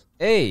again, please.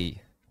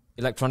 A.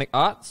 Electronic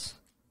Arts.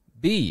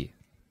 B.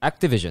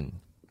 Activision.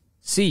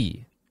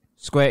 C.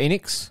 Square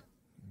Enix.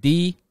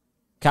 D.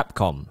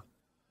 Capcom.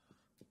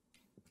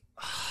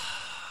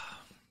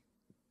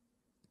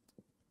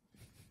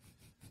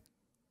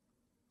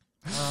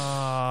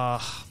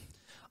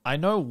 I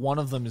know one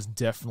of them is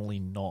definitely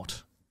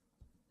not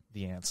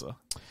the answer.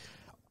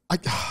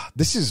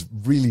 This is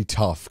really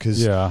tough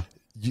because Yeah.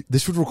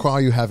 this would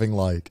require you having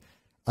like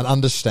an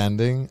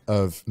understanding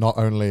of not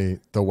only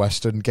the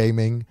Western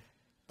gaming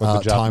But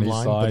the Japanese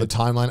timeline, but the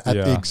side. timeline at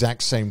the Yeah.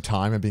 exact same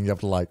time and being able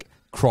to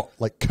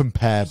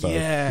compare both.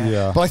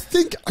 Yeah. But I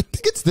think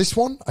it's this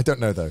one. I don't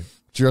know though.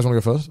 Do you guys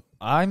want to go first?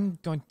 I'm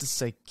going to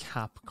say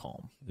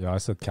Capcom. Yeah, I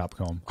said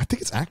Capcom. I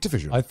think it's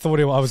Activision. I thought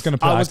I was going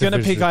to. I was going to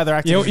pick either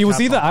Activision. Yeah, it was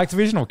or either Capcom.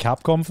 Activision or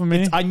Capcom for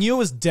me. I knew it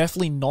was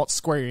definitely not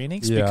Square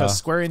Enix Yeah. because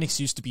Square Enix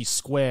used to be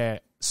Square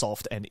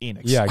Soft and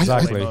Enix. Yeah,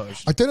 exactly.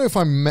 I don't know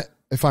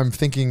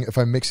if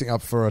I'm mixing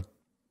up for a.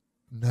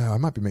 No, I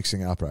might be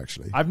mixing it up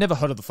actually. I've never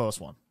heard of the first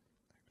one.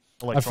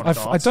 Electronic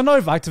I Arts. don't know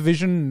if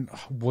Activision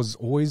was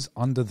always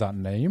under that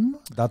name.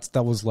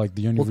 That was like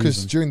the only Well, because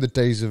reason. during the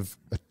days of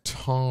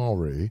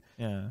Atari,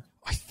 Yeah.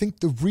 I think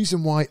the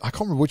reason why I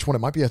can't remember which one it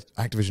might be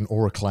Activision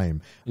or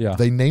Acclaim. Yeah.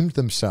 They named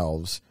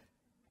themselves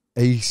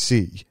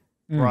AC,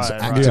 Right. so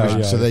right. Activision,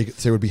 Yeah. so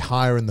they would be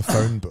higher in the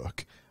phone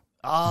book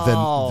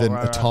Oh, than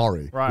right,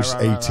 Atari, right, which is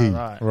right, right, AT.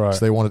 right. Right. So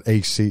they wanted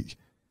AC.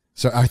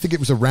 So I think it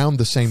was around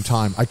the same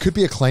time. I could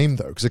be Acclaim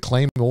though, because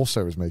Acclaim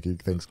also was making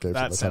things. Games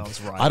That at the time.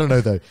 sounds right. I don't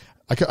know though.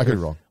 I could be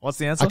wrong. What's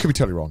the answer? I could be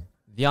totally wrong.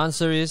 The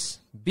answer is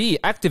B.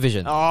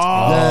 Activision.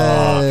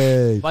 Oh.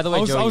 Yay. By the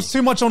way, I Joey, was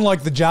too much on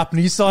like the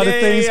Japanese side of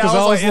things because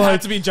I was it had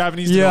like, to be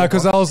Japanese. yeah,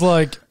 because developer. I was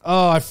like,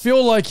 I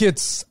feel like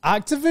it's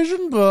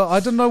Activision, but I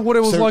don't know what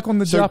it was So- like on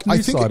the so I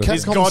Japanese think side it of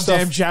these things. Capcom goddamn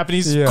stuff-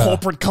 Japanese Yeah.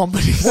 corporate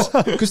companies.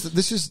 Because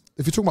this is,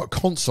 if you're talking about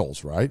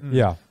consoles, right?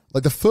 Yeah,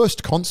 Like the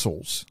first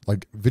consoles,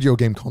 like video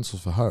game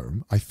consoles for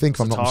home, I think,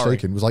 if I'm not Atari.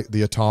 mistaken, was like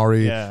the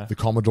Atari, Yeah. the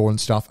Commodore and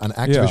stuff, and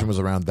Activision Yeah. was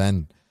around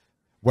then.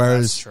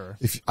 Whereas, That's true.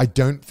 if I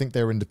don't think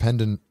they were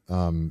independent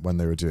when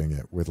they were doing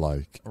it with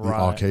like the Right.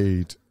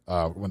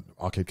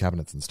 arcade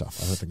cabinets and stuff.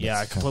 I don't think. Yeah, I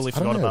that's the completely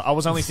case. I don't forgot know. about. I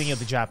was only thinking of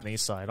the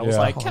Japanese side. I was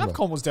Yeah. like, I can't remember.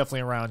 Capcom was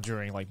definitely around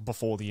during like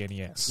before the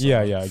NES. so,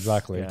 yeah,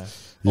 exactly. yeah.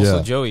 also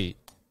Yeah. Joey,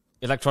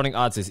 Electronic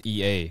Arts is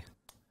EA.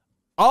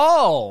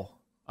 Oh,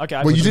 okay.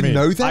 Well, you do you didn't mean?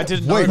 know that? I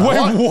didn't know Wait,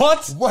 that.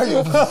 what?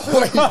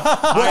 Wait,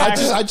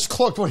 I just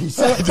clocked what he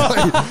said.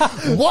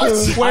 Wait,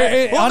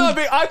 what?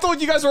 I thought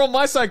you guys were on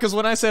my side because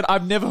when I said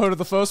I've never heard of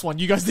the first one,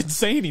 you guys didn't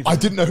say anything. I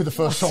didn't know who the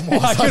first one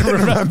was. I don't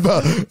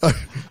remember.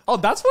 Oh,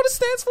 that's what it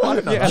stands for. I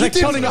don't know. Yeah,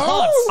 Electronic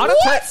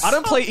Arts. I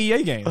don't play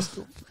EA games.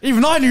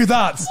 Even I knew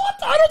that.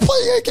 I don't play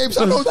EA games.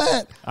 I know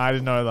that. I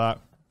didn't know that.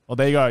 Well,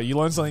 there you go. You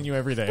learn something new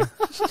every day.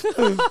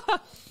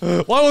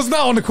 Why wasn't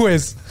that on the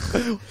quiz?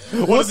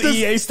 What does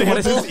EA stand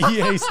What for? does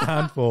EA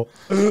stand for?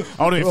 I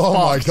don't even Oh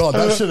my god,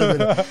 that should have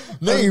been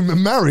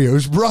name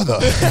Mario's brother.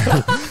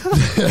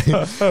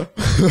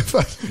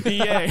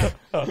 EA.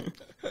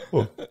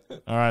 All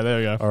right, there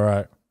we go. All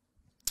right.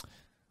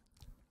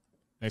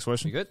 Next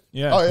question. You good?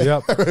 Yeah. Oh,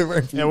 yeah.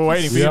 Yep. Yeah, we're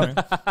waiting for you, Yep.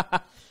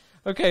 man.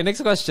 Okay,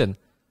 next question.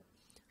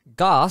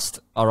 Ghast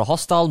are a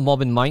hostile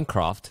mob in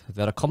Minecraft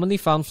that are commonly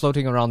found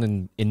floating around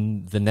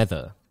in the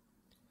nether.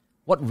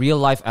 What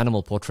real-life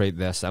animal portrayed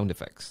their sound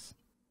effects?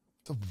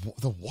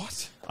 The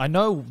what? I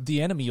know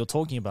the enemy you're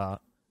talking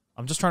about.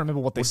 I'm just trying to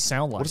remember what they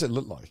sound like. What does it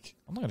look like?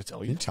 I'm not going to tell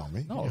Can you. you tell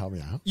me? No. Can you help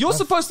me out? You're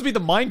supposed to be the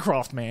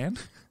Minecraft man.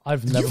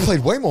 I've You never.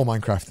 played way more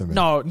Minecraft than me.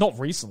 No, not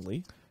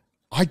recently.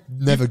 I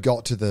never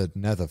got to the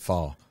nether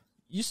far.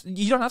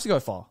 You don't have to go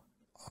far.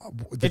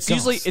 The It's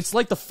usually Ghast. it's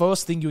like the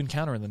first thing you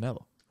encounter in the nether.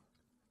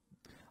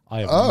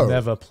 I have Oh.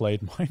 never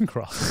played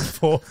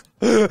Minecraft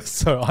before,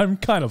 so I'm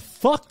kind of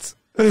fucked.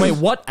 Wait,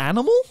 what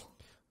animal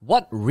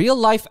What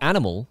real-life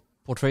animal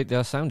portrayed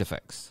their sound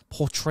effects?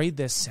 portrayed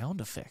their sound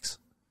effects?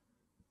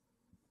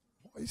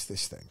 What is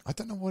this thing? I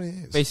don't know what it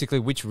is. Basically,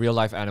 which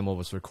real-life animal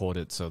was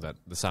recorded so that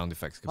the sound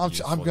effects could be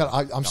used for the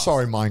I'm Ghast?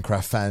 sorry,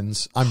 Minecraft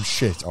fans. I'm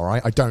shit. All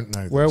right, I don't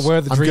know. This. Where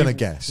are the I'm dream? gonna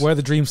guess. Where are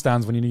the dream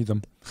stands when you need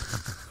them?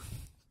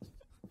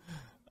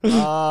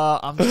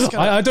 I'm just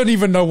gonna I don't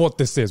even know what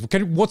this is.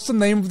 What's the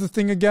name of the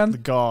thing again? the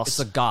ghast. It's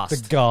a Ghast.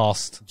 The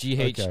Ghast.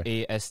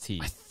 Ghast.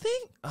 I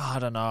think I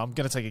don't know. I'm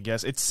gonna take a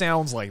guess. It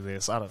sounds like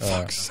this. I don't know.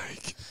 Fuck's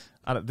sake!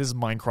 This is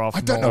Minecraft.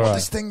 I don't know knowledge. what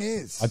this thing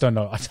is. I don't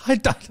know. I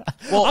don't.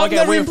 Well, I've okay,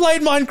 never we've- even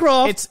played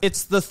Minecraft.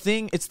 It's the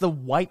thing. It's the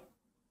white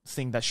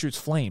thing that shoots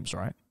flames,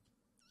 right?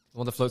 The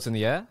one that floats in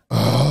the air?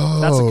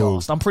 That's a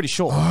ghast. I'm pretty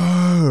sure.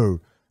 Oh,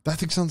 that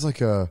thing sounds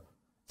like a.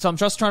 So I'm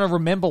just trying to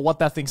remember what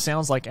that thing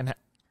sounds like, and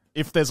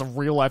if there's a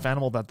real life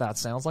animal that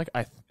sounds like,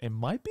 it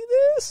might be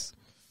this.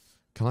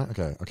 Can I?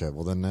 Okay.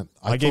 Well, then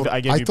I gave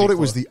thought, you I a thought big it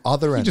was clue. the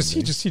other he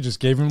enemy. just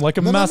gave him like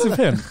a massive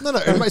hint. No,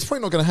 it's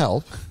probably not going to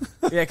help.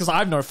 Yeah, because I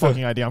have no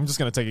fucking idea. I'm just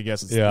gonna take a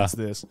guess. It's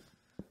this.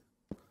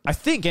 I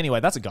think anyway.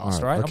 That's a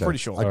ghast, All right? okay. I'm pretty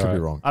sure. I could be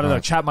Alright. wrong. I don't know. All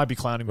right. Chat might be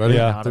clowning me. Ready? right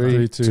now. Yeah, I don't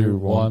know. 3, 2,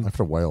 1. I put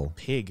a whale.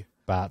 Pig.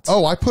 Bat.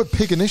 Oh, I put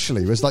pig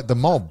initially. It was like the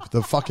mob,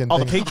 the fucking Oh,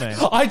 thing. the pig man.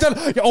 I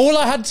don't. All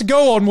I had to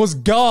go on was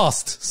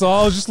Ghast, so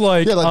I was just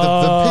like, Yeah, like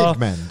the pig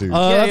man, dude.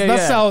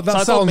 That So I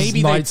thought sounds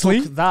maybe nicely.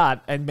 they took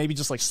that and maybe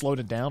just like slowed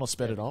it down or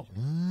sped it up.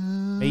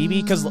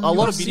 Maybe because a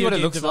lot of see video what it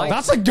game looks like?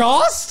 developers. That's a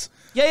Ghast.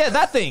 Yeah,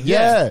 that thing.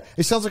 yeah,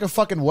 it sounds like a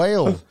fucking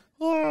whale.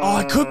 Oh,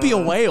 it could be a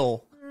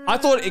whale. I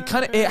thought it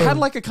had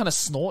like a kind of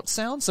snort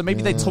sound, so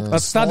maybe they took the That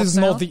snort is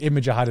sound. not the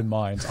image I had in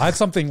mind. I had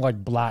something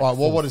like black. Right,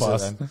 well, for what is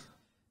first. it then?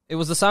 It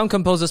was the sound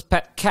composer's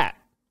pet cat.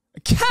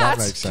 cat. That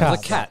makes sense. It was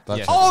a cat. That yeah.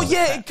 makes Oh sense.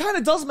 yeah, it kind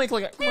of does make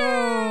like a.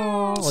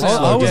 I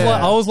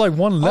was like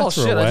one letter Oh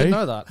shit! away. I didn't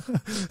know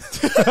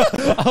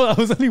that. I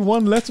was only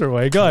one letter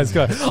away, guys.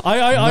 I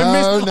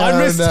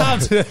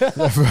mistapped it.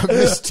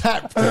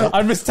 Mistapped it.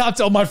 I mistapped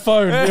it on my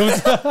phone. It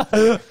was,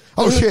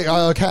 Oh shit!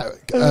 A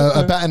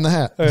bat in the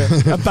hat.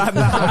 A bat in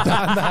the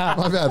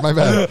hat. My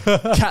bad.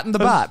 Cat in the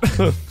bat.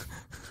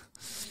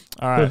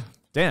 All right.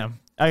 Damn.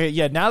 Okay,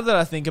 yeah. Now that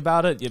I think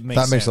about it, it makes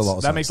That makes sense. a lot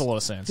of That sense. makes a lot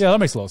of sense. yeah, that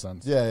makes a lot of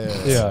sense.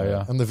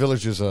 Yeah. And the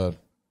villagers are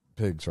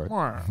pigs, right?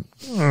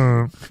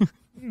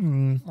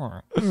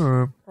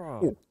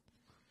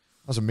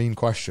 That's a mean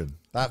question.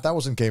 That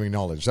wasn't gaming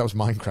knowledge. That was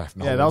Minecraft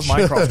knowledge. Yeah, that was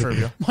Minecraft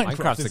trivia. Minecraft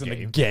Minecraft's a isn't a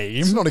game.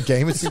 game. It's not a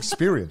game. It's an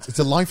experience. It's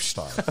a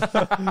lifestyle.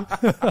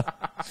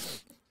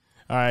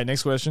 All right.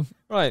 Next question.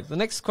 Right, the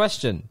next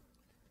question.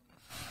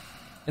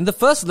 In the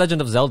first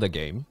Legend of Zelda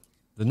game,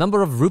 the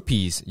number of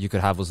rupees you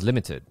could have was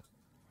limited.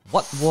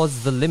 What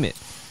was the limit?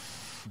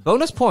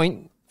 Bonus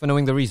point for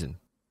knowing the reason.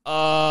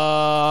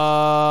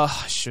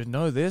 I should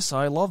know this.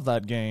 I love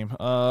that game.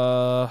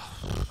 The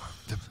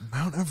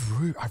amount of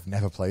root. I've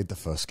never played the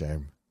first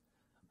game.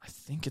 I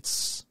think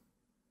it's.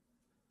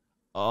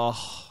 I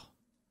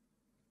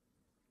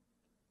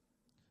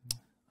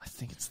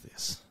think it's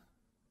this.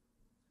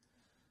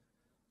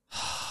 I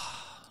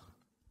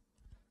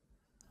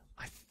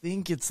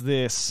think it's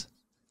this.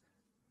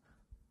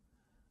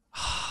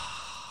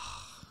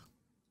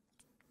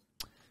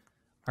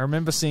 I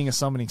remember seeing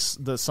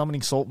the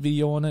summoning salt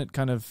video on it.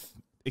 Kind of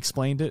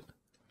explained it.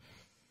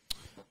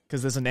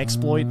 Because there's an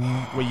exploit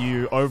where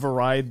you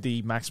override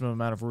the maximum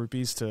amount of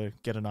rupees to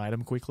get an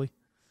item quickly.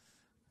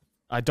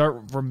 I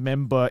don't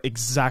remember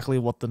exactly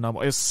what the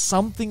number. It's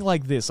something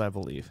like this, I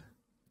believe.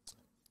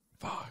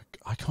 Fuck.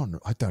 I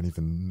don't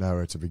even know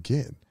where to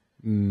begin.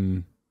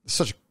 Mm, It's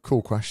such a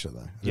cool question,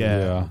 though.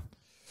 yeah.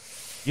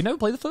 You never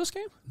played the first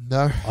game?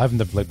 No. I've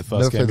never played the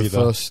Never first game played either.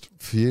 the first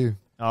few.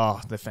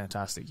 Oh, they're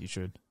fantastic. You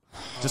should.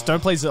 Just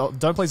don't play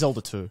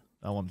Zelda 2.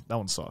 That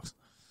one sucks.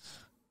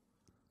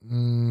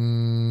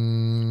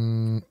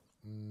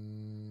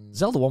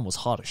 Zelda 1 was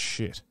hard as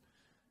shit.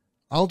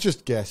 I'll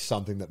just guess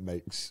something that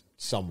makes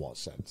somewhat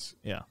sense.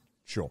 Yeah.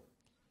 Sure.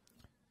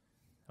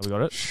 Have we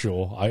got it?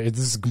 Sure. This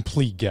is a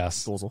complete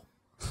guess. Dorsal.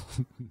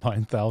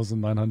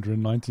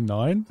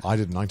 9,999. I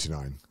did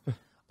 99.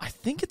 I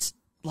think it's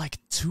like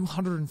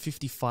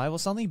 255 or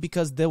something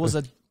because there was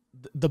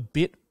the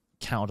bit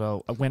counter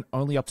went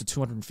only up to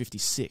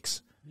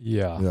 256.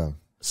 Yeah. Yeah.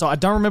 So I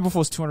don't remember if it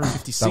was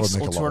 256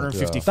 make or a lot of-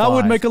 255. That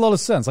would make a lot of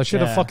sense. I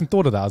should Yeah. have fucking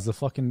thought of that as a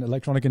fucking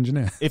electronic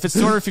engineer. If it's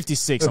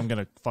 256, I'm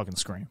going to fucking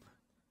scream.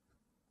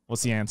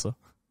 What's the answer?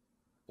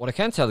 What I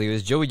can tell you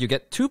is, Joey, you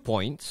get 2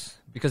 points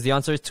because the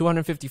answer is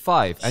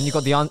 255, and you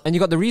got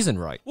the reason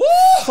right.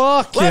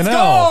 Fucking Let's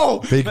hell.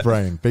 go! Big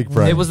brain, big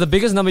brain. It was the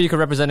biggest number you could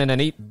represent in an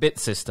 8-bit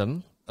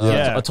system.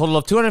 Yeah. A total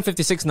of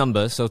 256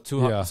 numbers, so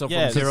Yeah. so from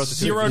Yeah, 0 to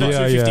 0 255. to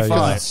Yeah, yeah,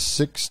 255. yeah.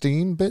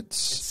 16 bits.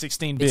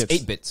 16 bits. It's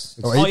 8 bits.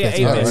 Oh, Oh, yeah,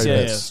 8 Oh, bits. eight Yeah,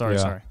 yeah. bits. Sorry,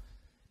 Yeah. sorry.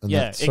 And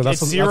Yeah,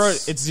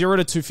 that's- it's 0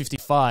 to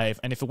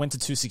 255, and if it went to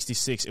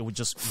 266, it would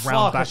just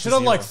round Fuck, back I to should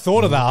have 0.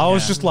 thought of that. I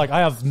was Yeah. just like, I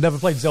have never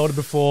played Zelda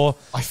before.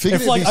 I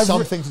figured If, it'd be I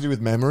something to do with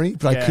memory,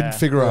 but I Yeah. couldn't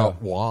figure Yeah.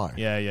 out why.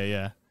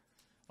 Yeah.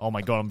 Oh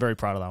my god, I'm very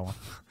proud of that one.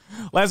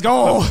 Let's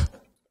go!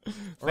 Thank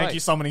Right.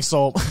 you, Summoning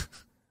Salt.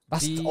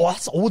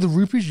 That's all the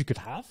rupees you could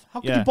have?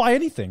 How could Yeah. you buy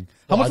anything?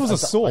 How much was a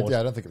sword?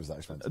 Yeah, I don't think it was that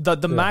expensive.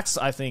 The max,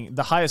 I think,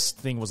 the highest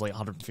thing was like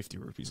 150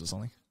 rupees or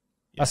something.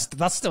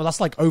 That's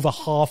like over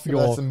half That's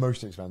your... the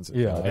most expensive.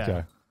 Yeah, Yeah.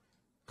 okay.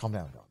 Calm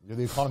down, God.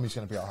 The economy's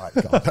going to be all right.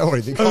 God. Don't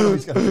worry, the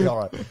economy's going to be all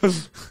right.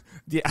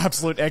 The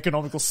absolute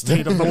economical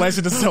state of the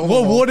Legend of Zelda.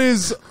 Well, world. what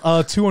is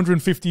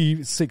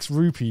 256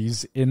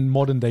 rupees in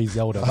modern day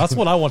Zelda? That's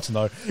what I want to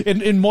know.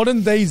 In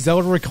modern day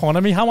Zelda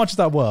economy, how much is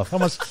that worth? How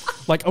much?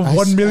 Like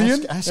 1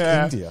 million? Ask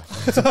Yeah. India.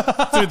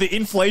 Dude, the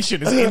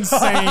inflation is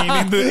insane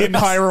in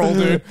Hyrule,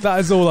 dude.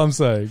 That is all I'm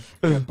saying.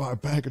 Buy a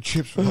bag of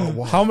chips for a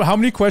while. How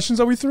many questions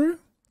are we through?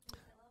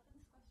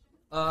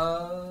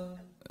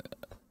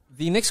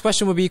 The next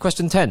question will be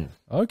question 10.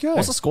 Okay.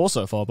 What's the score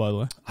so far, by the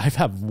way? I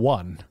have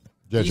one.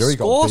 Yeah, The Joey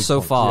got score big so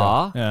points.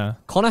 far, Yeah.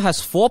 Connor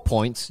has 4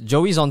 points,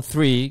 Joey's on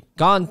 3,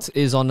 Gant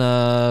is on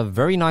a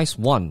very nice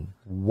 1.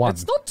 One.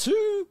 It's not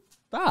too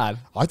bad.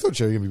 I thought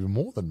Joey would be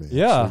more than me.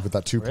 Yeah. actually, with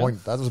that 2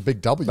 point. That was a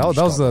big W. That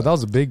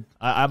was a big...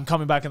 I'm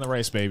coming back in the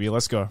race, baby.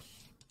 Let's go.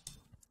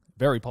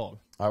 Very pog. All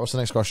right, what's the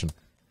next question?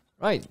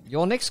 Right,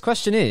 your next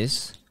question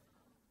is,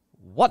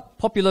 what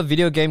popular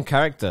video game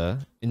character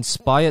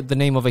inspired the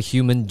name of a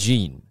human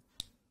gene?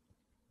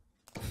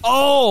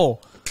 Oh!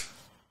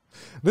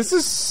 This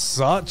is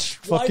such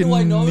Why do fucking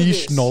I know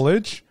niche this?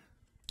 knowledge.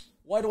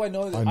 Why do I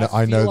know this?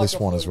 I know this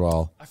one as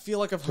well. I feel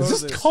like I've heard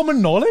Is this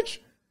common knowledge?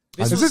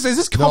 Is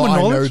this No, common I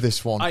know knowledge?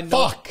 this one. I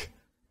know. Fuck.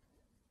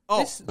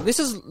 Oh, This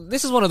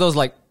is one of those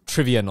like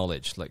trivia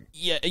knowledge. Like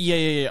yeah.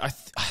 I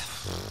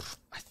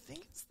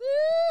think it's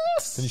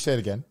this. Can you say it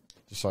again?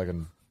 Just so I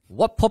can...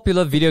 what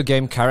popular video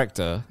game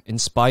character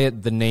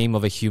inspired the name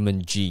of a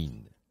human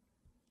gene?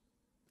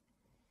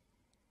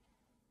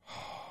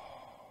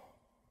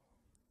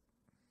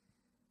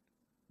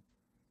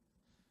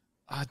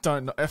 I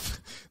don't know. I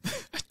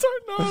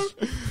don't know.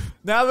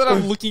 Now that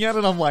I'm looking at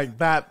it, I'm like,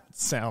 that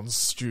sounds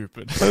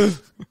stupid.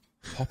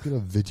 Popular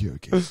video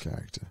game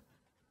character.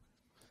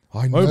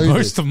 I know Most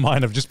this. of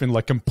mine have just been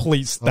like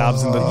complete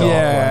stabs in the dark.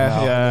 Yeah, right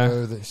now. yeah. I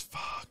know this.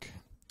 Fuck.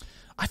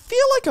 I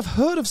feel like I've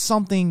heard of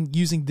something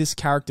using this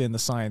character in the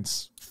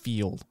science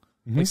field.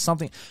 Like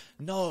something.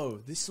 No,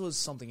 this was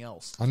something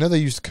else. I know they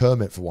used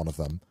Kermit for one of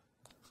them.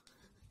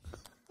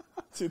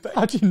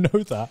 How do you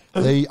know that?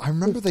 I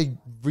remember they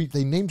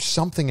named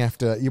something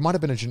after. You might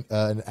have been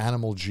an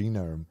animal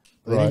genome.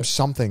 They Right. named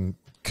something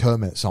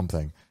Kermit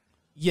something.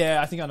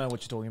 Yeah, I think I know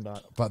what you're talking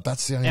about. But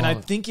that's the only And I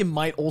one. think it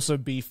might also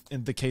be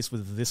in the case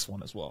with this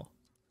one as well.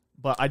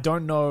 But I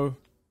don't know.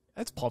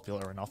 It's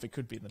popular enough. It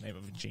could be the name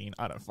of a gene.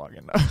 I don't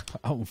fucking know.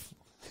 Oh.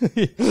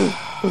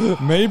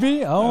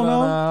 Maybe? I don't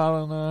know. I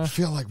don't know. I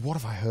feel like, what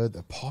have I heard?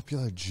 A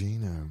popular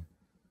genome.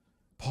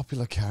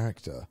 Popular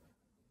character.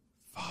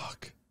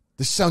 Fuck.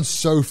 This sounds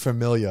so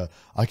familiar.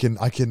 I can.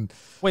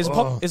 Wait,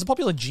 is it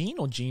popular gene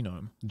or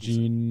genome?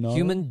 Genome?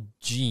 Human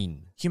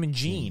gene. Human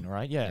gene,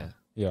 right? Yeah.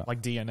 Yeah.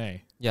 Like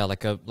DNA. Yeah,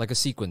 like a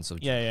sequence of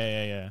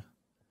genes.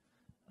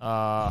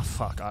 Yeah.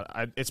 Fuck.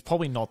 It's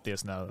probably not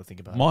this now that I think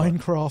about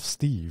Minecraft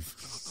Steve.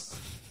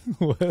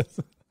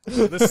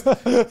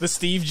 it. The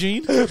Steve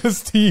gene? The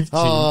Steve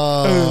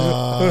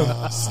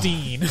gene.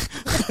 Steen.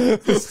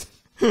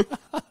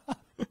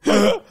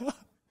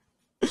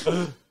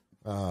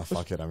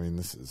 Fuck it. I mean,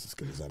 this is as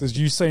good as ever. Does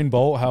Usain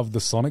Bolt have the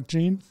Sonic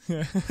gene?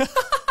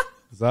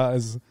 Is that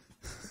as...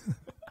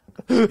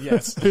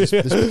 Yes. This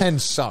pen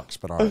sucks,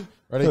 but all right.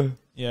 Ready?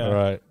 Yeah. All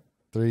right.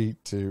 3,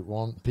 2,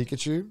 1.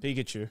 Pikachu.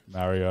 Pikachu.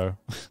 Mario.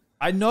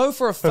 I know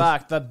for a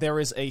fact that there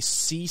is a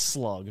sea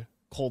slug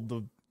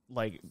called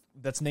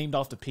that's named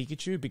after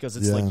Pikachu because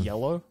it's like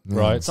yellow.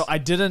 Right. So I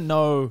didn't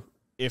know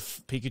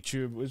if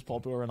Pikachu was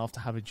popular enough to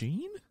have a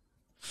gene.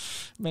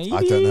 Maybe.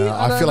 I don't know.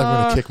 I don't feel like I'm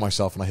going know. to kick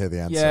myself when I hear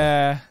the answer.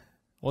 Yeah.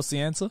 What's the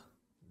answer?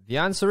 The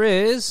answer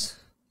is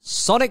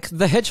Sonic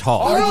the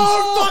Hedgehog.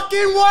 Oh,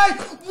 fucking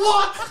way!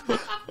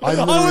 What?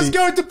 I was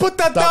going to put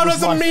that down was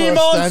as a my meme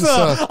first answer.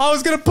 answer. I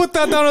was going to put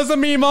that down as a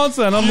meme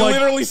answer, and I'm You like,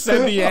 literally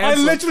said the I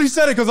answer. literally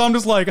said it because I'm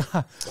just like,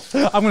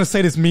 I'm going to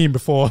say this meme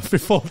before they.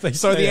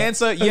 So say the it.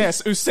 answer,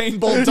 yes, Usain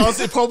Bolt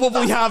does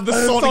probably have the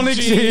Sonic, Sonic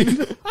gene.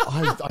 gene.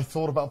 I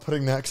thought about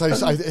putting that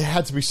because it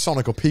had to be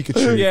Sonic or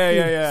Pikachu.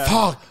 Yeah.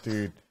 Fuck,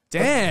 dude.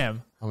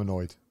 Damn. I'm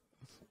annoyed.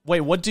 Wait,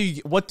 what do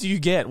you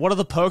get? What are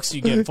the perks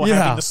you get for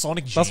having the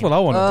Sonic gene? That's what I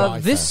want to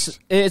know.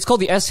 It's called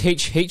the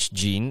SHH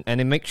gene,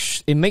 and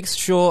it makes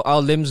sure our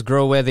limbs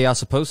grow where they are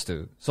supposed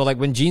to. So like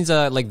when genes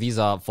are like these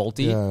are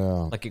faulty,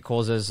 like it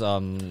causes the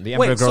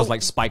embryo grows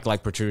like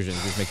spike-like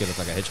protrusions, which make it look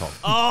like a hedgehog.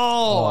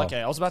 Oh,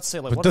 okay. I was about to say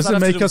like, But what does it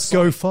make us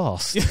go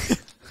Sonic? fast?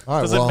 All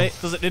right,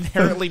 Does it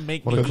inherently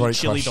make what me a great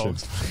eat chili question.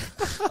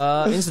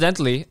 dogs?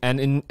 Incidentally,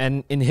 an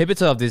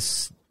inhibitor of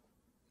this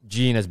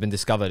gene has been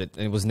discovered, and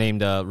it was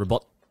named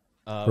Robotnik?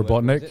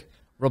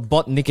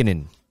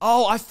 Robotnikinin.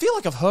 Oh, I feel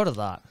like I've heard of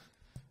that.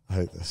 I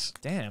hate this.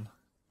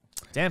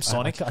 Damn,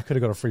 Sonic. I could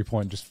have got a free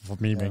point just for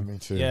memeing. Me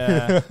too.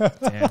 Yeah. Damn. All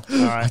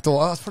I right.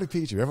 thought, that's probably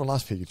Pikachu. Everyone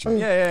likes Pikachu.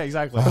 Yeah,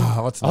 exactly. I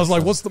was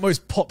like, what's the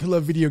most popular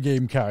video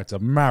game character?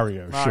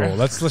 Mario. Sure.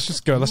 Let's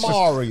just go.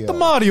 Mario. The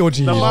Mario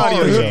gene. The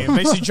Mario gene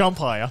makes you jump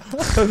higher.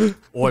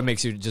 Or it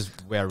makes you just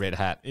wear a red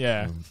hat.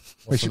 Yeah.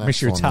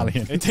 Makes you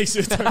Italian. It takes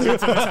you.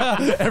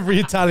 Every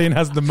Italian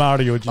has the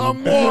Mario gene.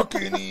 I'm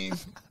walking.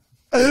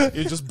 You're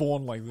just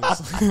born like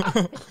this.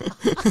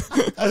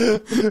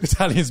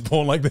 Italians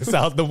born like this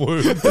out the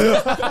womb.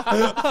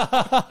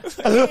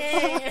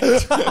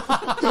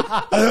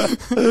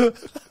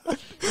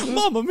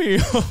 Mamma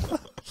mia.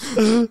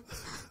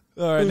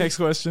 All right, next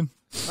question.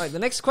 All right, the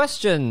next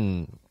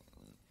question.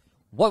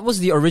 What was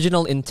the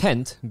original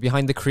intent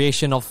behind the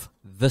creation of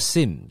The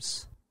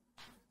Sims?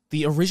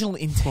 The original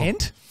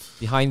intent?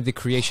 Behind the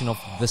creation of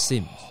The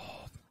Sims.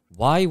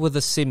 Why were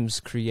The Sims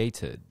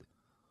created?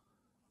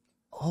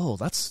 Oh,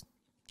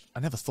 I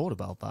never thought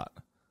about that.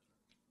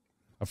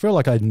 I feel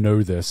like I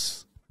know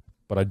this,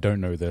 but I don't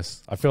know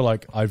this. I feel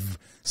like I've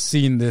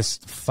seen this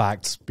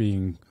facts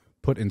being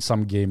put in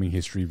some gaming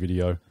history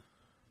video.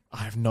 I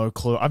have no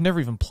clue. I've never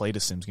even played a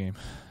Sims game.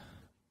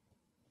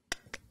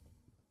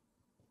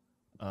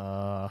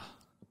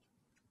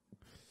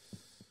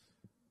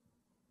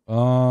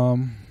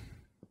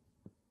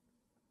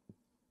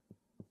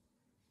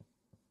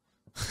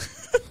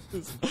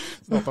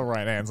 It's not the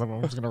right answer.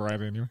 I'm just gonna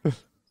write it anyway.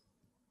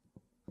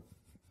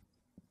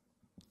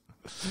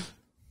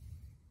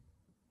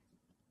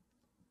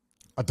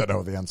 I don't know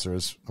what the answer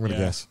is. I'm going to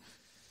guess.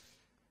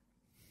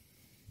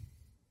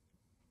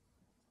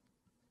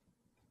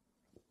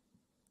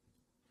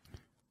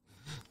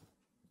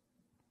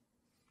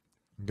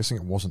 I'm guessing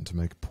it wasn't to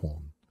make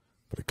porn,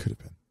 but it could have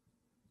been.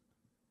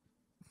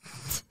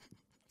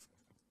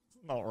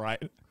 Not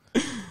right.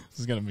 This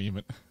is gonna meme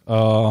it.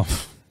 I'm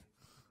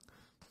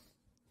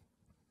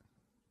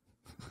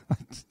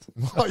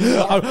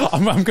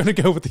going to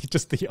go with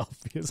just the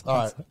obvious All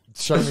right, answer.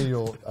 show me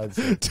your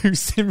answer. To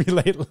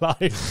simulate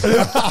life.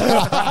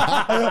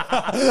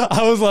 I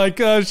was like,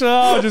 sure,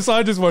 I just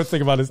won't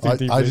think about this too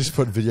deeply. I just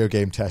put video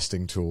game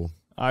testing tool.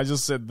 I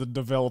just said the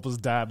developer's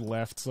dad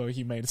left, so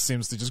he made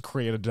Sims to just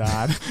create a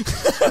dad.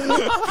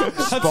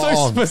 That's Spot so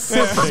on.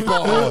 specific.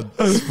 Spot on.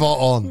 Spot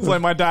on. It's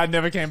like my dad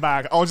never came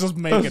back. I'll just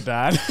make a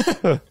dad.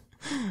 All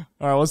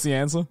right, what's the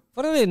answer?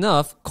 Funnily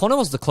enough, Connor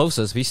was the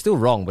closest. He's still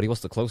wrong, but he was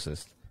the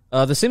closest.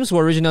 The Sims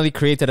were originally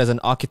created as an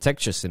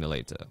architecture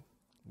simulator.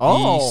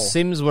 Oh. The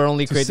Sims were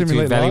only created to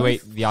simulate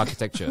evaluate the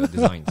architecture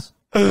designs.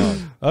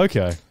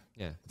 Okay.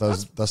 Yeah.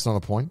 That's not a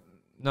point.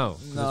 No,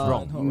 it's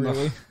wrong. Not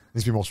really.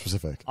 Needs to be more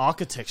specific.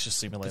 Architecture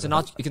simulator. It's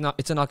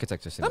an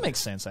architecture That simulator. makes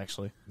sense,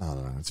 actually.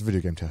 No. It's a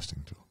video game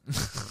testing tool.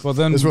 Well,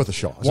 then It's worth a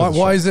shot.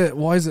 Why is it?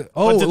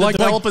 Oh, But did like the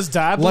developer's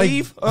dad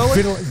leave? Do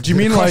you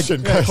mean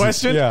Question.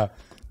 Question? Yeah.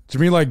 Do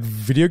you mean like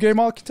video game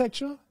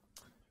architecture?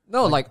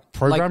 No, like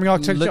Programming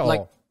architecture or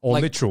like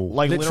literal?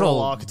 Like literal literal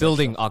architecture.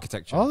 building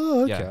architecture.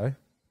 Oh, okay. Yeah.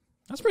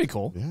 That's pretty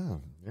cool. Yeah.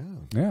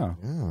 Yeah.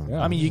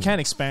 I mean, you can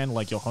expand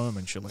like your home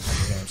and shit like that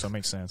in the game, so it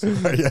makes sense.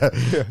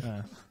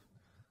 Yeah.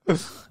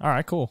 All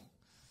right, cool.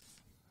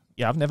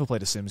 Yeah, I've never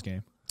played a Sims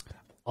game.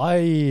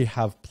 I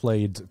have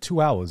played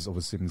 2 hours of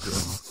a Sims game.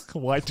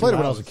 Why Played it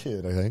when I was a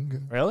kid, I think.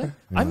 Really?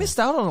 I missed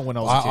out on it when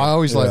I was a kid. I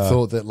always Yeah.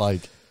 thought that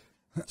like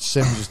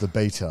Sims was the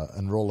beta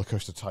and Roller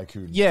Coaster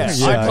Tycoon. Yeah,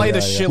 Yeah, I played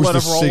yeah, a yeah. shitload Was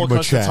of the Roller Sigma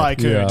Coaster chat.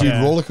 Tycoon. Yeah. Dude,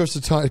 Yeah. Roller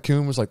Coaster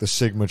Tycoon was like the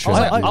Sigma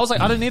chat. I was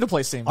like, I didn't need to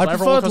play Sims. I have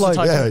preferred, Roller Coaster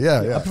like- Tycoon.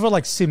 yeah. I prefer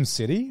like Sim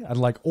City and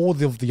like all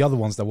the other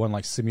ones that weren't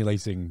like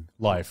simulating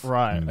life.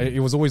 Right. It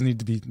was always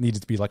needed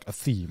to be like a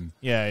theme.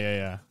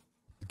 Yeah.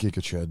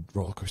 Giga Ched,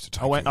 Roller Coaster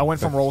I Tycoon. went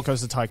from Roller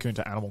Coaster Tycoon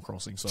to Animal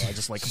Crossing, so I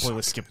just like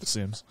completely skipped the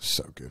Sims.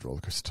 So good, Roller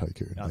Coaster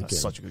Tycoon. Yeah, That that's game.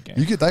 such a good game.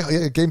 You get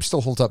that game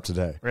still holds up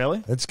today.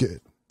 Really? It's good.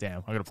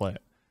 Damn, I gotta play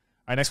it.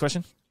 All right, next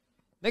question.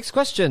 Next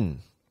question.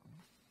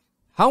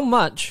 How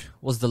much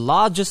was the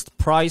largest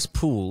prize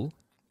pool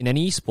in an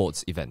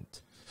esports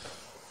event?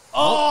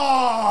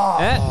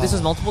 This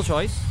is multiple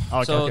choice.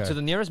 Okay, so okay. to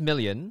the nearest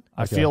million.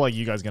 I Okay. feel like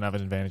you guys are gonna have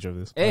an advantage over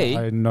this. A,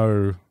 I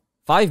know.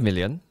 5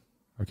 million.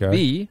 Okay.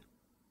 B,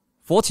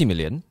 40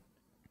 million.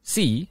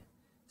 C,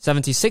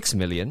 76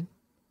 million.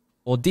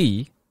 Or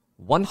D,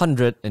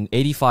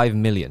 $185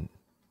 million.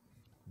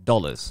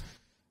 Do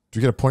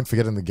you get a point for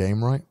getting the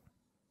game right?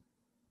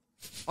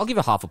 I'll give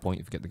you half a point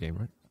if you get the game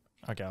right.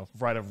 Okay, I'll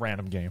write a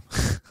random game.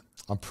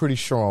 I'm pretty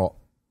sure.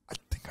 I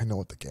think I know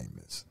what the game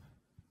is.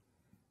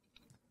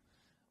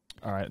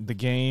 All right, the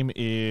game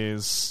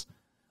is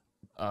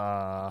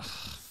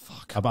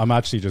Fuck. I'm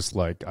actually just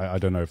like, I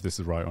don't know if this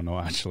is right or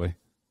not, actually. I'm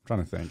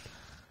trying to think.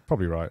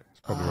 Probably right. It's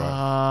probably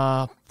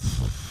right.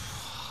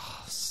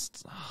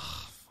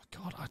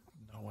 God, I have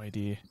no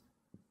idea.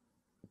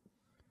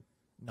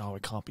 No,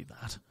 it can't be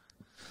that.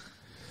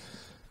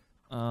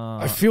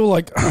 I feel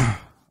like...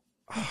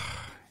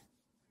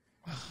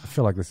 I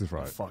feel like this is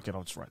right. Fuck it,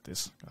 I'll just write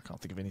this. I can't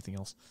think of anything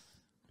else.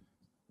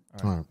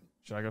 All right.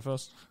 Should I go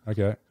first?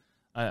 Okay.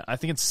 I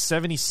think it's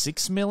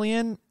 76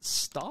 million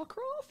StarCraft?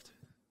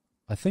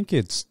 I think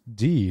it's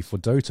D for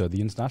Dota,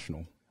 the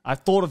international. I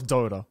thought of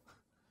Dota.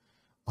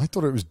 I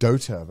thought it was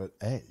Dota, but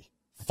A.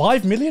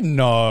 5 million?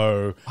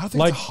 No. I think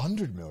like, it's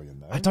 100 million,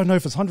 though. I don't know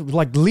if it's 100.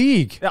 Like,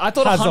 League. Yeah, I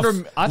thought has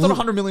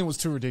 100 million was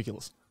too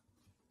ridiculous.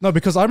 No,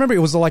 because I remember it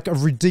was like a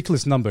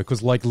ridiculous number.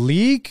 Because like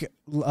League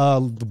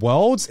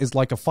Worlds is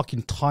like a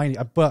fucking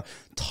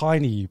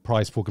tiny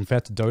prize pool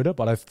compared to Dota.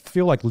 But I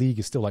feel like League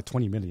is still like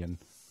 20 million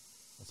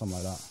or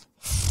something like that.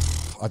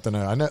 I don't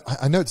know.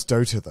 I know it's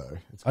Dota though.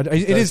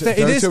 It is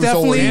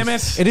definitely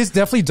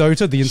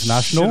Dota, the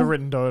international. Should have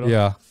written Dota.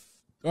 Yeah.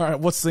 All right,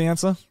 what's the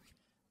answer?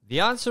 The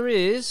answer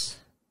is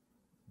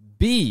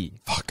B.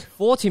 Fuck.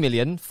 40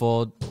 million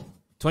for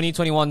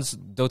 2021's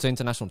Dota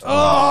International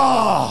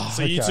Tournament.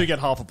 So you two get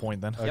half a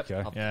point then.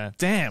 Okay. Yeah.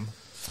 Damn.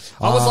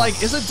 I was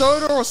like, is it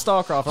Dota or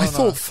StarCraft? I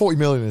thought 40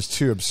 million is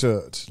too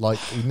absurd. Like,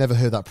 you never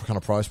heard that kind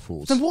of prize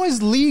pools. Then why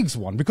is League's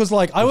one? Because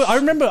like I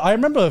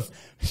remember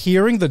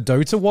hearing the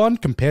Dota one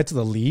compared to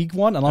the League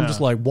one, and I'm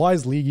just like, why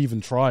is League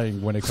even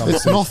trying when it comes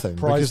It's to nothing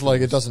prize because like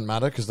pools? it doesn't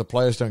matter because the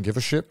players don't give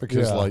a shit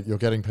because Yeah. like you're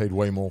getting paid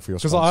way more for your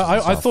Because sponsors and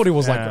I stuff. thought it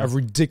was like Yeah. a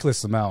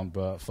ridiculous amount,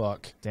 but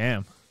fuck.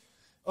 Damn.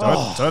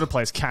 Dota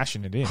players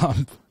cashing it in.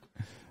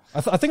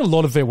 I think a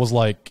lot of it was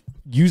like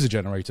user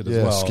generated as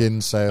well.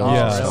 skin sales.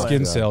 Yeah, really?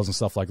 skin sales and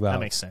stuff like that. That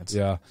makes sense.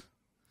 Yeah.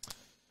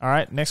 All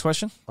right, next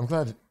question. I'm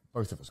glad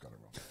both of us got it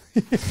wrong.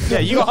 Yeah,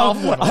 you got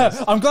half one.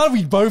 I'm glad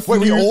we both Wait,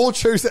 we knew. all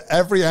chose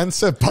every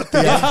answer but the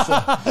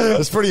answer.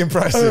 That's pretty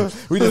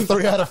impressive. We did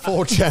 3 out of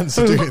 4 chance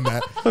of doing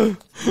that.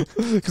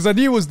 Because I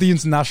knew it was the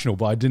international,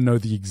 but I didn't know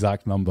the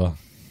exact number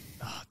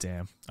Oh,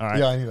 damn. All right.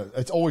 Yeah, I knew that.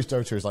 It's always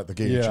Dota is like the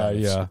Giga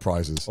Challenge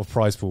prizes. of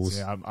prize pools.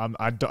 Yeah,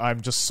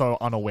 I'm just so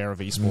unaware of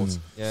esports.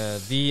 Yeah,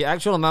 the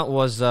actual amount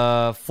was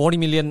 40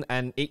 million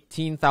and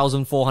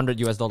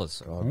 18,400 US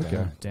dollars.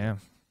 Okay. Damn.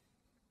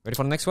 Ready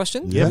for the next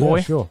question? Yeah,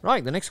 boy. Sure.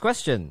 Right, the next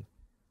question.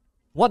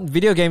 What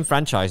video game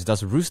franchise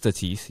does Rooster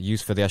Teeth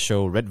use for their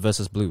show Red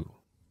vs. Blue?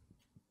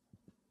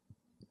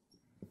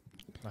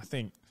 I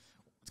think.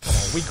 Come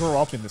on, we grew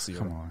up in this era.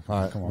 Come on.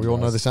 All right, Come on, we all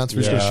know guys. this answer.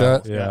 Who's Yeah, got a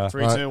shirt? Yeah.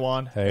 3, 2,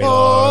 1. Hey. Yeah.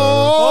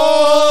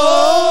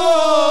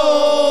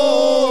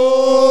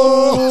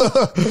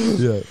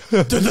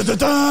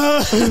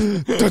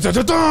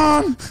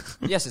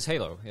 Yes, it's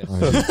Halo.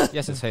 Yes,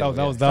 yes it's Halo.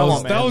 That was yeah. Come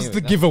on, man, that I was knew the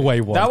it. giveaway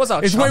one. That was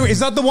our Wait, chance. is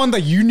that the one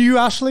that you knew,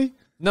 Ashley?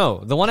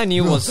 No, the one I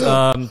knew was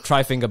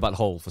Tri-Finger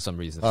Butthole for some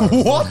reason. What?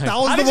 That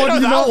was How the did you know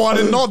one that one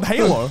and not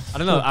Halo? I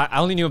don't know. I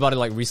only knew about it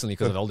like recently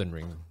because of Elden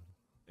Ring.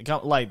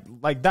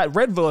 Like that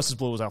Red versus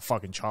Blue was our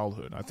fucking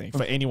childhood, I think,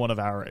 for anyone of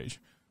our age.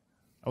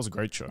 That was a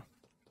great show.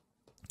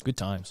 Good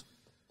times.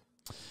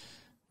 All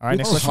right, That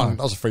next was question. fun.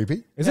 That was a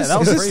freebie. Is Yeah, this, that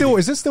was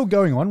is this still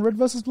going on? Red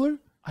versus Blue?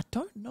 I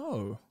don't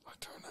know.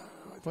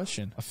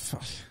 Question.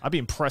 I'd be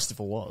impressed if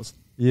it was.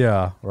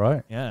 Yeah.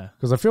 Right. Yeah.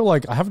 Because I feel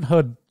like I haven't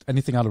heard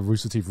anything out of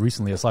Rooster Teeth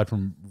recently aside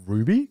from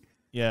Ruby.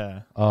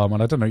 Yeah.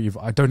 And I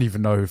don't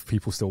even know if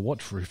people still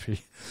watch Ruby.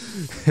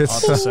 It's,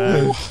 Hard to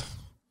say. All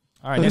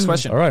right, next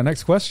question. all right.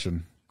 Next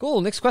question. Cool.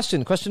 Next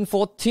question. Question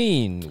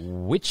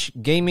 14. Which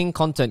gaming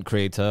content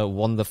creator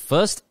won the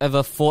first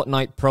ever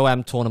Fortnite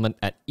Pro-Am tournament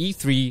at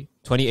E3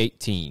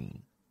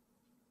 2018?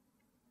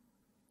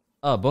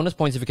 Bonus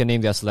points if you can name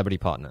their celebrity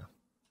partner.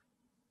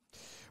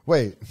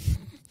 Wait,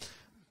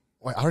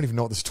 I don't even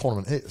know what this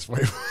tournament is.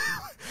 Wait,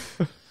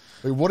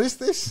 what is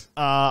this?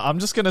 I'm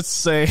just going to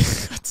say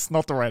it's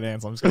not the right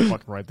answer. I'm just going to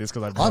fucking write this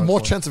because I have more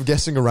chance of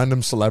guessing a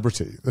random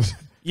celebrity.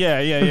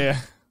 Yeah.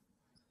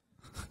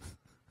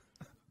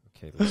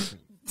 Okay. let's see.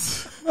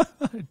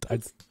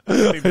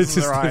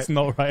 It's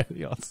not right.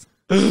 Yes.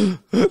 What was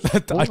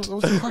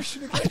the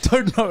question again? I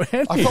don't know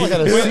any. I felt like I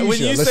had a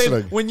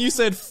seizure when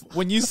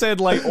you said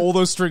like all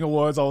those string of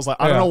words, I was like,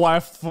 I don't Yeah. know why I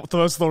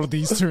first thought of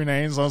these two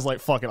names. I was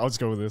like, fuck it, I'll just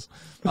go with this.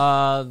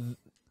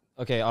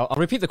 Okay, I'll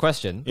repeat the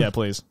question. Yeah,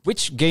 please.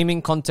 Which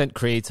gaming content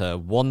creator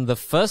won the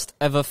first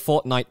ever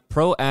Fortnite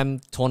Pro-Am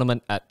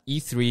tournament at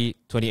E3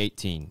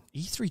 2018?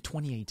 E3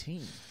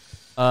 2018.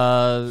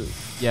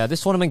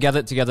 This tournament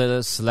gathered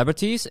together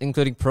celebrities,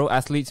 including pro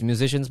athletes,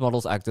 musicians,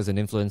 models, actors, and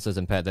influencers,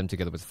 and paired them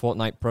together with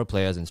Fortnite pro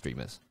players and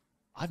streamers.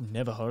 I've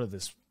never heard of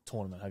this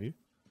tournament. Have you?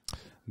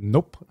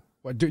 Nope.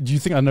 Do you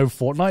think I know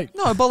Fortnite?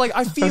 No, but like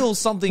I feel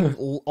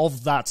something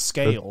of that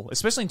scale,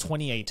 especially in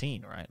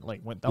 2018, right?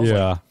 Like when that was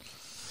Yeah. like,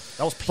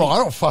 that was peak. Bro, I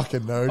don't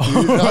fucking know, dude.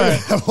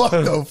 What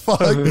the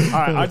fuck? All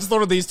right, I just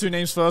thought of these two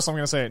names first. I'm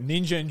gonna say it: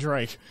 Ninja and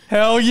Drake.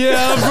 Hell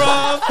yeah,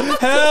 bro!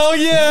 Hell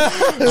yeah!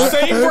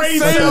 Same brain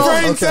Same cell.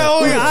 brain Okay.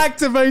 cell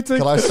activating.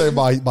 Can I say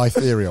my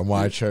theory on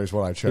why I chose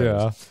what I chose?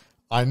 Yeah.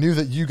 I knew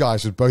that you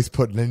guys would both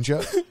put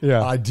Ninja. Yeah.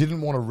 And I didn't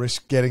want to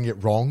risk getting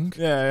it wrong.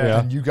 Yeah.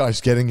 And you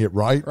guys getting it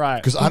right. Right.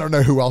 Because I don't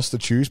know who else to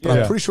choose, but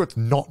Yeah. I'm pretty sure it's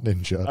not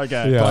Ninja.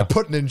 Okay. Yeah. But I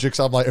put Ninja because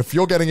I'm like, if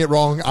you're getting it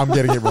wrong, I'm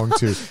getting it wrong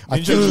too.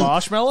 Ninja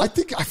Marshmallow? I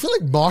feel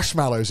like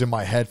Marshmallow's in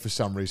my head for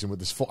some reason with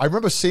this. I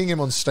remember seeing him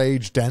on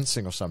stage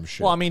dancing or some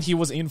shit. Well, I mean, he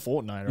was in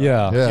Fortnite, right?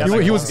 Yeah.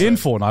 Yeah. He was in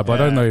Fortnite, but I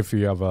don't know if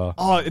he ever.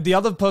 Oh, the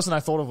other person I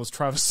thought of was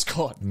Travis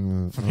Scott.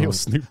 He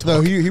was Snoop Dogg.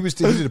 no, he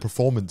did a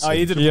performance. Oh,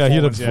 he did a Yeah, he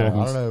did a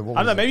performance. I performance. don't know. What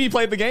I don't know. was it? Maybe he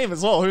played the game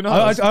as well. Who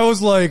knows? I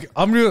was like,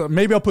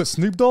 maybe I'll put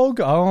Snoop Dogg.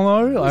 I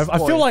don't know.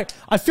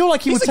 I feel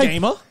like he He's would a take.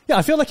 gamer. Yeah,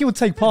 I feel like he would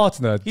take part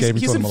in a gaming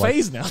He's in tournament.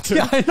 phase now, too.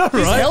 Yeah, I know,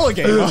 He's right? hella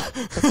gamer.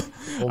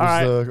 What All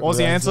right. What was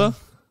the answer?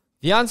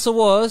 The answer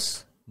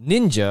was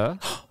Ninja,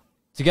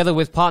 together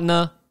with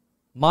partner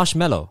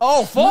Marshmallow.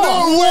 Oh, fuck.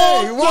 No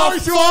way! Why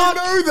do I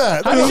know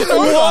that? How did you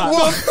know that?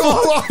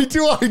 Why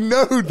do I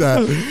know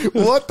that?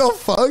 What the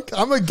fuck?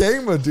 I'm a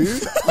gamer,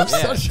 dude. I'm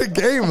such a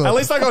gamer. At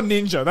least I got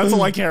Ninja. That's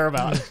all I care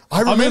about.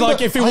 I mean, like,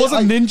 if it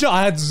wasn't Ninja,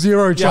 I had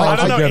zero Yeah, I chance don't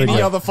of know getting any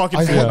it. other fucking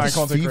I had Fortnite this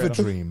content fever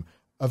creator. dream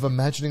of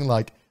imagining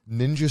like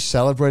Ninja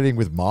celebrating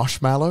with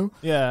Marshmallow.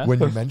 Yeah. When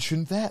you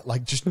mentioned that,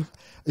 like, just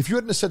if you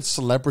hadn't have said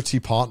celebrity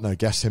partner,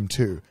 guess him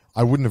too,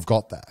 I wouldn't have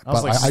got that.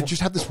 was But like, I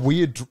just had this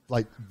weird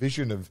like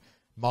vision of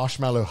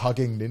Marshmallow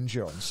hugging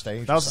Ninja on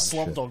stage. That was a or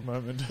some shit. Slumdog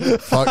moment.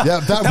 Fuck,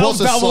 yeah, that was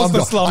that was the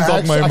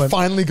Slumdog I moment.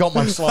 finally got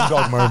my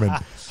Slumdog moment.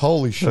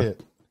 Holy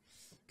shit.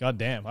 God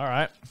damn. All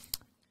right.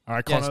 All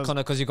right, Yes, Connor.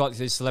 Connor, because you got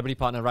his celebrity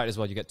partner right as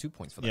well. You get 2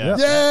 points for that.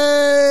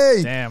 Yeah.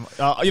 Yay! Damn.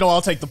 You know,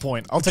 I'll take the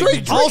point. I'll take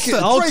Drake, Ninja.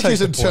 I'll Drake take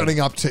isn't the point. turning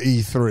up to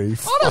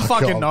E3. I don't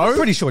fucking know. I'm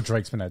pretty sure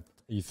Drake's been at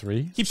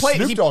E3. He played.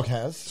 Snoop Dogg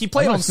has. He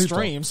played I know on Snoop Dogg.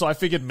 stream, so I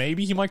figured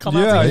maybe he might come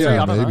Yeah, out. To E3.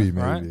 yeah, I don't maybe,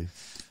 know. All right. maybe.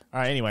 All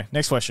right. Anyway,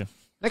 next question.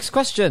 Next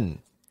question.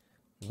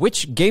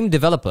 Which game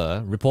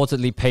developer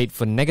reportedly paid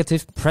for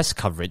negative press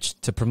coverage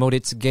to promote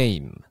its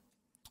game?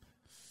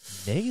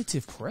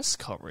 Negative press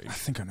coverage. I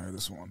think I know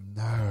this one.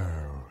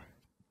 No.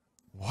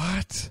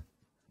 What?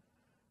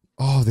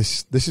 Oh,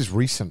 this is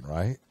recent,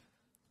 right?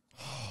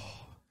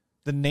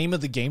 The name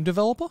of the game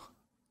developer?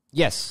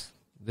 Yes.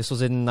 This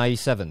was in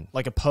 97.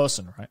 Like a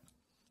person, right?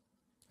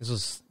 This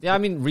was, yeah, I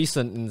mean,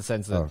 recent in the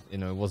sense that, Oh. it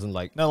wasn't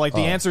like No, like the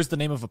answer is the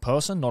name of a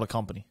person, not a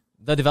company.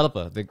 the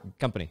developer, the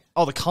company.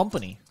 Oh, the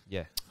company.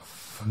 Yeah.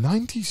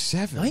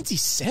 97.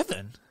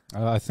 97?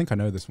 I think I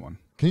know this one.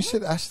 Can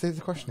you ask the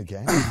question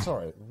again?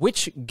 Sorry.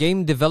 Which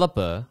game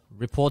developer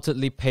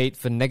reportedly paid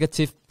for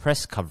negative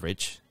press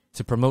coverage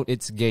to promote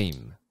its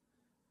game?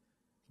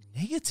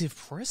 Negative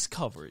press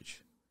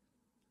coverage.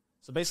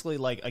 So basically,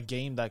 like a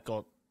game that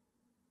got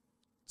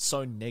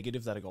so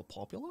negative that it got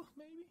popular,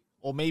 maybe?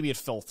 Or maybe it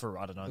fell through.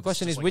 I don't know. The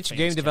question It's is, just like which famous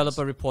game games.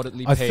 developer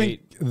reportedly I paid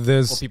think for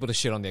there's people to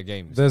shit on their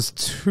games?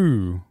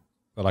 two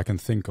that I can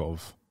think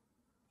of.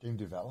 Game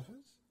developers?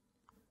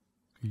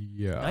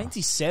 Yeah.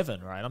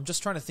 97, right? I'm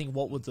just trying to think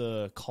what were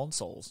the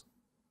consoles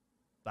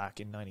back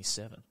in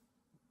 97.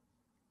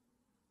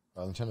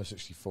 Nintendo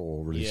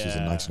 64 releases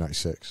in Yeah.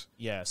 1996.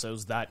 Yeah, so it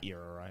was that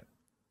era, right?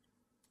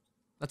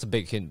 That's a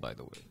big hint, by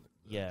the way.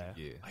 Yeah.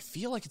 Yeah. I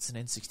feel like it's an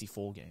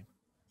N64 game.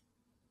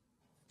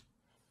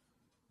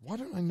 Why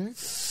don't I know?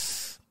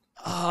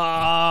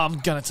 I'm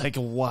going to take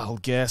a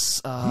wild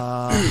guess.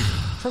 I'm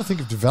trying to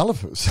think of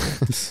developers.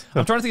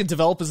 I'm trying to think of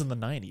developers in the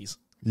 90s.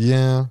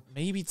 Yeah.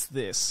 Maybe it's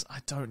this. I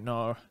don't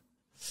know.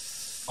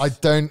 I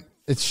don't.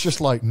 It's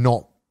just like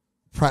not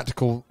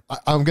practical.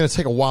 I'm going to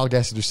take a wild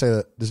guess and just say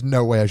that there's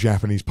no way a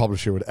Japanese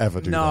publisher would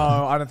ever do No, that.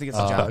 I don't think it's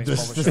a Japanese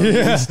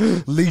Just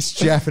publisher. least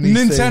Japanese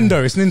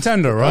Nintendo. It's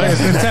Nintendo, right? It's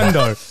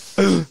Nintendo.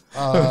 thing.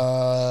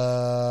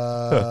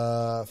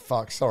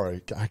 Fuck.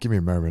 Sorry. Give me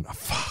a moment.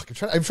 Fuck. I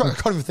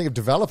can't even think of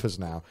developers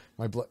now.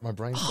 My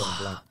brain's going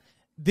blank.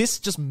 This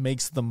just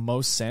makes the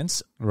most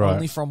sense Right.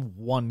 only from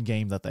one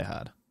game that they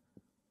had.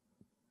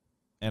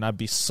 And I'd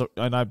be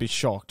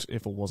shocked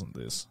if it wasn't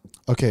this.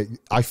 Okay.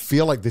 I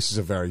feel like this is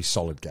a very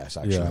solid guess.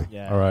 Actually. Yeah.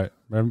 Yeah. All right.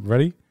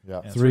 Ready?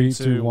 Yeah. Yeah. 3,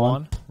 3, 2, 2,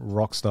 1.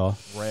 Rockstar.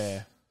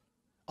 Rare.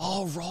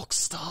 Oh,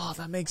 Rockstar.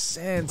 That makes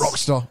sense.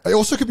 Rockstar. It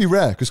also could be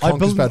rare because I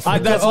Conker's bel- bad. I-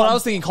 for That's what I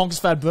was thinking. Conker's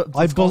Bad.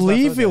 I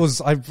believe it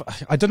was. I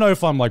don't know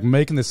if I'm like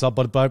making this up,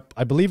 but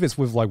I believe it's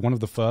with like one of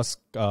the first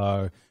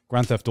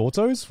Grand Theft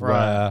Autos,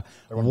 Right.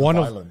 where One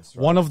of the violence,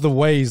 right? one of the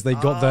ways they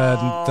got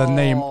their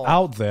name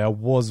out there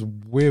was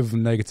with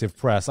negative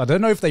press. I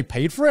don't know if they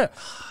paid for it,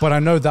 but I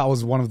know that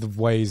was one of the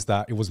ways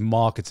that it was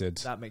marketed.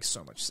 That makes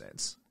so much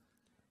sense.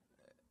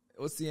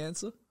 What's the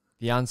answer?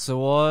 The answer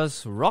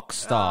was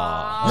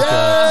Rockstar. Yay!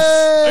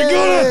 I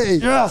got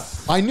it.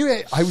 Yes. I knew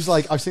it. I was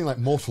thinking like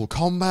Mortal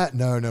Kombat.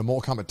 No,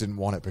 Mortal Kombat didn't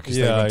want it because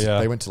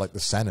they went to like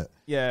the Senate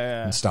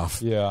Yeah. and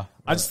stuff. Yeah.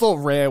 I just thought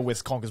Rare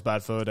with Conker's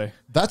Bad Fur Day.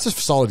 That's a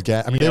solid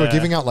get. I mean, they were Yeah.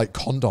 giving out like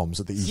condoms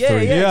at the E3. Yeah,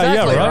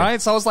 exactly, right.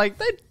 right? So I was like,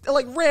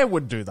 Rare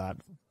would do that.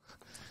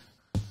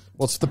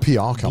 What's the PR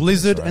company?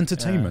 Blizzard right?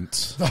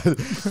 Entertainment.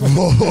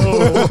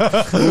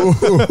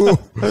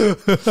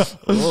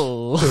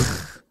 All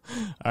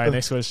right,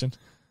 next question.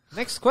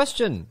 Next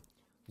question.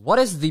 What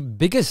is the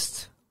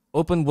biggest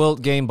open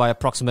world game by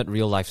approximate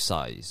real life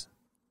size?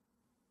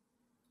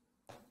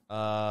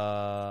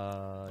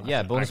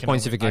 Yeah, bonus can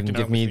points only- if you I can can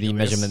give only me think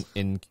the of this. measurement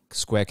in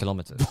square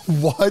kilometers.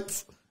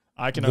 What?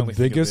 I can The only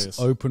think of biggest this.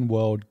 open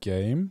world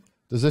game.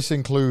 Does this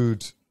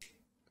include,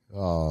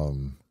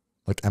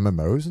 like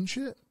MMOs and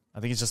shit? I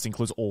think it just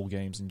includes all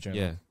games in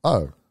general. Yeah.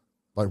 Oh,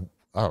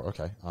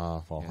 okay.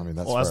 Well, I mean,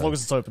 that's Well, as fair. long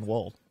as it's open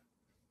world.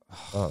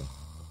 Oh,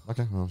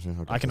 okay. Well, yeah,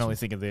 okay. I can only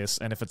think of this,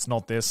 and if it's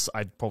not this,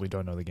 I probably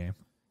don't know the game.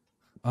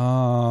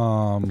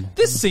 Um,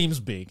 This seems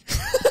big.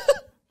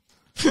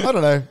 I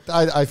don't know.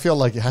 I feel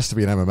like it has to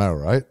be an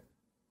MMO, right?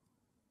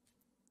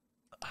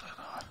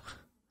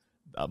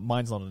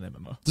 Mine's not an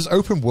MMO. Does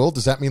open world,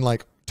 does that mean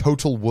like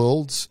total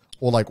worlds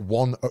or like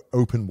one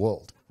open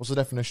world? What's the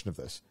definition of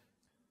this?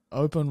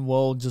 Open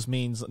world just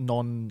means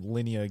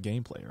non-linear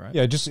gameplay, right?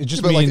 yeah, it just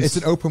But means like, it's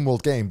an open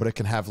world game, but it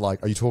can have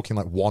like, are you talking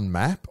like one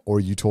map or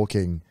are you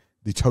talking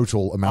the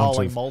total amount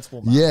like of...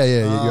 multiple maps.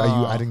 Yeah. Are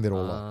you adding that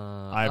all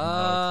up? I have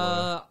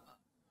no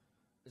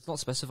It's not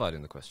specified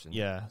in the question.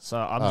 Yeah, so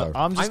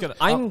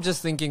I'm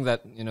just thinking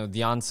that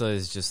the answer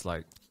is just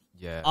like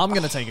I'm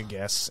gonna take a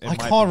guess. It I might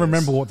can't be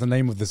remember this. what the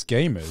name of this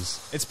game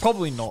is. It's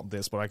probably not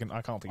this, but I can't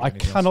think. Of I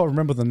anything cannot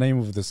remember the name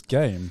of this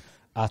game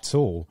at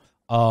all.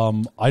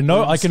 I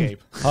know I can. RuneScape.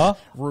 Huh?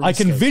 I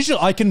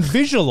can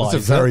visualize.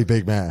 It's a very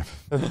big map.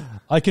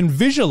 I can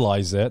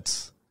visualize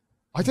it.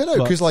 I don't know,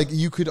 But- because like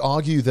you could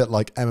argue that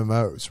like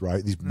MMOs,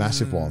 right? These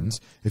massive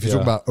ones. If you're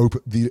Yeah. talking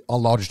about the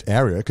largest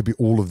area, it could be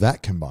all of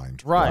that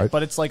combined, Right,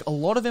 but it's like a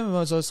lot of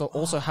MMOs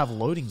also have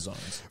loading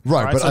zones.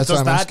 Right, but so that's what does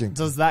I'm that asking.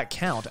 does that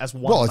count as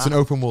one? Well, it's an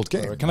map? open world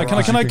game. Can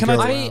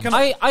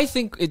I I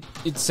think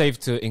it's safe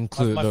to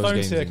include My those phone's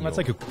games. here. in Can I your-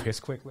 take a piss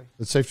quickly?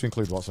 It's safe to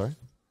include what, sorry?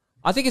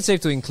 I think it's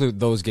safe to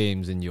include those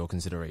games in your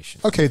consideration.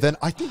 Okay, then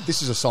I think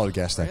this is a solid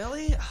guess then.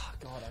 Really?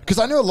 Because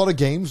I know a lot of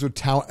games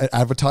would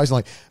advertise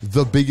like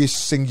the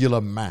biggest singular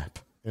map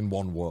in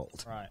one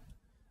world. Right.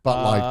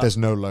 But like there's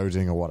no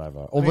loading or whatever.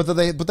 Or whether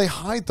they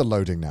hide the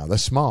loading now. They're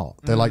smart.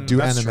 They like do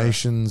that's true.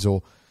 animations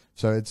or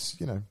so it's,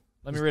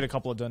 Let me read a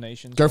couple of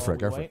donations. Go while for it, we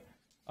go for wait. it.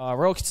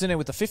 Royal Kitsune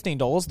with the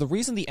 $15. The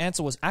reason the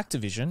answer was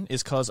Activision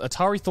is because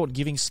Atari thought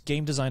giving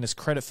game designers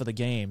credit for the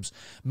games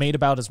made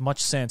about as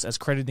much sense as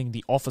crediting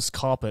the office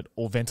carpet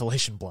or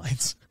ventilation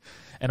blinds.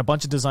 And a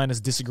bunch of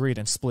designers disagreed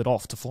and split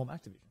off to form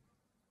Activision.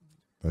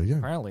 there you go.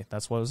 Apparently,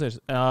 that's what it is.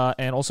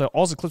 And also,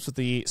 Oz Eclipse with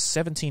the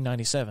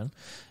 1797.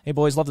 Hey,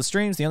 boys, love the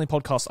streams. The only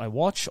podcast I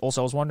watch.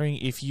 Also, I was wondering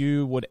if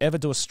you would ever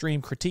do a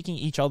stream critiquing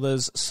each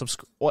other's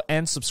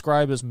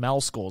subscribers'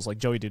 mal scores like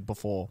Joey did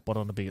before, but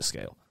on a bigger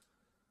scale.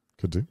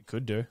 Could do.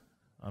 Could do.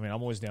 I mean,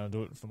 I'm always down to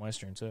do it for my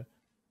stream, too.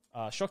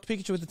 Shocked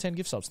Pikachu with the 10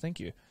 gift subs. Thank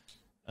you.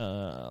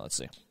 Let's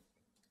see.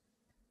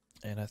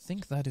 And I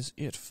think that is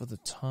it for the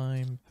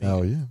time being.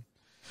 Oh yeah.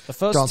 The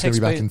first Grant's going to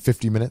be back text-based- in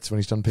 50 minutes when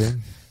he's done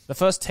peeing. The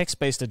first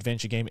text-based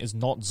adventure game is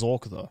not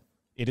Zork, though.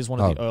 It is one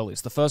of the Oh.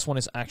 earliest. The first one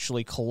is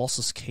actually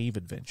Colossus Cave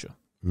Adventure.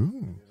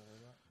 Ooh.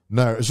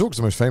 No, Zork's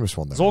the most famous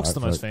one though. Zork's right? the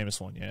most Like,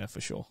 famous one, yeah,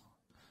 for sure.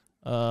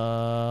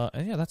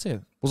 And yeah, that's it.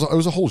 It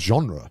was a whole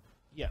genre.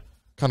 Yeah.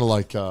 Kind of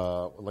like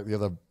the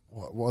other...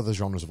 What other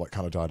genres have like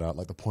kind of died out?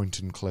 Like the point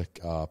and click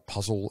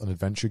puzzle and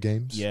adventure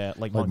games? Yeah,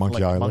 like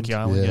Monkey Island. Monkey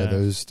Island,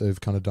 yeah. They've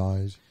kind of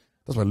died.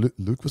 That's by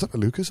Luke. Was that by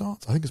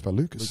LucasArts? I think it's by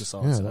Lucas.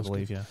 LucasArts, I that's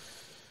believe, good.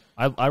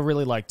 yeah. I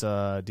really liked...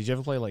 did you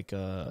ever play, like,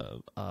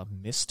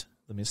 Myst?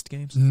 The Myst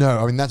games? No,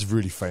 I mean, that's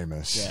really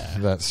famous. Yeah.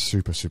 That's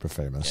super, super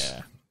famous.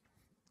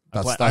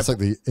 Yeah. That's like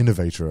the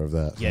innovator of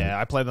that. Yeah,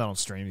 I played that on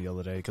stream the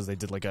other day because they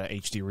did, like, a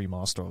HD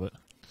remaster of it.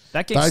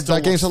 That game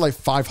That game's had like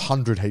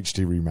 500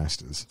 HD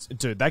remasters.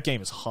 Dude, that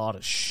game is hard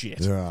as shit.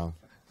 Yeah.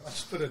 I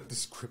just put a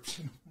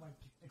description of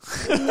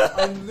my game.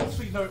 I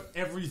literally know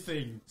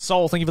everything.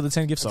 Soul, thank you for the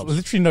 10 gift I subs.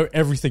 literally know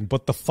everything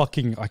but the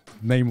fucking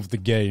name of the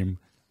game.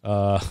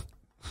 I'll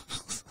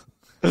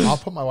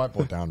put my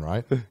whiteboard down,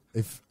 right?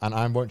 And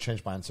I won't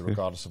change my answer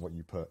regardless of what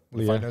you put.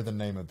 If Yeah. I know the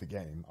name of the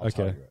game, I'll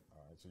tell you Okay. it.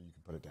 All right, so you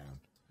can put it down.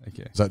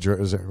 Okay.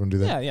 Does everyone do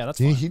that? Yeah, that's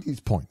he, fine. he needs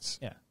points.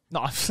 Yeah.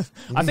 No, I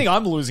think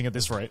I'm losing at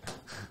this rate.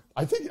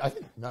 I think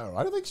no,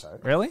 I don't think so.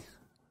 Really?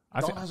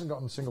 Don hasn't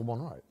gotten a single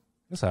one right.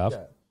 Yes, I have.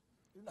 Yeah.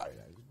 No,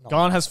 no.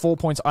 Garn has 4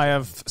 points. I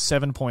have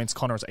 7 points.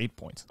 Connor has 8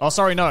 points. Oh,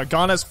 sorry, no.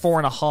 Garn has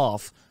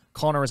 4.5.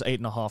 Connor has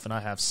 8.5, and I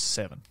have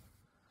 7.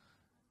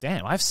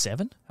 Damn, I have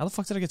 7? How the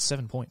fuck did I get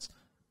 7 points?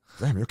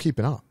 Damn, you're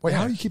keeping up. Wait,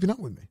 how are you keeping up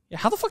with me? Yeah,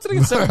 how the fuck did I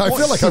get 7 I points?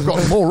 feel like I've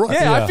gotten more right.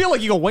 Yeah, I feel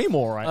like you got way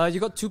more right. You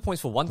got 2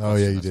 points for one. Oh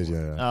yeah, you did.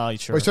 Yeah. Oh, you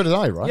sure? Wait, so did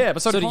I, right? Yeah,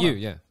 but so, So did did you, Connor.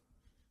 yeah.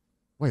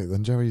 Wait,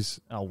 then Joey's.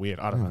 Oh, weird.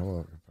 I don't Oh, know.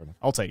 well, fair enough.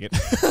 I'll take it.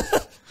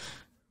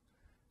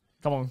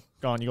 Come on,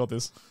 Garn, you got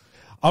this.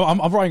 I'm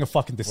writing a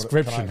fucking Can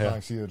description I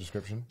here. see the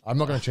description? I'm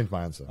not going to change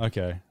my answer.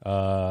 Okay.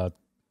 Yeah,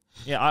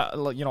 I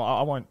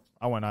won't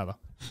either.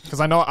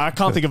 Because I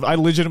can't think of, I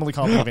legitimately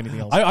can't think of anything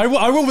else. I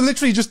will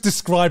literally just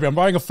describe it. I'm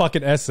writing a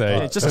fucking essay.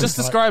 Yeah, just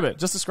describe it.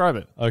 Just describe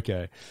it.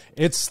 Okay.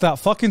 It's that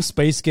fucking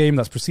space game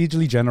that's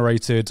procedurally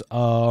generated.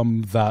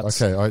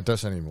 That's Okay, I don't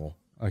say any more.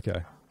 Okay.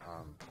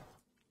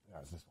 Yeah,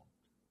 it's this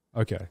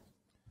one. Okay.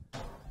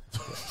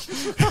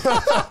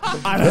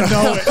 I don't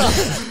know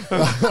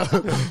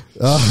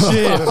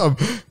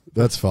it.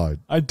 That's fine.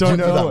 I don't you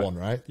know that it. one,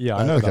 right? Yeah,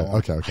 I know that one.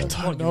 Okay. I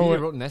don't You know really it.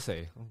 wrote an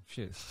essay. Oh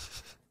shit.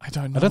 I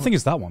don't know. I don't think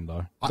it's that one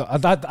though.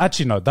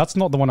 Actually, no, that's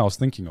not the one I was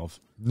thinking of.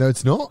 No,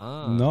 it's not.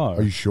 No.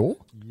 Are you sure?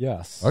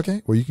 Yes.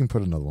 Okay. Well, you can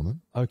put another one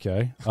then.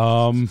 Okay.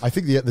 I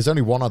think there's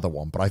only one other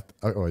one, but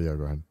oh yeah,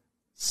 go ahead.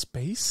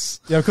 Space?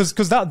 Yeah,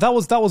 because that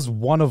was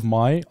one of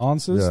my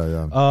answers.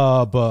 Yeah.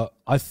 But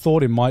I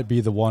thought it might be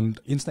the one.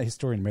 Internet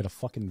Historian made a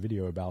fucking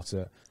video about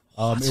it.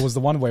 It was the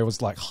one where it was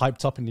like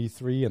hyped up in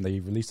E3 and they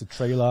released a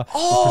trailer.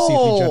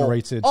 Procedurally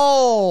generated.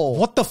 Oh.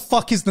 What the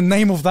fuck is the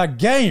name of that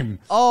game?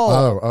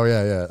 Oh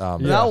yeah.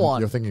 That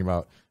one. You're thinking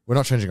about. We're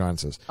not changing our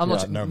answers. I'm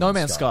not No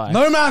Man's Sky.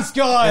 No Man's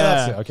Sky. Yeah.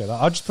 That's it. Okay,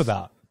 I'll just put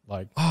that.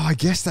 Like, Oh, I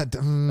guess that.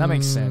 That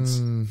makes sense.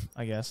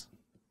 I guess.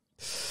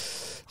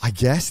 I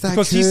guess that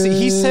because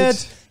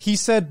he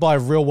said by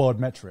real world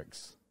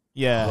metrics,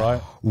 Yeah.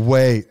 right?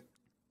 Wait,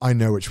 I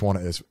know which one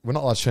it is. We're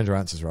not allowed to change our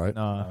answers, right?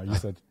 No. You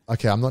said.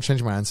 Okay, I'm not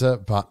changing my answer,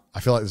 but I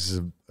feel like this is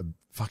a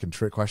fucking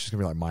trick question. It's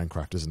gonna be like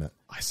Minecraft, isn't it?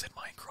 I said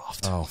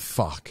Minecraft. Oh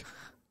fuck.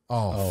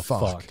 Oh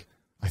fuck. fuck.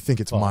 I think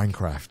it's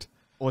Minecraft.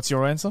 What's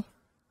your answer?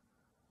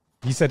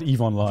 He said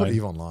EVE Online. Put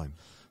EVE Online.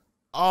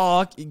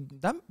 Oh,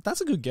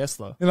 that's a good guess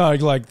though. You know,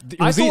 like it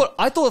was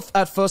I thought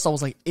at first I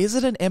was like, is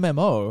it an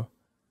MMO?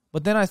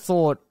 But then I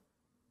thought,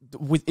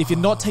 if you're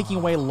not taking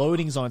away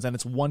loading zones and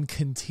it's one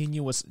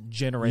continuous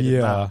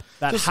generated map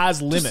that has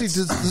limits.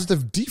 Does the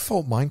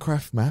default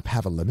Minecraft map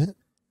have a limit?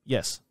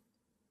 Yes.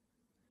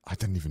 I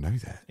didn't even know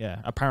that.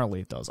 Yeah. Apparently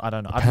it does. I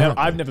don't know. Apparently.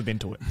 I've never been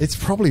to it. It's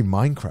probably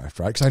Minecraft,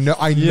 right? Because I know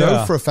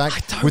for a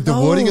fact with the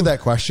wording of that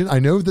question, I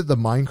know that the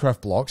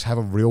Minecraft blocks have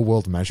a real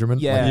world measurement.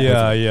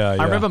 Yeah. Yeah.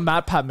 I remember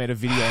MatPat made a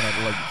video on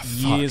it like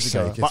years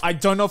ago, sake, but I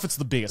don't know if it's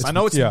the biggest. I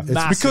know it's Yeah,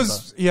 massive.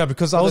 it's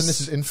because I Then was.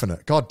 this is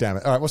infinite. God damn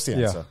it! All right, what's the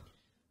answer?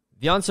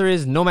 The answer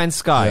is No Man's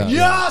Sky.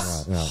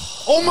 Yes! Yeah.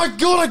 Oh my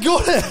god, I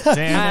got it!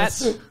 Damn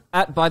it.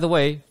 At, by the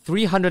way,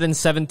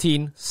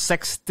 317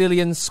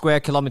 sextillion square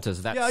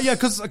kilometers. That's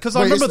Because I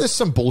Wait, remember is this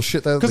some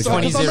bullshit that Because they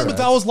I got? remember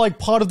that was like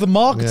part of the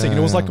marketing, and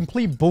it was like Yeah.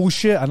 complete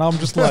bullshit. And I'm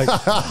just like,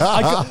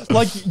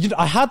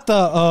 I had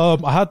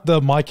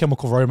the My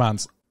Chemical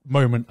Romance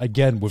moment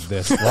again with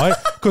this, right?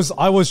 Because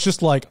I was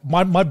just like,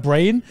 my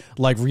brain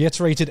like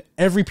reiterated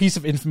every piece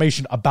of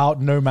information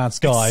about No Man's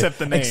Sky Except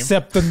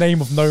the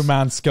name. of No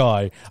Man's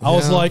Sky. I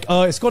was like,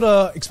 it's got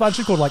a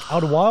expansion called like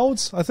Outer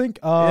Wilds, I think.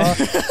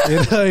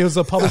 It was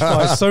published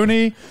by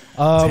Sony.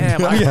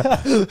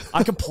 Damn,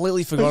 I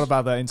completely forgot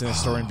about that Internet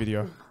Historian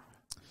video.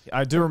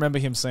 I do remember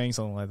him saying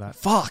something like that.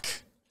 Fuck.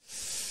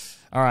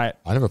 All right.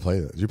 I never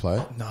played it. Did you play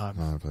it? No. I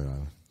never played it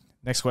either.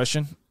 Next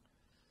question.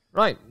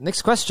 right.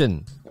 Next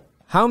question.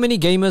 How many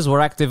gamers were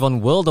active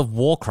on World of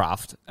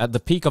Warcraft at the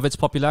peak of its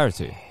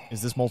popularity?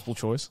 Is this multiple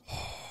choice?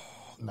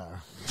 No.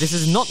 This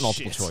is not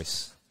multiple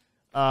choice.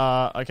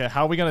 Okay,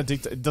 how are we going to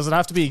dictate? Does it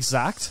have to be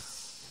exact?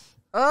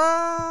 Or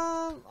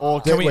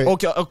Yeah, can we? wait.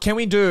 Or can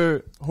we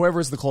do whoever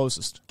is the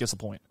closest gets a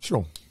point?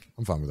 Sure.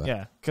 I'm fine with that.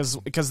 Yeah,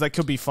 because that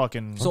could be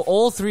fucking. So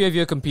all three of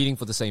you are competing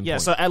for the same yeah,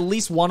 point. so at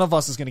least one of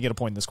us is going to get a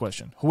point in this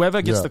question.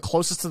 Whoever gets Yeah. the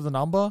closest to the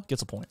number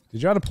gets a point.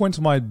 Did you add a point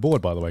to my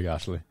board, by the way,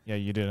 Ashley? Yeah,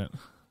 you didn't.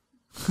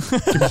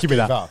 Give me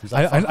that.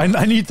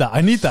 I need that.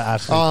 I need that,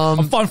 Ashley.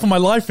 I'm fighting for my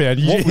life here.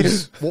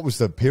 What was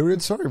the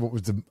period? Sorry, what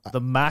was the? The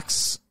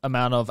max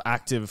amount of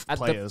active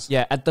players.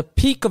 At the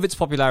peak of its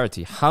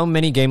popularity, how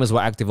many gamers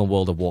were active on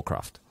World of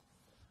Warcraft?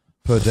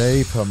 Per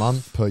day, per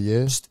month, per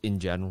year? Just in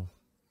general.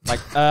 Like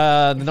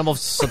the number of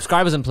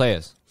subscribers and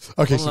players.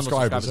 Okay, Total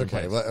number of subscribers. and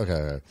Okay, players.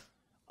 okay.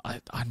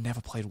 I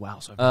never played WoW,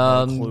 so I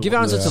have no clue Give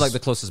your what answer it to is. like the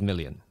closest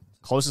million.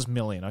 Closest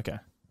million, okay.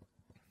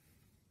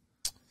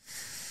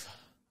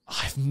 I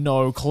have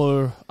no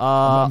clue.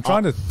 I'm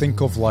trying to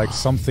think of like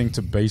something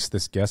to base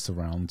this guess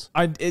around.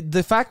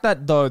 The fact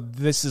that though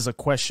this is a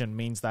question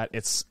means that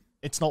it's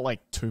not like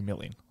 2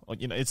 million.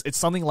 Like, you know, it's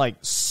something like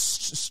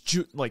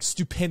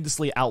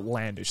stupendously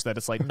outlandish that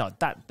it's like no,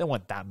 that there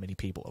weren't that many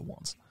people at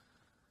once.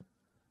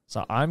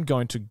 So I'm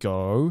going to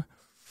go.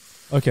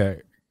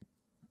 Okay,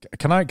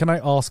 can I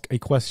ask a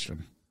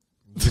question?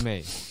 You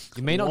may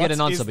not get an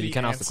What answer, is but you the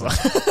can ask the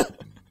answer? question.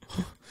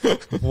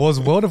 Was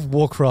World of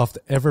Warcraft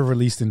ever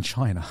released in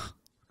China?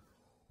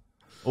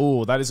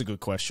 Oh, that is a good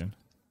question.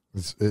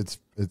 It's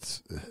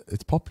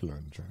popular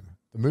in China.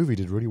 The movie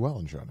did really well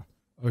in China.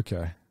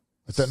 Okay.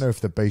 I don't know if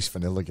the base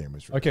vanilla game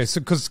was. Okay,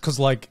 so because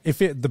like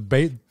if it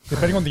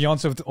depending on the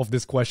answer of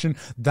this question,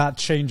 that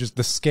changes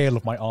the scale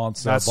of my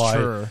answer That's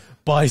true.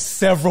 by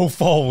several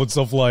folds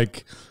of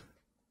like.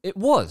 It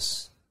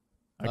was.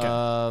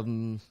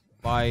 Okay.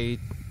 By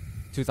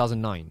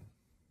 2009.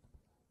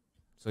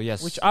 So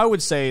yes. Which I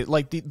would say,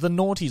 like the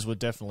noughties were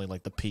definitely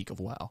like the peak of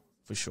WoW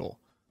for sure.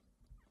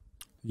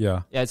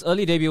 Yeah. Yeah, its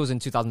early debut was in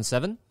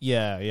 2007.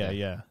 Yeah.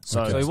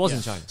 So, So it was in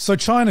yeah. China. So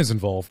China's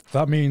involved.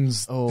 That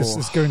means this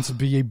is going to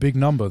be a big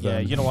number. Yeah,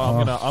 Then you know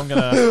what? I'm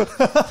gonna.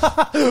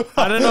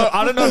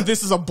 I don't know if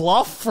this is a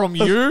bluff from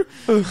you,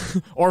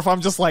 or if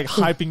I'm just like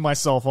hyping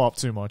myself up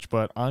too much.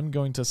 But I'm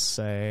going to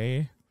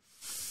say,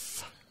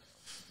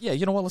 yeah.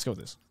 You know what? Let's go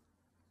with this.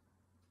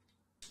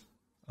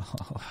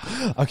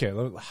 Okay,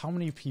 how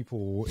many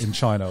people in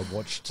China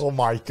watched? Oh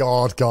my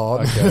God.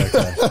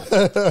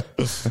 Okay.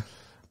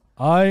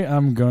 I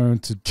am going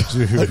to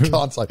do. I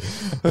can't say.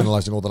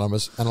 Analyzing all the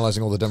numbers,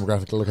 analyzing all the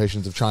demographic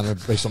locations of China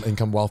based on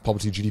income, wealth,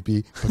 poverty,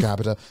 GDP per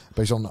capita,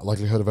 based on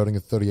likelihood of voting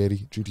at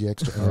 3080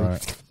 GTX. All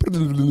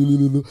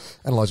right.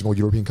 Analyzing all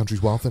European countries'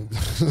 wealth.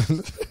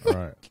 All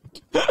right.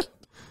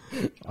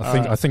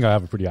 I think I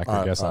have a pretty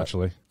accurate guess,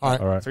 actually. All right.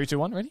 All right. 3, 2,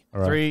 1. Ready?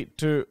 All right. 3,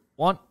 2,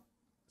 1.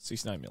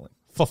 69 million.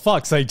 For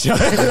fuck's sake, Joe.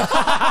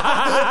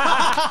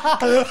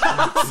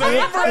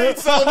 Same brain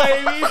cell,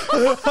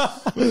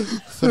 baby.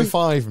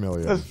 35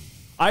 million.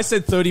 I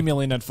said 30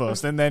 million at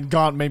first, and then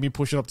Gant made me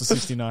push it up to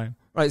 69.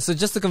 Right, so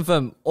just to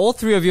confirm, all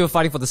three of you are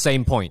fighting for the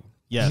same point.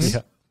 Yes.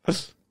 Yeah.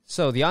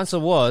 So the answer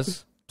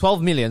was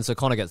 12 million, so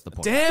Connor gets the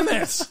point. Damn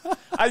it!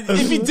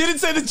 If he didn't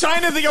say the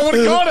China thing, I would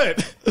have got it.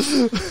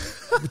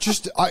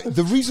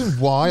 The reason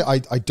why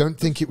I don't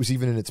think it was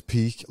even in its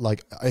peak,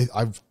 like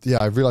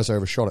I realized I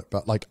overshot it,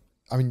 but like,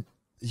 I mean,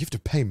 you have to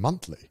pay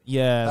monthly.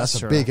 Yeah, That's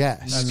true. a big ass.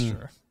 That's true.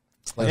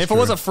 That's If true. it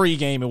was a free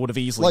game, it would have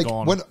easily Like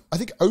gone. when I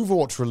think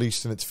Overwatch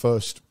released in its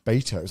first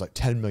beta, it was like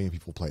 10 million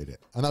people played it,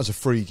 and that was a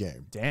free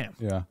game. Damn.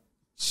 Yeah.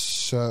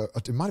 So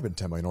it might have been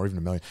 10 million or even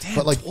a million. Damn,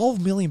 But like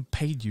 12 million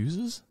paid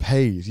users?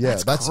 paid, yeah,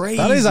 that's crazy.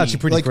 That is actually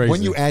pretty like crazy.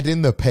 when you add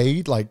in the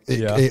paid, like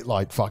it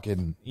like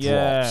fucking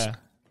Yeah. drops.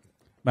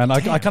 Man, I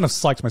kind of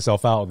psyched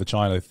myself out of the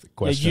China Yeah,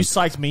 question. you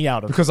psyched me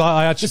out of it. because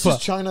I actually This is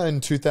put. China in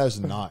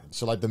 2009,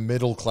 so like the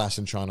middle class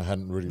in China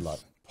hadn't really like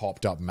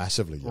popped up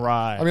massively yet.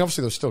 Right. I mean,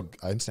 obviously there's still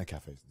internet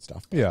cafes and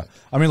stuff. but- Yeah.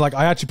 I mean, like,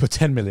 I actually put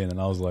 10 million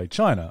and I was like,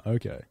 China,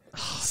 okay.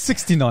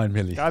 69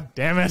 million. God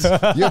damn it.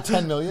 You had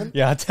 10 million?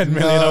 Yeah, 10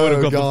 million, I would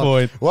have got God. the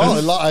point.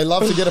 Well, I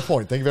love to get a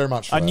point. Thank you very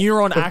much for A that.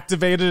 neuron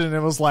activated and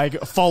it was like,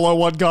 follow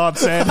what God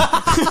said.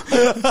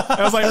 I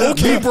was like,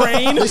 okay,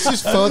 brain. This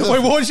is further.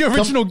 Wait, what was your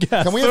original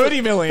guess? Can we have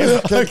 30 million.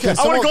 Can I would have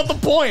someone- got the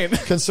point.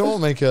 Can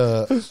someone make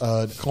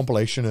a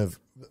compilation of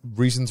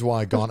reasons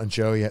why Gant and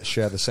Joey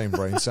share the same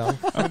brain cell?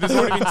 I mean, there's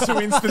already been 2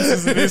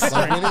 instances of this.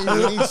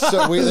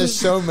 Like, there's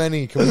so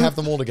many. Can we have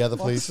them all together,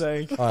 please?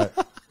 sake. All right.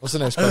 What's the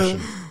next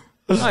question?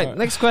 All right,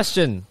 next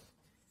question.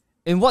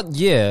 In what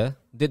year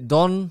did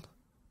Don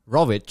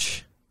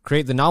Rovich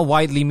create the now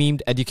widely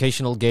memed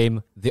educational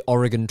game The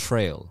Oregon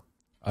Trail?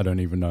 I don't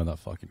even know that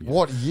fucking game.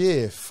 What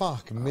year?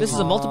 Fuck me. This is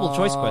a multiple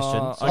choice question,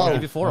 so I'll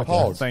give you 4 options.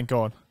 Hold. Thank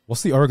God.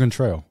 What's the Oregon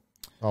Trail?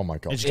 Oh my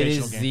god. It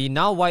Educational is game. the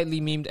now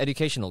widely memed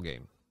educational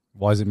game.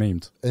 Why is it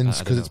memed?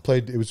 Because it's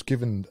played. It was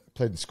played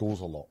in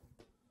schools a lot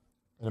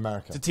in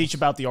America. To teach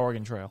about the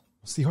Oregon Trail.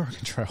 What's the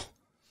Oregon Trail?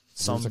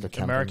 Some It's like a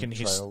camping American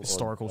trail or,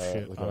 historical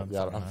shit. like I don't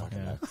I don't fucking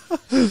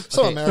fucking know. know.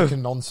 Some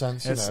American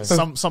nonsense. You know. It's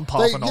some They,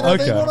 Parthenon. you know,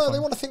 Okay. they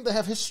want to think they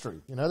have history.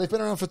 You know, they've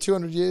been around for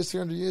 200 years,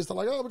 300 years. They're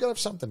like, oh, we're gonna have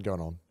something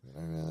going on.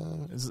 You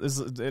know, Is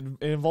it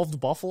involved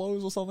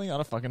buffaloes or something? I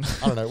don't fucking.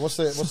 I don't know. What's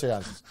the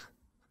answer?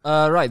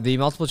 Right, the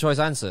multiple choice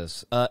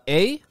answers.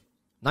 A,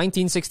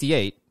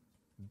 1968.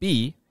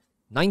 B,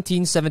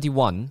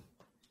 1971.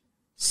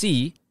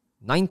 C,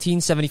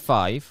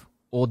 1975.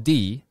 Or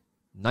D,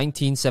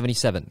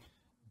 1977.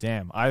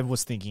 Damn, I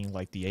was thinking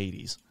like the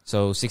 80s.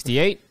 So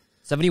 68,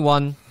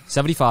 71,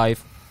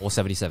 75, or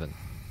 77.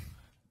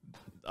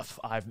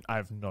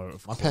 I've no.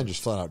 My pen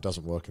just flat out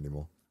doesn't work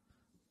anymore.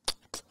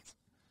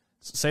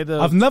 Say the.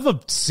 I've never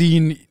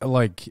seen,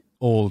 like,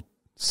 or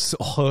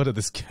heard of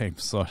this game,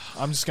 so.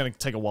 I'm just gonna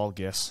take a wild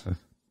guess.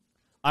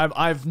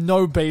 I've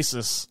no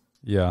basis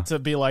Yeah. to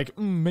be like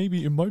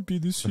maybe it might be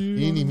this year.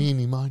 Eeny,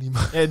 meeny, miny,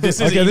 miny. Yeah, this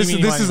is Okay, eeny,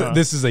 meeny, miny, moe.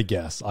 this is a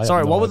guess. I have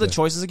Sorry, no what were the idea.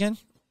 choices again?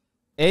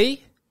 A,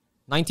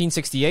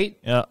 1968.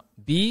 Yeah,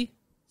 B,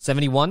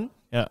 71.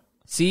 yeah.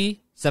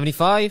 C,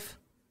 75.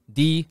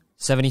 D,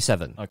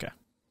 77. Okay.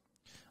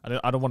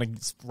 I don't want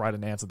to write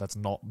an answer that's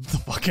not the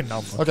fucking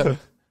number. Okay.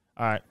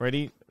 All right,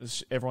 ready?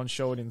 Everyone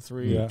show it in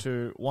 3, Yeah.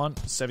 2, 1.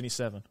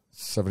 77.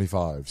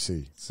 75.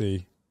 C.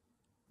 See.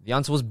 The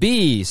answer was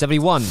B,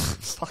 71.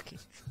 Fucking.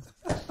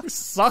 We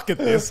suck at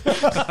this.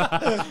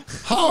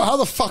 How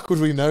the fuck would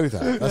we know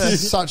that?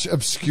 That's such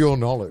obscure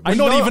knowledge. We're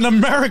not even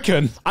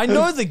American. I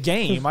know the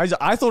game.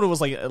 I thought it was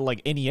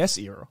like NES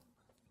era.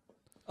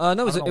 No, it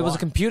was, don't know it was why. a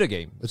computer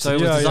game. It's So a-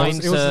 it was yeah,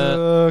 designed it was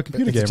to... a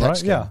computer It's a game, right?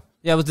 text Yeah. game.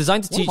 Yeah, it was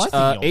designed to What am teach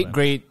I thinking of 8th then?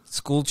 grade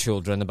school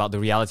children about the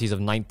realities of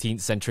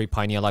 19th century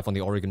pioneer life on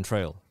the Oregon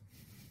Trail.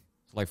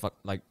 Like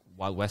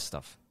Wild West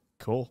stuff.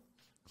 Cool.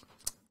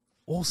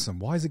 Awesome.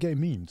 Why is it getting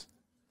memed?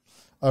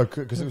 Oh,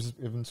 because it was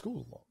in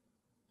school a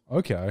lot.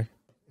 Okay.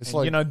 It's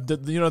And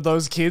like you know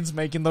those kids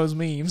making those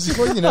memes.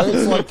 well, you know,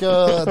 it's like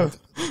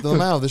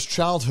Lamau, this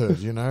childhood,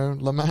 you know,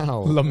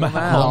 Lamau,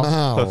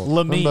 Lamau.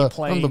 Lemmy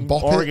playing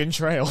Bop It? Oregon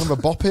Trail. Remember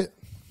Bop It?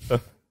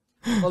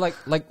 Well, like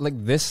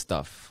this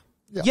stuff.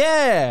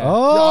 Yeah.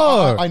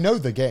 Oh. I know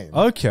the game.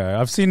 Okay.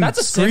 I've seen That's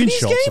a 70s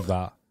screenshots game? of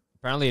that.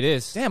 Apparently it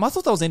is. Damn, I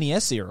thought that was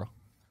NES era.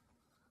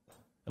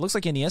 It looks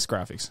like NES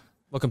graphics.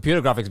 Well,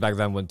 computer graphics back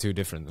then weren't too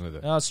different, were they?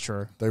 No, that's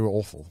true. They were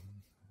awful.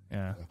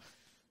 Yeah. Good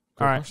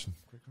All right. question.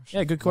 Good question.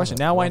 Yeah, good question.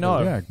 Love it. Now I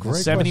Love know. Yeah, great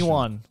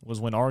 71 was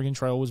when Oregon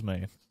Trail was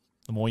made.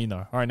 The more you know.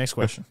 All right, next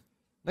question.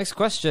 Next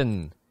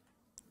question.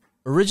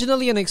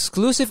 Originally an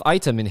exclusive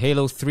item in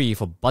Halo 3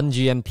 for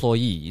Bungie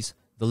employees,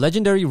 the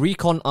legendary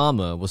Recon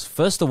Armor was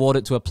first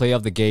awarded to a player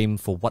of the game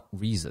for what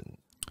reason?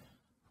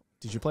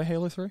 Did you play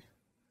Halo 3?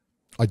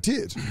 I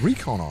did.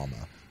 Recon Armor.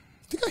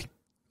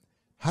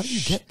 How did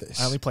you get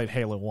this? I only played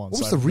Halo 1. What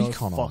was so the I have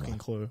Recon no armor? fucking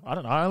clue. I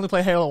don't know. I only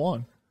play Halo 1.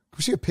 Can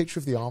we see a picture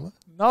of the armor?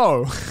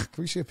 No. Can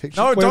we see a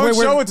picture? No, don't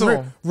show it to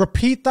them.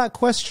 Repeat that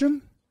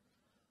question.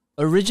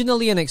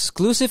 Originally an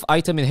exclusive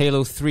item in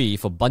Halo 3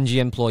 for Bungie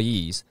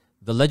employees,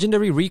 the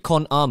legendary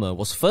Recon Armor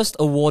was first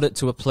awarded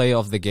to a player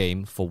of the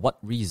game for what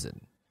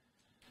reason?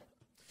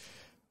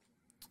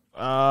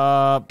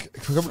 Can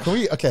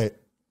we? Okay.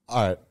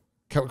 All right.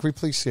 Can we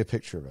please see a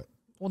picture of it?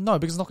 Well, no,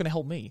 because it's not going to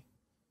help me.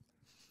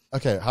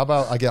 Okay. How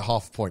about I get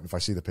half a point if I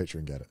see the picture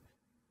and get it?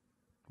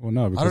 Well,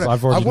 no, I because don't know.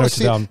 I've already noted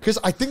down. Because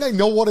I think I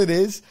know what it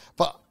is,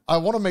 but I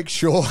want to make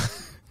sure.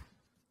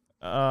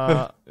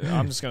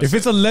 I'm just going to If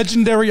it's a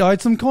legendary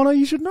item, Connor,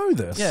 you should know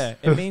this. Yeah,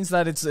 it means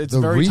that it's the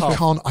very tough.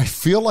 Recon. I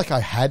feel like I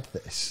had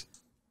this.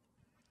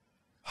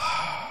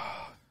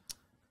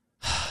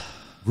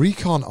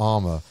 Recon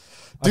Armor.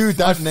 Dude,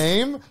 that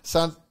name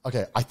sounds...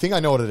 Okay, I think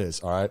I know what it is,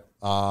 all right?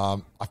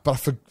 But I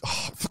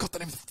forgot the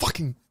name of the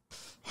fucking...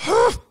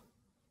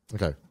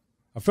 Okay.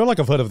 I feel like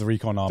I've heard of the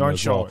Recon Armor Don't as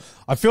show well. it.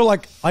 I feel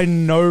like I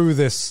know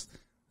this.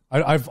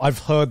 I've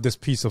heard this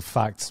piece of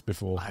facts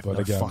before. I have but no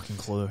again, fucking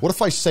clue. What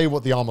if I say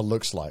what the armor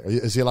looks like?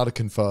 Is he allowed to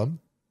confirm?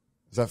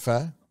 Is that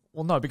fair?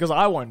 Well, no, because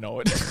I won't know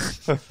it.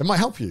 It might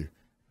help you.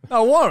 I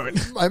won't.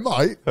 I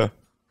might.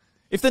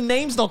 If the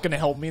name's not going to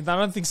help me, then I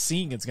don't think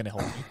seeing it's going to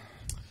help me.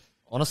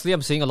 Honestly,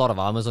 I'm seeing a lot of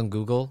armors on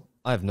Google.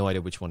 I have no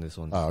idea which one this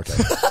one is. Oh, okay.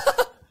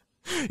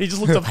 He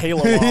just looked up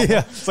Halo Armor.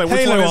 yeah, It's like, which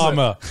Halo one is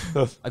Armor.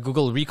 I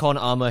Googled Recon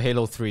Armor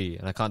Halo 3,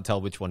 and I can't tell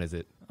which one is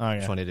it. Oh, yeah.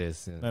 Which one it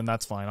is. Yeah. Then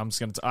that's fine. I'm just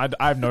going to...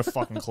 I have no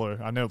fucking clue.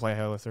 I've never played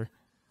Halo 3.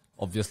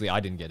 Obviously, I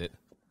didn't get it.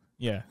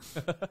 Yeah.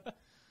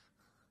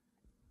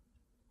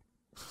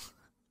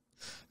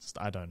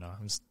 I don't know.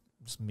 I'm just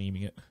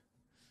memeing it.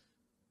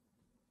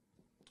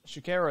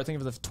 Shakira, I think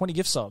of the 20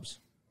 gift subs.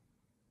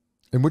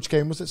 In which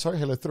game was it? Sorry,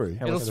 Halo 3?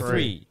 Halo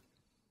 3.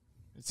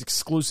 It's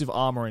exclusive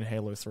armor in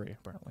Halo 3,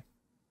 apparently.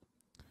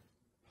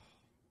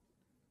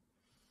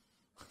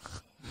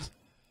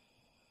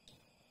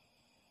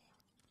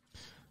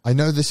 I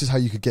know this is how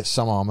you could get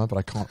some armor, but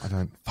I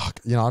don't.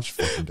 Fuck. I'll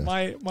just fucking do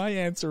it. My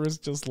answer is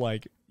just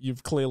like,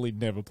 you've clearly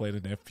never played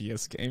an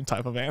FPS game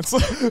type of answer.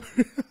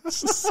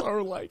 It's just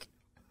so like...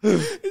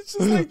 It's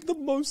just like the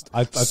most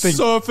I think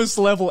surface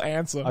level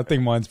answer. I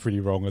think mine's pretty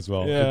wrong as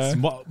well. Yeah.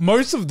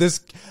 Most of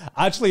this,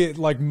 actually,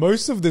 like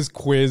most of this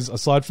quiz,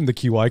 aside from the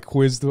QI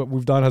quiz that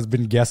we've done, has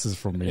been guesses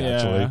from me.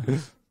 Yeah. Actually,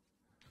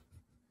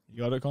 You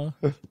got it, Connor?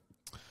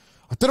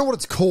 I don't know what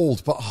it's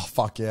called, but oh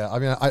fuck yeah! I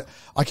mean,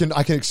 I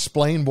can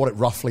explain what it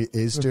roughly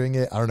is doing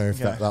it. I don't know if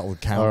Okay. that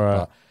would count. All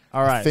right. But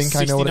All right, I think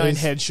I know what it is.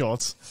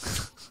 headshots.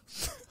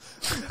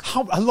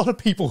 a lot of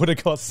people would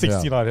have got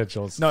 69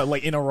 headshots. No,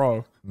 like in a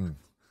row.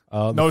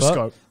 The No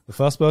scope. The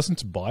first person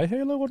to buy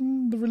Halo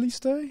on the release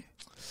day.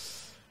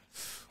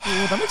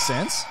 Well, that makes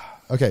sense.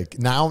 Okay,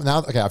 now,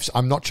 okay,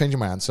 I'm not changing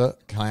my answer.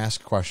 Can I ask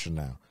a question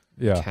now?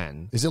 Yeah.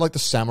 Can. Is it like the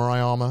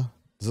samurai armor?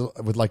 Is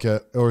it with like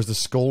or is the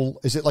skull?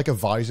 Is it like a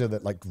visor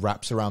that like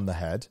wraps around the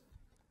head?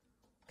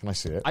 Can I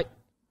see it? Can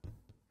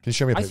you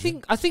show me a I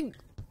picture?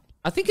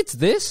 think it's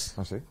this.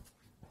 I see.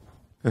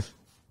 I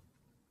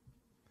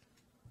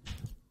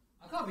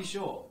can't be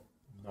sure.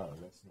 No,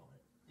 that's not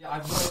it. Yeah, I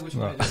have no idea which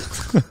one it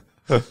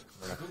is.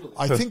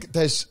 I think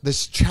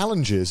there's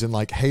challenges in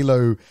like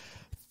Halo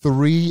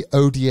 3,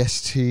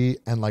 ODST,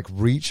 and like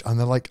Reach, and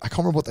they're like, I can't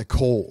remember what they're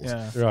called.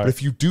 Yeah. Right. But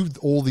if you do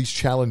all these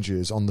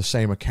challenges on the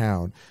same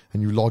account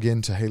and you log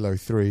into Halo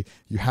 3,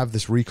 you have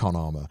this Recon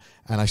armor,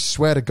 and I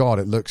swear to God,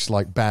 it looks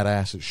like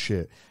badass as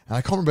shit. And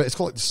I can't remember. It's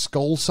called like the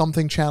Skull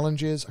something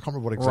challenges. I can't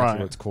remember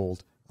what it's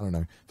called. I don't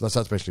know. But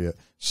that's basically it.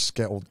 Just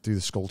do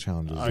the skull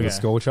challenges. Okay. The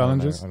skull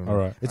challenges. I don't know. All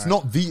right. It's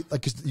not the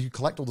like 'cause you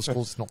collect all the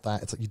skulls. It's not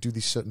that. It's like you do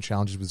these certain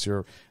challenges with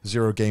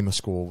zero gamer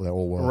score. They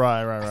all work.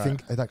 Right. I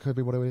think that could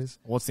be what it is.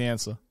 What's the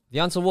answer?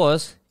 The answer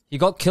was he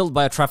got killed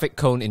by a traffic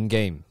cone in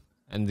game,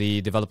 and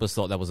the developers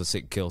thought that was a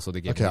sick kill, so they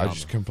gave Okay, him the I armor.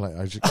 just complain.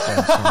 I just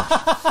explained so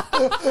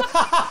much.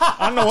 I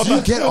don't know what Do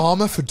you get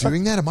armor for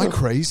doing that? Am I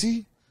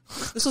crazy?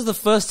 This was the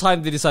first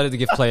time they decided to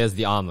give players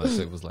the armor, so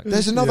it was like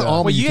There's another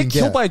armor Wait, you can get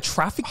killed get. by a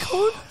traffic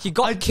cone? he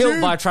got I killed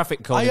do- by a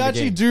traffic cone. I in the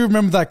actually game. do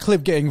remember that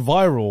clip getting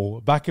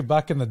viral back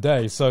in the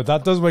day, so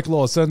that does make a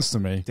lot of sense to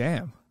me.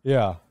 Damn.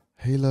 Yeah.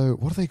 Halo.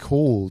 What are they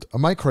called?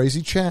 Am I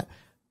crazy, chat?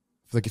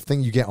 Like a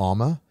thing you get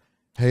armor.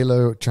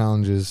 Halo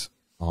challenges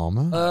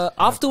armor.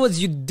 Afterwards,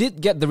 you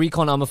did get the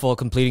recon armor for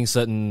getting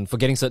certain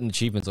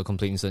achievements or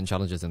completing certain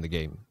challenges in the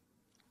game.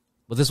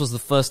 But this was the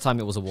first time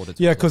it was awarded.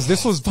 To Yeah, us. because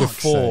this was fuck's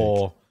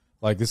before.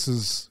 Like, this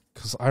is.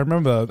 Because I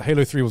remember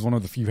Halo 3 was one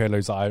of the few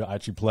Halos that I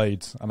actually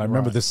played. And I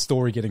remember this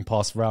story getting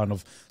passed around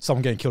of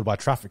someone getting killed by a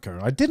traffic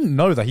cone. I didn't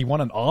know that he won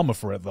an armor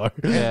for it, though.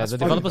 Yeah, the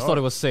developers thought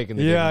it was sick. And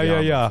they gave him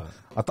the armor,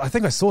 so. I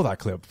think I saw that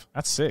clip.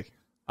 That's sick.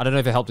 I don't know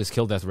if it helped his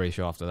kill death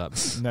ratio after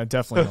that. No,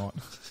 definitely not.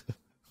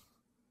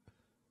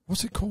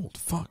 What's it called?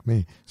 Fuck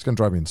me. It's going to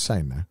drive me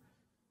insane now.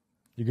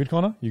 You good,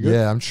 Connor? You good?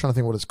 Yeah, I'm just trying to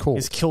think what it's called.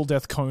 His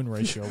kill-death cone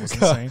ratio was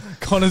insane.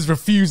 Connor's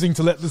refusing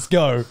to let this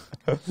go.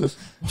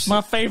 My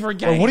favorite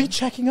game. Bro, what are you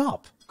checking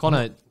up?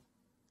 Connor,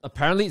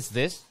 apparently it's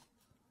this.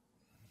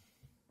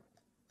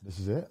 This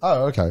is it?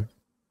 Oh, okay.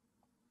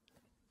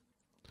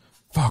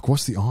 Fuck,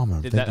 what's the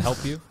armor? Did that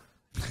help you?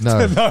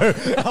 No. No,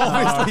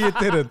 obviously it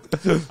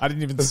didn't. I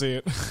didn't even see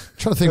it. I'm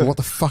trying to think what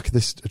the fuck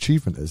this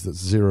achievement is that's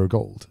 0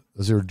 gold.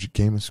 A 0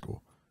 gamer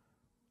score.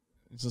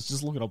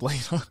 Just look it up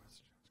later.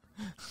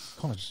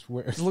 Connor, just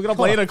Just look it up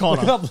later,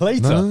 Connor. Look it up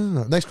later.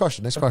 No. Next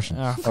question.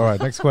 All right,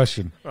 next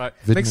question. Right.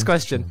 Vid- Next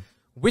question.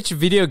 Which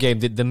video game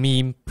did the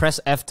meme "press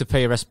F to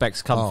pay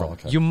respects" come from?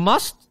 Okay. You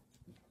must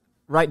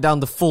write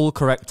down the full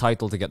correct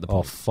title to get the Oh,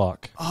 point.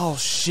 fuck. Oh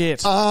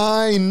shit!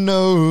 I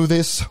know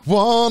this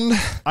one.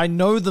 I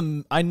know the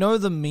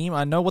meme.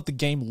 I know what the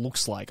game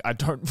looks like. I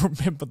don't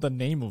remember the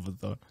name of it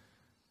though.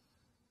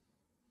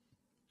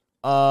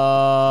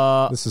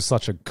 This is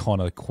such a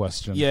Connor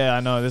question. Yeah,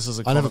 I know this is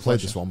a. I never played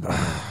question. this one, but I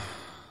know.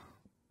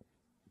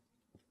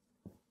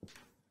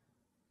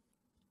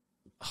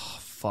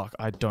 Fuck,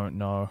 I don't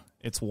know.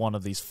 It's one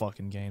of these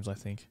fucking games, I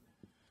think.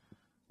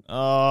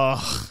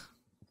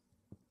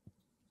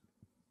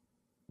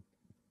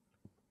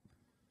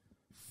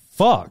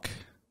 Fuck.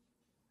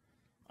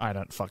 I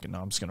don't fucking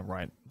know. I'm just gonna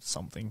write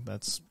something.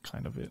 That's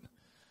kind of it.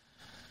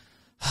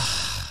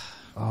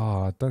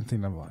 Oh, I don't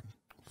think never mind.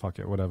 Fuck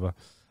it, whatever.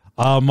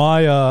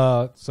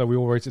 So we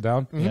all wrote it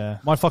down? Mm-hmm. Yeah.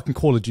 My fucking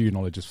Call of Duty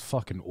knowledge is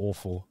fucking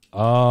awful.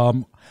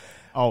 Oh,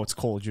 it's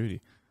Call of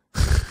Duty.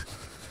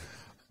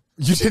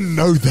 You didn't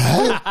know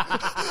that?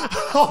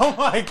 Oh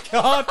my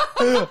god.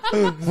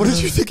 What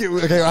did you think it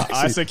was? Okay, I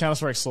actually, said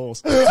Counter-Strike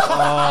Source. Oh.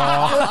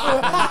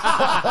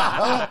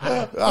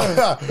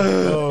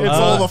 It's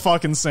all the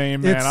fucking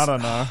same, man. It's- I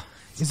don't know.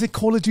 Is it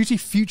Call of Duty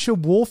Future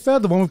Warfare?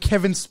 The one with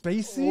Kevin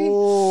Spacey?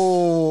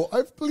 Oh,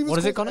 I believe it's What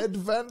is it, called Connor?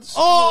 Advanced.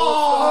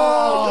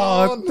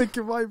 Oh, I think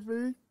it might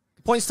be.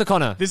 Points to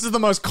Connor. This is the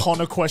most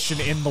Connor question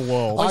in the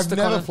world. I've the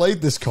never Connor?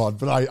 played this COD,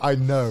 but I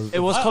know. It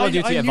was Call of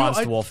Duty I knew-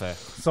 Advanced Warfare.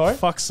 Sorry?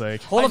 Fuck's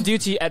sake. Call of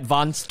Duty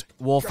Advanced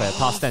Warfare,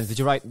 past tense. Did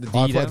you write the I D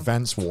played down?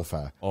 Advanced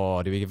Warfare.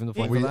 Or do we give him the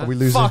point We for that?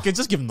 losing? Fuck it,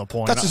 just give him the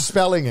point. That's a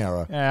spelling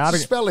error. Yeah, it's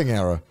a spelling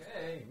error.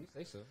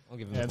 I'll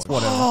give him Yeah, the it's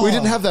point. whatever. We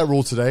didn't have that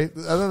rule today. I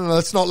don't know.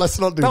 Let's not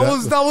do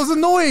that. That was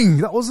annoying.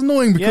 That was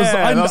annoying because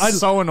Yeah, that's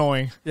so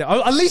annoying. yeah,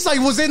 at least I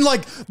was in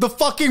like the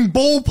fucking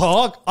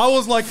ballpark. I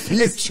was like, it's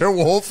Future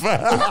Warfare.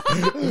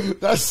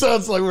 That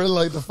sounds like we're in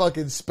like the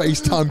fucking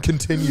space-time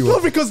continuum.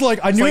 not because like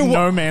I knew like what-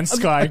 No Man's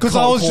Sky. because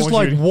Call I was of just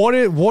Duty.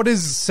 like, what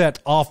is set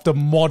after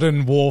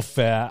modern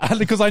warfare? And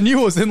because I knew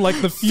it was in like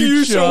the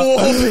future, so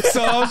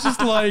I was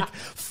just like,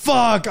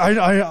 fuck,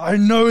 I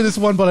know this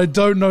one, but I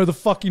don't know the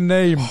fucking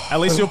name.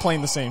 At least you're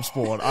playing the same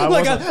sport. I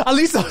Like wasn't. at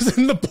least I was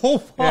in the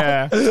ballpark.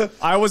 Yeah,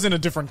 I was in a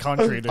different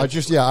country, dude.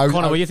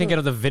 Connor, were you thinking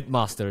of the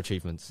Vidmaster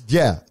achievements?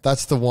 Yeah,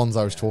 that's the ones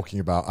I was talking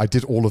about. I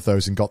did all of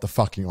those and got the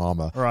fucking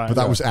armor. Right. But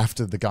that was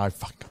after the guy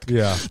fucking got the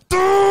Yeah.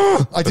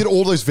 I did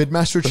all those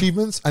Vidmaster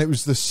achievements, and it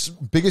was the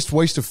biggest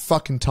waste of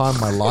fucking time in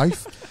my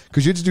life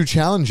because you had to do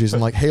challenges in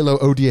like Halo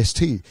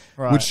ODST,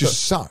 Right. which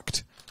just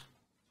sucked.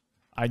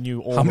 I knew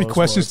all. How many those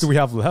questions words. do we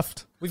have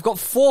left? We've got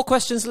 4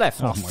 questions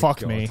left. Oh, my fuck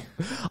God. me.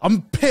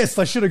 I'm pissed.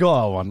 I should have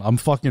got that one. I'm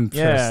fucking pissed.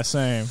 Yeah,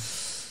 same.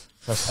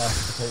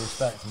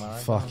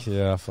 Fuck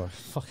yeah. Fuck.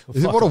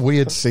 Is it what a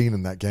weird scene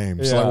in that game?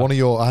 It's Yeah. like one of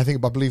your, I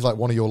believe like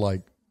one of your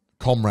like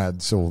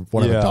comrades or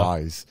whatever Yeah.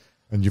 dies,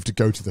 and you have to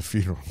go to the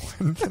funeral.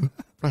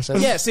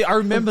 Yeah, see, I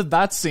remember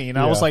that scene.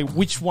 I was Yeah. like,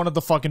 which one of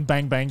the fucking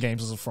Bang Bang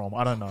games is it from?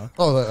 I don't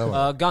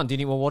know. Gun, do you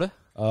need more water?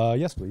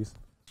 Yes, please.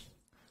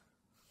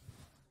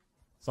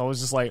 So I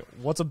was just like,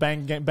 what's a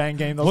bang game? That's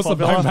What's the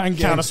popular? Bang Bang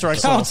game?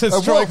 Counter-Strike.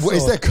 Counter-Strike.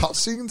 Is there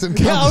cutscenes and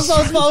Yeah, I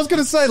was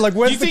gonna say like,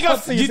 where's Do you the think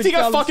cutscenes you in think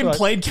I fucking Counter-Strike?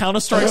 played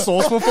Counter-Strike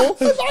Source before?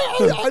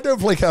 I don't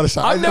play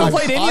Counter-Strike. I've never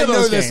played any I of know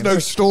those there's games. no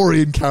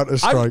story in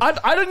Counter-Strike.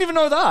 I don't even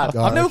know that.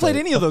 Oh, I've never okay. played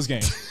any of those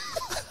games.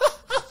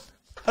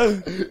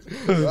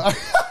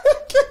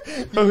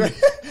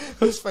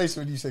 His face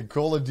when you said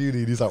Call of Duty,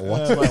 and he's like,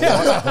 "What?" I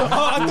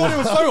thought it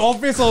was so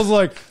obvious. I was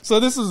like, so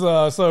this is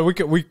so we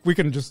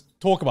can just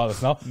talk about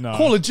this now. No.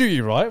 Call of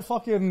Duty, right?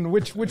 Fucking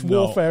which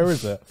No. warfare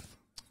is it?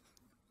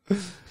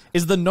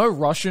 Is the no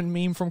Russian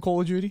meme from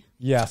Call of Duty?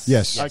 Yes.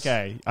 Yes.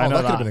 Okay, Oh, I know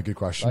that could have that. been a good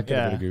question, That could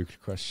have Yeah. been a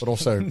good question. but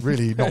also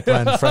really not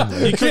brand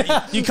friendly.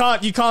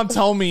 You can't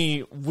tell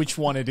me which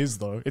one it is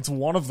though. It's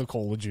one of the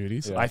Call of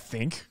Duties, Yeah. I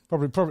think.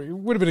 Probably it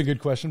would have been a good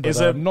question, but Is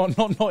it- not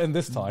in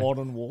this time.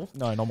 Modern Warfare?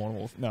 No, not Modern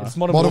Warfare. No, It's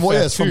Modern Warfare Warfare,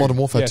 yeah, it's 2. from Modern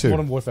Warfare Yeah, it's 2.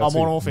 Modern Warfare 2.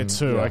 Modern Warfare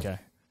 2. yeah.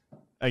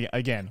 Okay.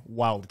 Again,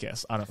 wild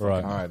guess. I don't fucking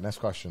Right. know. All right, next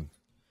question.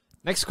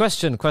 Next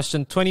question,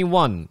 question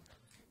 21.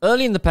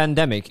 Early in the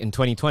pandemic in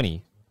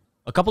 2020,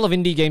 a couple of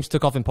indie games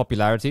took off in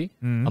popularity,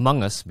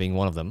 Among Us being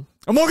one of them.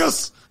 Among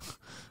Us.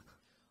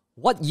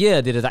 What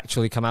year did it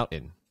actually come out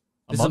in?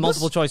 This is a Among Us?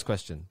 multiple choice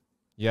question.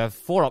 You have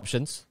 4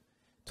 options.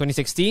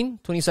 2016,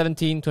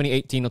 2017,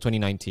 2018, or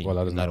 2019. Well,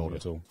 that in doesn't that matter order.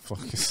 at all.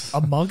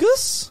 Fuck. Among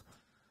Us?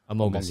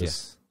 Among Us, Us.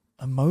 yes.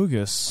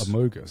 Amogus.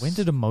 Amogus. When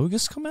did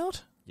Amogus come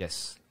out?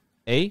 Yes.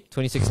 A.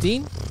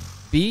 2016,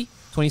 B.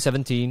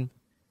 2017,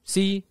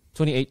 C.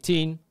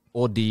 2018,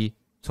 or D.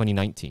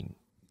 2019.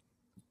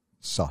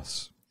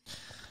 Sus.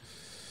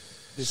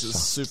 This is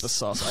super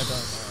sus. I don't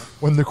know.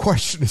 When the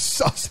question is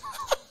sus.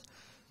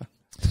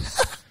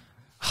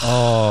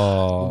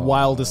 Oh,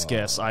 Wildest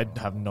guess. I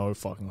have no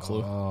fucking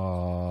clue.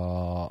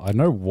 I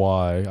know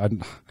why.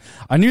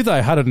 I knew that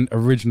I had an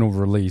original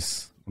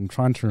release. I'm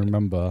trying to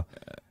remember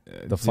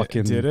the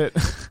fucking. Did it?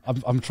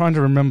 I'm trying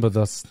to remember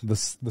the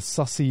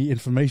sussy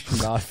information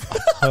that I've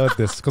heard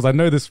this because I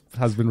know this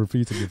has been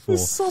repeated before.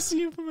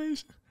 Sussy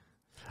information.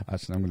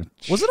 Actually, I'm gonna.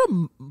 Was it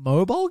a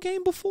mobile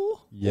game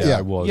before? Yeah,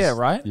 it was. Yeah,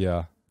 right?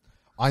 Yeah,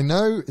 I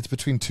know it's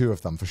between two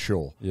of them for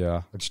sure.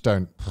 yeah. I just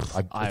don't.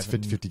 It's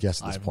 50-50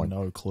 guess at I this have point.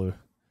 no clue.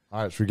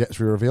 All right, should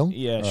we reveal?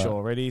 Yeah,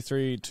 sure. Ready?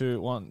 3, 2,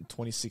 1.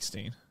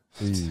 2016.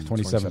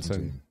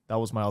 2017. That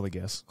was my other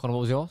guess. Connor,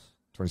 what was yours?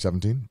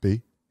 2017.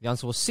 B. The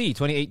answer was C.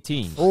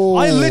 2018. Oh,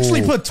 I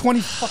literally put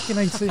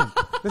 2018.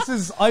 This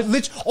is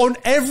on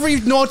every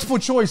multiple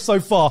choice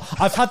so far.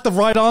 I've had the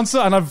right answer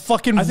and I've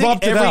fucking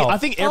rubbed it out. I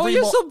think Oh, every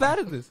you're so bad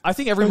at this. I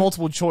think every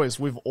multiple choice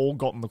we've all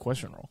gotten the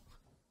question wrong,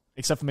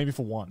 except for maybe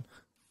for one.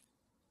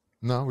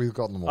 No, we've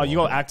gotten them all. Oh, you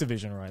got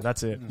Activision right.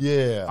 That's it.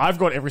 Yeah. I've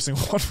got every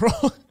single one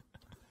wrong.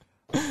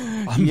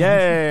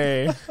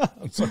 Yay!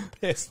 I'm so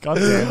pissed. God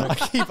damn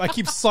it. I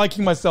keep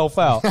psyching myself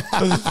out.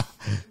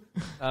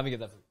 Let me get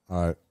that.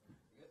 All right.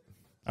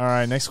 All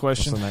right, next What's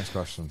question. the next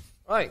question?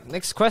 All right,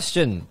 next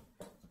question.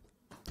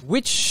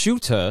 Which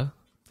shooter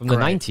from the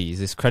Great. 90s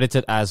is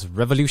credited as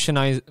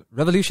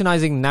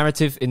revolutionizing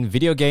narrative in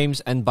video games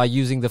and by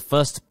using the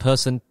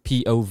first-person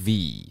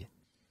POV?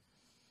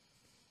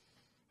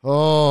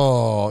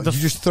 Oh, you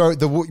just throw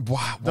the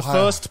wow.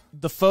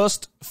 The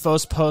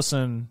first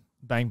person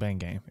Bang Bang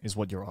game is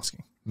what you're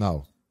asking.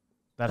 No,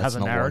 That that's has a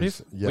not what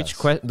narrative. it's-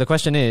 Yes. The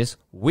question is,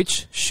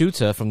 which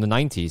shooter from the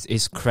 90s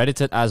is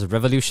credited as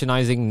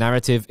revolutionizing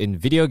narrative in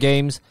video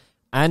games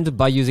and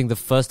by using the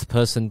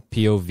first-person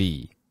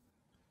POV?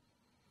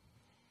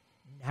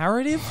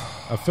 Narrative?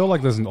 I feel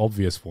like there's an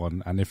obvious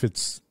one, and if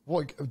it's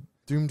What?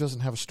 Doom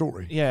doesn't have a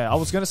story. Yeah, I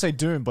was gonna say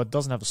Doom, but it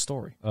doesn't have a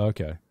story.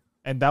 okay,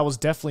 And that was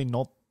definitely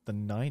not the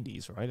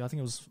 90s, right? I think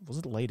it was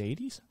it the late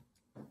 80s?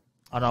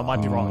 I don't know, I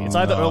might be wrong. It's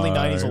either early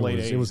 90s or late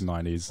 80s. It was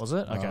 90s. Was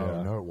it? Okay.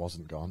 No, it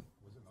wasn't gone.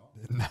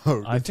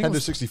 No, I think it Nintendo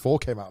was- 64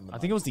 came out in the I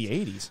think it was the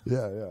 80s.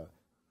 Yeah, yeah.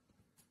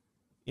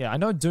 Yeah, I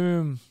know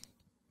Doom.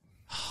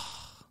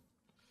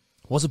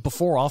 Was it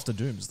before or after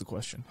Doom is the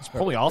question. It's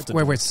probably after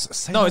Doom.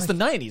 Say No, that it's the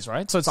 90s,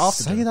 right? So it's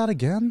after Say Doom. that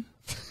again.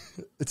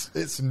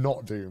 It's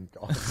not Doom.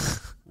 God.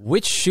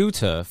 Which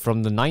shooter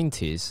from the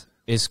 90s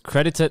is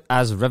credited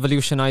as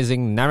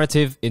revolutionizing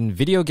narrative in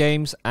video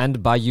games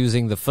and by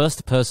using the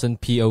first-person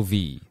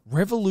POV?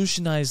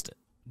 Revolutionized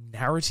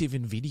narrative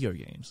in video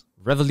games.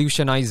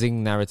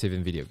 Revolutionizing narrative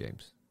in video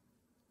games.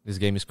 This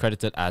game is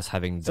credited as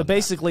having So done that.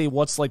 basically,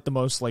 what's like the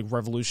most like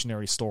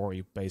revolutionary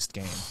story-based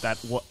game that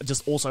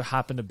just also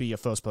happened to be a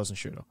first-person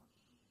shooter?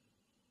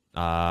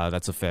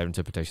 That's a fair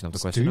interpretation of the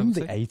question. I Doom would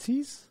the say.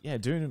 80s. Yeah,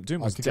 Doom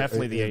I was think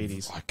definitely the it-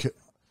 80s. I could-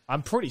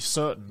 I'm pretty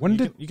certain. When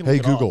did- you can Hey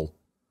look it up. Google,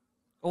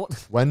 Oh,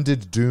 when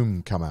did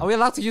Doom come out? are we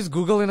allowed to use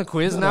Google in a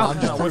quiz now? I'm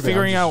just No, we're proving,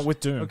 figuring I'm out with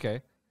Doom.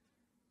 Okay.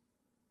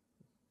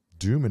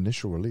 Doom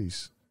initial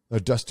release. No,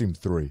 just Doom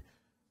 3.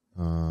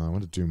 When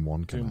did Doom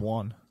 1 come Doom out?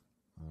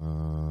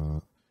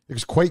 1.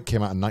 Because Quake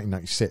came out in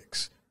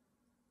 1996.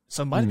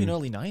 So it might have been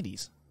early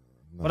 90s.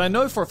 But I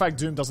know for a fact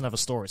Doom doesn't have a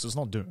story, so it's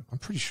not Doom. I'm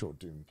pretty sure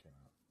Doom came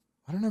out.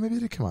 I don't know, maybe it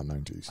did come out in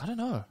 90s. I don't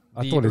know.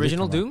 I The thought it did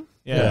original come out. Doom?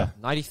 Yeah.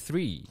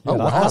 93. Oh,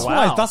 wow.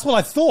 That's what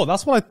I thought.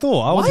 That's what I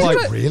thought. I was Why like,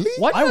 did I- really?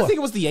 Why did I wa- think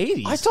it was the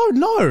 80s? I don't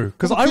know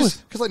because I was.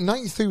 Because like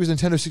 93 was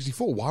Nintendo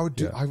 64. Why would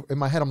Doom? Yeah. In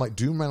my head, I'm like,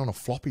 Doom ran on a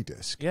floppy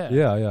disk. Yeah.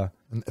 Yeah.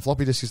 And a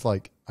floppy disk is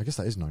like, I guess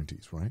that is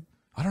 90s, right?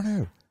 I don't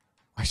know.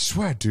 I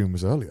swear Doom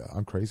was earlier.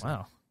 I'm crazy.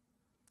 Wow.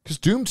 Because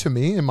Doom, to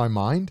me, in my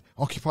mind,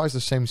 occupies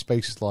the same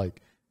space as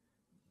like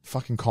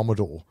fucking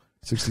Commodore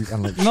 60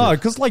 and like No, shit.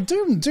 because like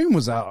Doom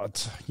was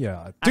out.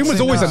 Yeah, Doom was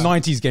Actually, always no. a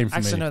 90s game for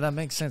Actually, me. no, that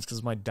makes sense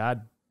because my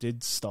dad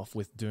did stuff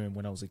with Doom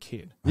when I was a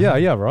kid. Yeah,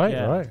 right,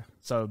 Yeah. right.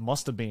 So it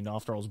must have been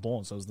after I was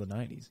born, so it was the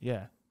 90s.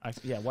 Yeah. Why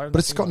did But I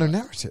it's think got no about that?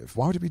 narrative.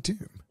 Why would it be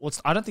Doom? Well,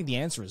 I don't think the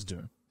answer is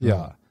Doom.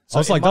 Yeah. So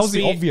I was it like, that must was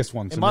the be- obvious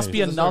one. it to must me.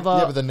 be another.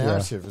 Yeah, but the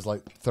narrative is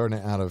like throwing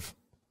it out of.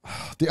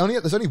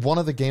 There's only one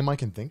other game I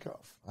can think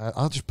of.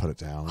 I'll just put it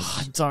down.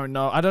 I don't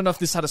know. I don't know if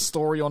this had a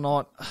story or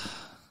not.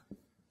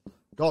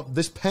 God,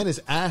 this pen is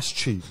ass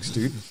cheeks,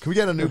 dude. Can we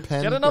get a new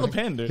pen? Get another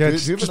pen, dude. Yeah, Do you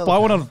have just another buy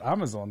one pen? on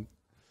Amazon.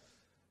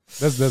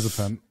 There's a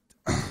pen.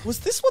 Was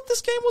this what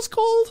this game was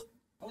called?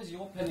 What was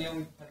your pen,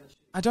 young pen?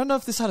 I don't know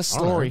if this had a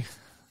story.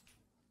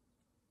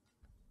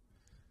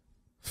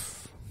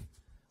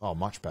 Oh,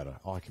 much better.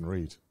 Oh, I can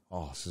read.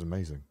 Oh, this is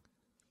amazing.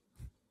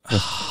 Dude,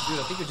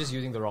 I think you're just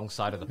using the wrong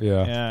side of the...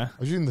 Yeah. Yeah. I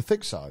was using the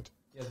thick side.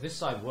 Yeah, this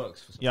side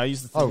works. For some Yeah, I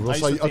used the thin, Oh, I used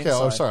so, the thin okay.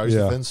 Oh, side. sorry. I used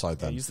Yeah. the thin side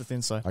Yeah, then. use the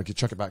thin side. I could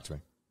chuck it back to me.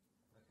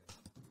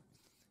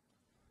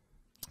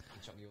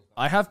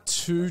 I have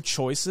two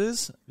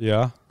choices.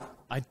 Yeah.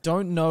 I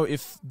don't know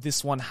if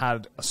this one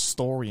had a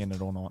story in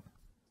it or not.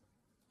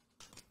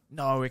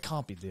 No, it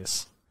can't be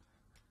this.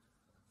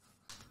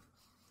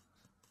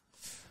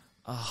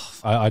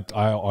 I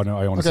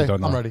honestly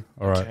don't know. I'm ready.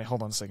 All right. Okay,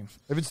 hold on a second.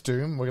 If it's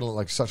Doom, we're gonna look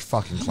like such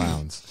fucking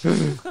clowns.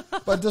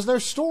 But there's no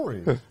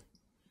story.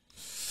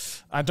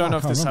 I don't know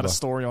if can't this had remember. a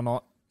story or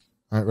not.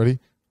 All right, ready?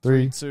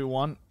 3. 2,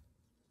 1.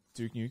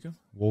 Duke Nukem.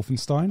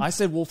 Wolfenstein? I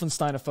said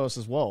Wolfenstein at first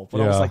as well,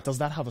 but I was Yeah. like, does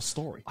that have a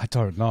story? I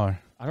don't know.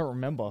 I don't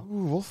remember.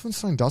 Ooh,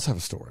 Wolfenstein does have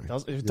a story.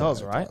 It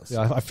does, right? does.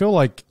 Yeah, I feel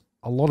like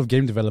a lot of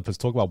game developers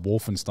talk about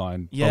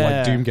Wolfenstein, but Yeah.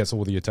 like Doom gets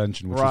all the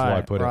attention, which is why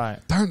I put it. Right.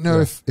 Don't know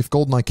if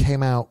GoldenEye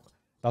came out.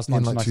 That's In,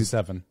 like,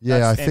 1997. Yeah,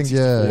 That's I think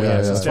N64,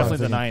 yeah, so it's yeah.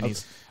 definitely the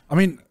 90s. I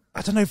mean,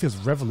 I don't know if it was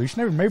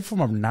revolutionary, maybe from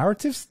a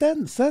narrative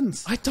sense.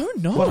 I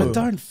don't know. But I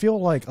don't feel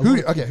like...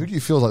 Who do you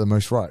feel like the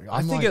most right?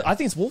 I think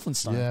it's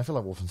Wolfenstein. yeah, I feel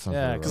like Wolfenstein.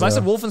 Yeah, because I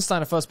said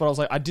Wolfenstein at first, but I was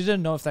like, I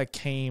didn't know if that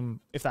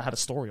had a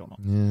story or not.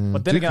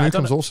 But then Duke again, I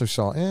don't Nukem's know. also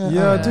shot. Yeah,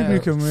 Yeah,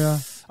 Duke Nukem, yeah.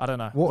 I don't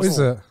know. What is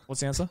it? What's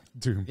the answer?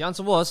 Doom. The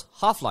answer was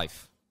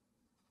Half-Life.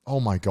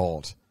 Oh my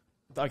god.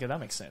 Okay, that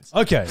makes sense.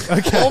 Okay.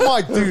 Oh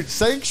my dude,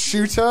 saying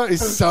shooter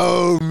is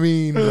so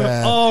mean,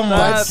 man. Oh my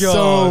That's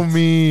so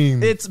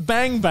mean. It's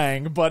Bang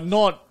Bang, but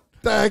not.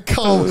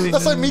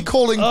 That's like me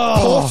calling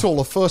Portal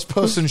a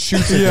first-person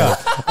shooter. Yeah.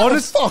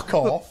 Honest, Fuck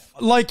off.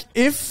 like,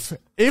 if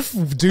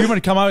Doom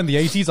had come out in the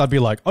 80s, I'd be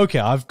like, okay,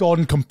 I've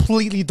gone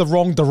completely the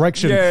wrong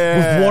direction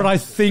with what I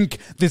think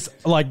this,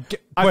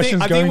 like,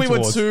 question's I going think we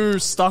towards. were too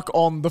stuck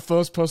on the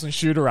first-person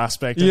shooter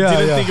aspect and Yeah,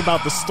 didn't yeah. think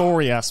about the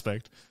story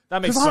aspect.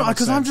 That makes so much sense.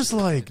 Because I'm just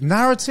like,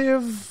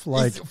 narrative,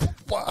 like...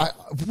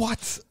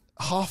 What?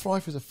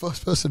 Half-Life is a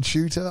first-person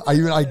shooter? I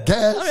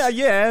guess. I mean,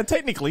 yeah,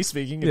 technically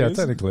speaking, it Yeah, is.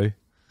 technically.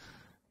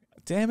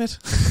 Damn it.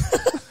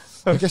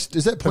 I guess,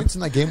 is there points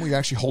in that game where you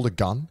actually hold a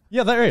gun?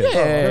 Yeah, there is.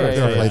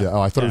 Yeah.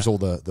 Oh, I thought it was all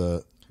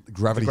the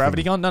gravity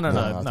Gravity thing. gun? No.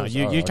 I thought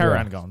You so. carry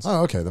around guns.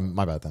 Oh, okay, then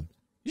my bad then.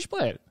 You should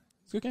play it.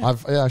 It's a good game.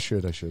 I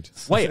should.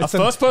 Wait, a It's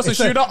first-person it's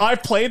a- shooter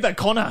I've played that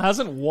Connor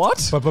hasn't?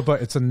 What?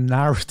 But it's a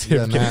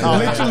narrative Yeah, game. no.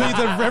 Literally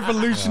the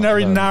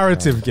revolutionary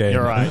narrative game.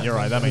 You're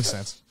right. That makes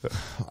sense. All right.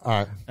 All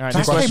right, That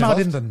next came question. out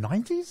in the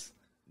 90s?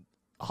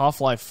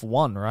 Half-Life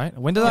 1, right?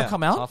 When did that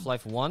come out?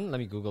 Half-Life 1. Let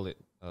me Google it.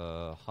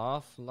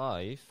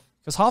 Half-Life.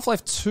 Because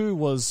Half-Life 2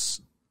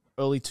 was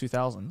early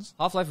 2000s.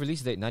 Half-Life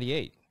release date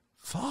 98.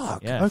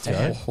 Fuck. Yeah, Okay.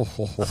 damn. I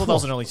thought that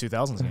was an early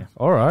 2000s game.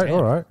 All right, Damn.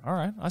 all right. All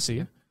right, I see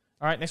you.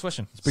 All right, next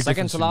question. Big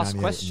Second difference to between last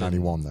 98 question. and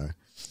 91, though.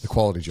 The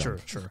quality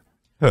jump. Sure.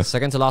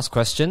 Second to last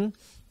question.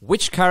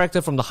 Which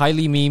character from the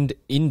highly memed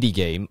indie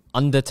game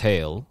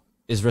Undertale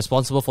is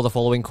responsible for the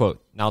following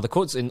quote? Now, the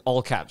quote's in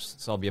all caps,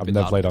 so I'll be a I've bit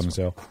never loud played on this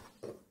one. Undertale.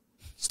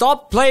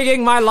 Stop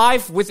plaguing my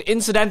life with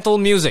incidental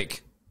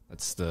music.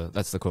 That's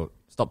the quote.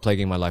 Stop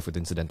plaguing my life with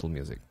incidental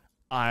music.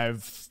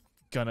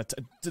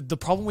 The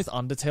problem with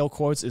Undertale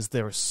quotes is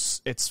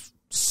it's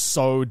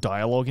so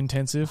dialogue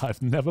intensive.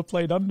 I've never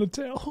played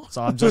Undertale.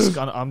 So I'm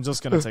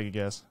just gonna take a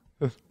guess.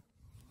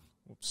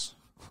 Whoops.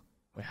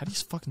 Wait, how do you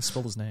fucking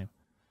spell his name?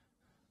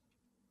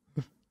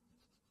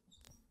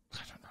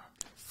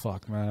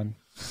 Fuck, man.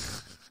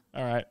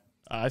 All right,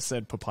 I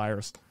said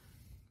Papyrus.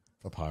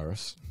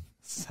 Papyrus.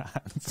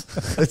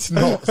 Sans. It's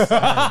not.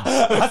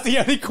 That's the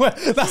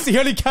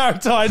only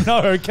character I know,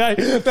 okay?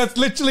 That's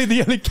literally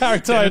the only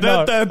character I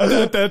know.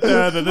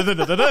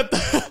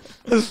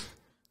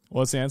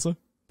 What's the answer?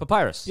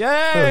 Papyrus.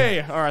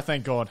 Yay! All right,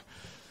 thank God.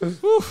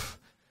 Whew.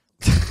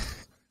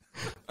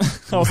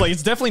 I was like,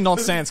 it's definitely not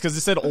Sans because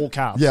it said all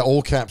caps. Yeah,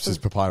 all caps is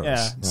Papyrus.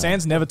 Yeah.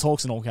 Sans never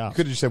talks in all caps.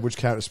 Could have just said which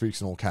character speaks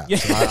in all caps. Yeah.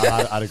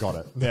 And I'd have got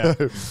it. Yeah.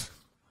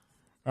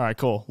 All right,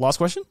 cool. Last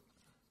question?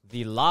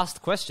 The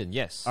last question,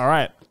 yes. All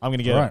right, I'm going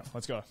to get All it. right.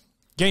 Let's go.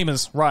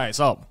 Gamers, rise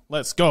up.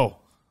 Let's go.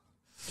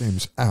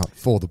 Game's out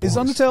for the boys. Is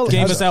Undertale...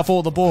 Gamers out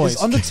for the boys.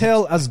 Is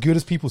Undertale as good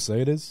as people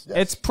say it is?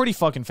 It's pretty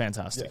fucking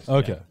fantastic.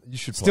 Okay. You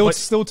should play.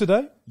 Still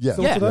today? Yeah.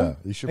 Still Yeah. today? Yeah,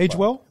 you should Age play.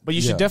 well? But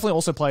you should Yeah. definitely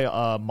also play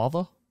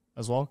Mother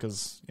as well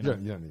because, you know.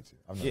 You don't need to.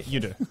 I'm not. You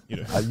do. You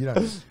do. You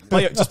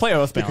don't. Just play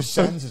Earthbound. Because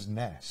Sans is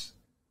Ness.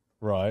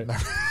 Right.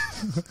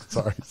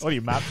 Sorry. What are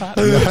you, Mad Pat?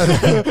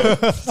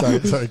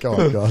 Sorry, go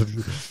on. Go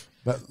on.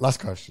 Last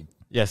question.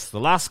 Yes, the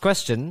last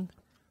question.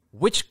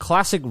 Which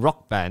classic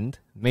rock band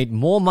made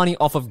more money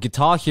off of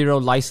Guitar Hero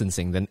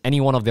licensing than any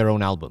one of their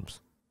own albums?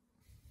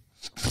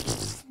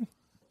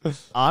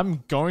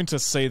 I'm going to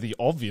say the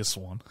obvious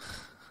one.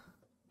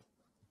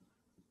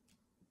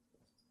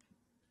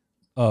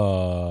 You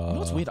know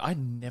what's weird? I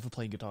never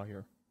played Guitar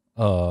Hero.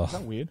 Is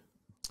that weird?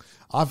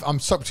 I'm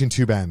stuck between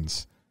two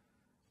bands.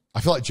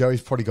 I feel like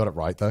Joey's probably got it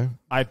right, though.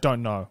 I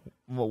don't know.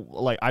 Well,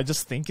 like, I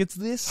just think it's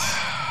this.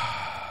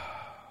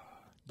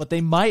 But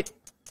they might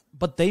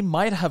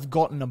have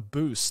gotten a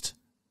boost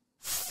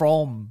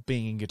from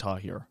being in Guitar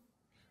Hero.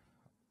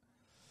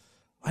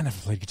 I never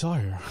played Guitar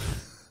Hero.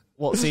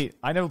 Well, see,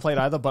 I never played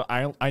either, but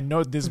I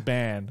know this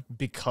band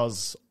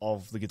because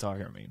of the Guitar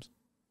Hero memes.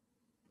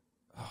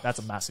 That's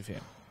a massive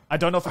hit. I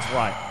don't know if it's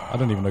right. I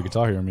don't even know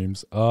Guitar Hero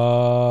memes.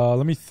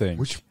 Let me think.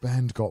 Which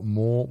band got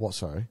more? What?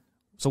 Sorry.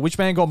 So which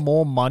band got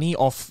more money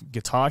off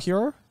Guitar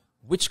Hero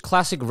Which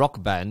classic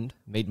rock band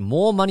made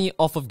more money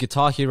off of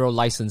Guitar Hero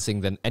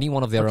licensing than any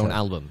one of their own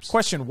albums?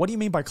 Question: what do you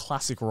mean by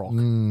classic rock?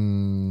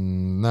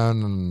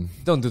 No.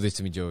 Don't do this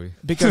to me, Joey.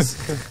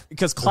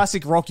 Because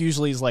classic rock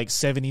usually is like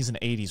 70s and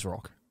 80s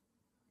rock.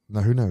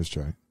 No, who knows,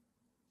 Joe?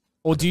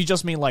 Or do you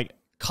just mean like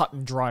cut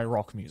and dry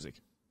rock music?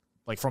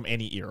 Like from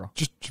any era?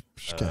 Just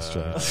guess,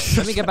 Joe.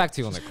 Let me get back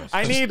to you on that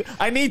question.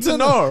 I need to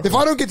know. If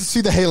I don't get to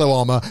see the Halo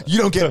armor, you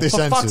don't get this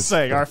For answer. fuck's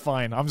sake! All right,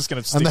 fine. I'm just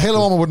gonna. Stick And the with Halo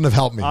this. armor wouldn't have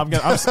helped me. I'm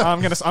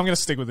gonna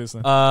stick with this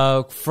then.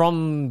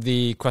 From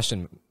the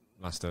question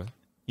master,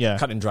 Yeah.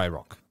 cut and dry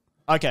rock.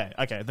 Okay.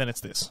 Then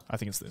it's this. I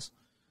think it's this.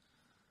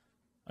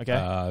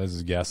 Okay. This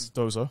is a guess.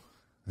 Dozo.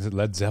 Is it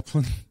Led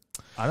Zeppelin?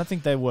 I don't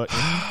think they were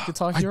in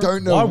Guitar I Hero.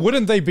 don't know. Why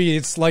wouldn't they be?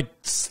 It's like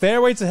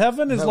Stairway to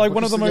Heaven is No, like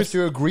one of the because most.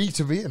 you have to agree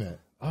to be in it.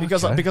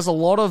 Because Okay. because a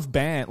lot of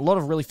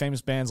really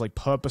famous bands like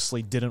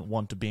purposely didn't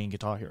want to be in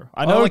Guitar Hero.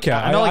 I know. Oh, okay.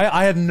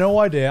 I had no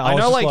idea. I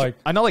know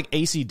like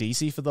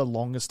AC/DC for the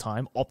longest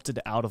time opted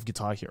out of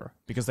Guitar Hero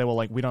because they were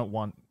like, we don't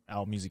want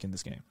our music in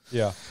this game.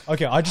 yeah.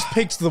 Okay, I just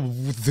picked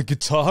the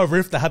guitar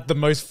riff that had the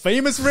most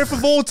famous riff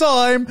of all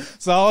time.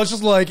 So I was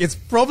just like, it's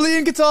probably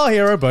in Guitar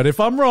Hero, but if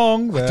I'm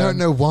wrong, then... I don't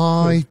know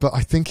why, but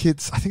I think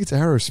it's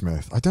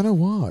Aerosmith. I don't know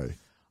why.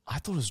 I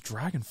thought it was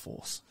Dragon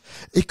Force.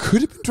 It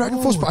could have been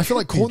Dragon Force, but I feel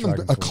like could be calling them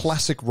Dragon a Force.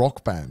 classic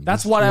rock band.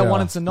 That's what I Yeah.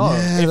 wanted to know.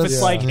 Yeah, if that's-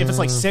 it's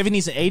like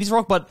 70s and 80s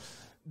rock, but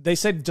they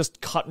said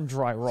just cut and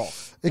dry rock.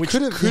 It which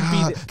could have- could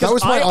yeah, be. that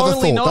was my other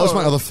thought. That was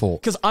my other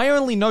thought. Because I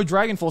only know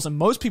Dragon Force, and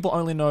most people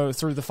only know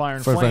Through the Fire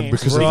and Fire and Flame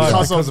Flames because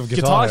because of of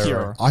Guitar Guitar Hero.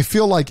 Hero. I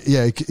feel like,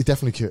 yeah, it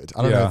definitely could.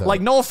 I don't Yeah. know. Though.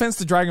 Like, no offense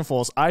to Dragon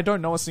Force, I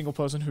don't know a single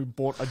person who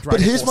bought a Dragon But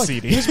here's Force my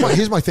CD.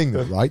 here's my thing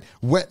though, right?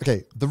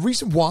 The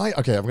reason why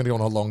I'm going to go on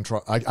a long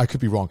try. I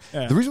could be wrong.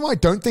 Yeah. The reason why I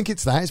don't think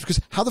it's that is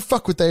because how the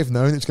fuck would they have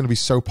known it's going to be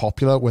so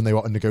popular when they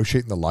were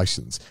negotiating the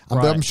license?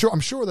 Right. I'm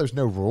sure there's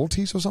no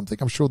royalties or something.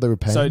 I'm sure they were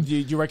paying. So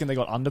you reckon they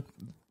got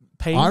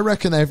underpaid? I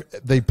reckon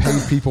they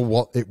paid people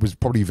what it was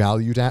probably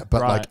valued at,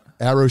 but Right. like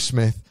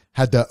Aerosmith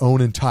had their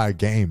own entire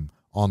game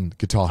on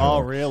Guitar Hero. Oh,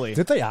 really?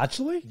 Did they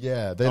actually?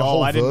 Yeah, they had a Oh,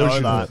 whole I didn't know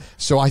version that. of it.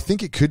 So I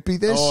think it could be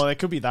this. Oh, it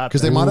could be that.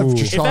 Because they then. might have Ooh.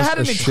 just If they charged had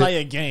an a shit-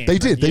 entire game, They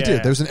did. yeah.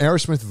 There was an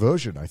Aerosmith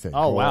version, I think.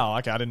 Oh, or- wow.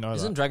 Okay, I didn't know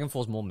Isn't that. Dragon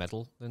Force more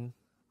metal than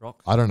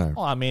rock? I don't know.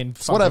 Well, I mean,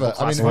 some Whatever.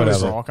 people I mean, classify it as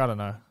whatever. rock. I don't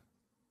know.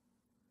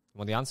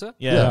 Want the answer?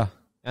 Yeah.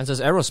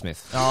 Answer's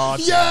Aerosmith. Oh,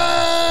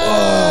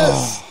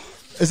 Yes!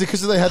 Is it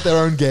because they had their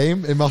own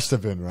game? It must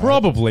have been, right?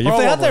 Probably. If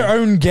they had their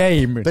own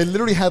game. They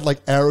literally had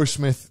like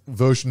Aerosmith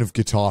version of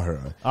Guitar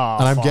Hero. Oh,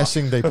 and I'm fuck.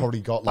 guessing they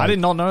probably got like I did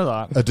not know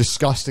that. a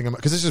disgusting amount.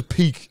 Because this is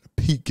peak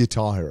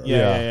Guitar Hero.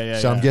 Yeah.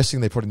 So I'm guessing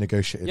they probably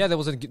negotiated. Yeah, there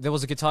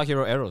was a Guitar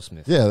Hero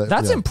Aerosmith. Yeah.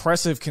 That's yeah.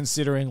 impressive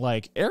considering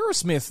like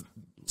Aerosmith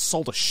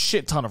sold a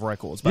shit ton of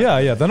records. back Yeah,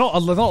 then. yeah. They're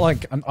not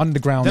like an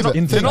underground They're not,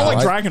 internet. they're not like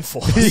right? Dragon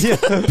Force.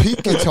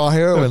 Peak Guitar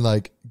Hero and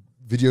like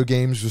video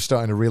games were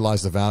starting to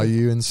realize the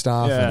value and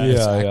stuff. Yeah. And it's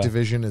Yeah, yeah.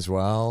 Activision as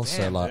well.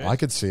 So Damn, like dude. I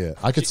could see it.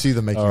 I could see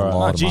them making a Alright.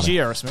 lot of GG money.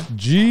 Aerosmith.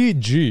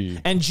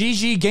 GG. And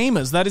GG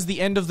Gamers. That is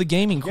the end of the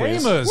gaming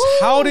quiz. Gamers,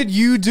 how did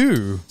you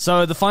do?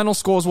 So the final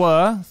scores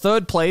were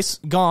third place,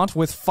 Gaunt,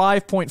 with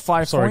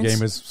 5.5 Sorry, points.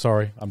 gamers.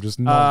 Sorry. I'm just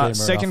not a gamer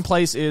Second enough.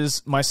 place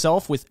is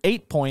myself with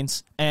 8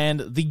 points.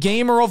 And the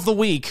gamer of the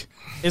week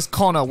is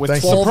Connor with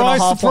Thank you. 12 and a Surprise,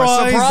 half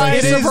surprise.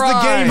 points. It is the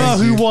gamer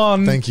Thank who you.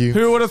 won. Thank you.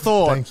 Who would have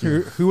thought? Thank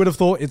you. Who would have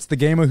thought it's the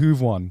gamer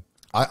who've won?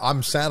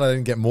 I'm sad I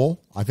didn't get more.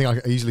 I think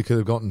I easily could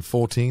have gotten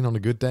 14 on a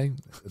good day.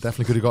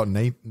 Definitely could have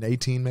gotten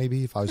 18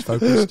 maybe if I was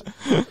focused.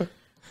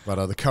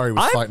 But the curry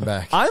was fighting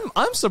back.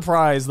 I'm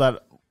surprised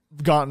that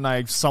Gaunt and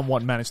I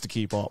somewhat managed to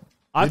keep up.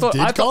 I thought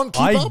Gaunt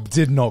keep I up?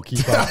 did not keep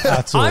up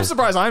at all. I'm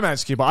surprised I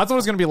managed to keep up. I thought it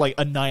was going to be like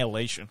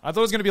annihilation. I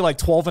thought it was going to be like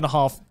 12 and a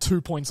half, 2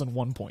 points and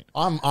 1 point.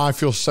 I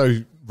feel so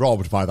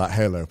robbed by that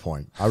Halo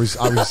point. I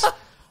feel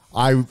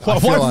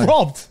Why like-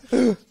 robbed?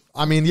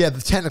 I mean, yeah,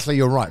 technically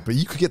you're right, but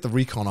you could get the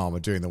recon armor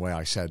doing the way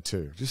I said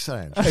too. Just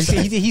saying.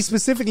 he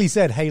specifically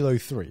said Halo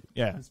 3.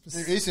 Yeah.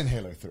 It is in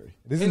Halo 3.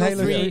 It isn't Halo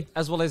Halo 3, 3.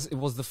 as well as it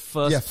was the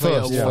first. Yeah,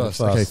 player first. award.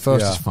 First. Okay,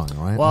 first Yeah. is fine,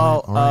 all right?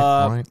 Well,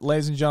 all right.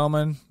 ladies and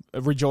gentlemen,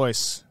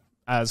 rejoice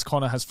as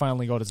Connor has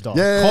finally got his dog.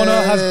 Yay! Connor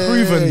has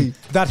proven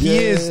that he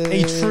is a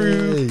Yay!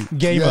 true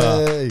gamer.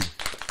 Yay!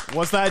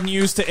 Was that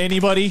news to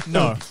anybody?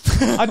 No.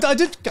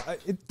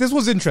 This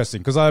was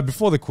interesting because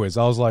before the quiz,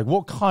 I was like,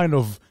 what kind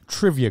of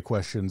trivia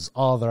questions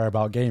are there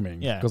about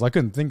gaming? Yeah. Because I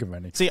couldn't think of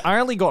any. See, I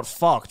only got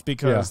fucked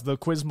because Yeah. the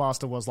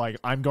quizmaster was like,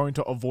 I'm going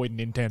to avoid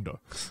Nintendo.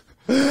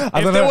 And If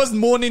then there I- was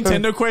more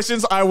Nintendo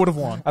questions, I would have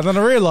won. And then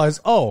I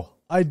realized,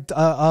 I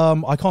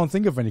can't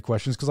think of any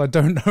questions because I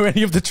don't know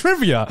any of the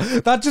trivia.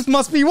 That just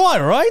must be why,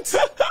 right?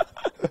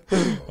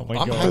 Oh my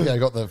I'm god. happy I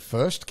got the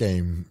first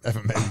game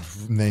ever made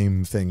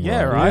name thing.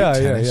 Yeah, right. right? Yeah,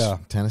 Tennis, yeah.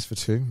 Tennis for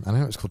two. I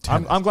know it's called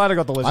tennis. I'm glad I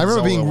got the Legend I remember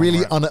of Zelda being one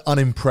really right.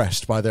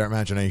 unimpressed by their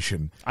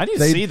imagination. I need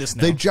to see this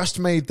now. They just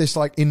made this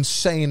like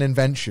insane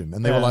invention,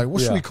 and they were Yeah. like,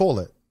 "What should Yeah. we call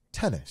it?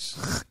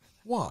 Tennis?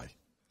 Why?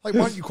 Like,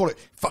 why don't you call it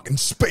fucking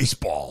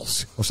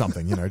Spaceballs or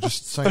something? You know,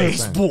 just saying.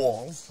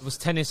 Baseballs. It was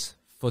tennis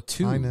for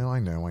two. I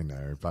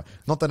know, but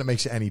not that it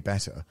makes it any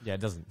better. Yeah,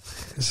 it doesn't.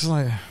 It's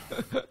like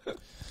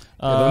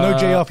Yeah, there were no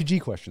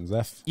JRPG questions.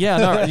 Yeah,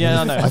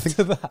 no. I think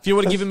If you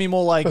would have given me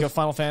more like a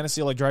Final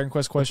Fantasy or like Dragon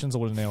Quest questions, I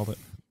would have nailed it.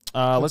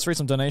 Let's read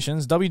some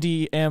donations.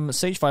 WDM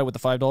Sagefire with the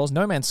 $5.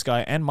 No Man's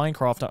Sky and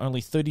Minecraft are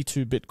only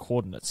 32-bit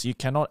coordinates. You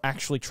cannot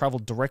actually travel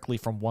directly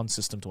from one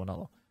system to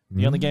another.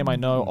 The only game I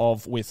know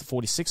of with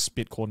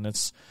 46-bit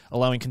coordinates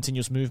allowing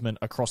continuous movement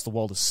across the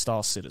world is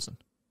Star Citizen.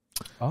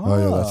 Oh,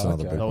 yeah, that's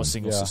another big That one. was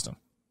single system.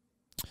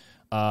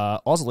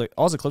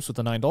 Oz Eclipse with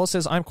the $9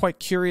 says, I'm quite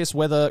curious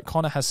whether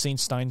Connor has seen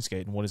Steins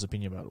Gate and what his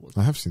opinion about it was.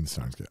 I have seen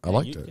Steins Gate. I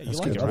liked it. you That's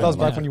like good. it, that right? was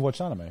back Yeah. when you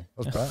watched anime.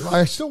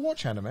 I still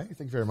watch anime. Thank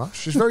you very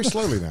much. Just very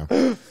slowly now.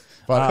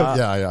 But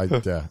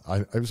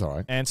it was all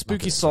right. And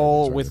Spooky Okay,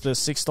 Soul sorry, with the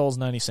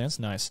 $6.90,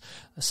 nice,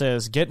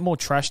 says, get more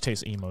Trash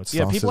Taste emotes.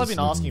 Yeah, Star people have been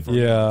Citizen. asking for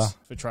Yeah. emotes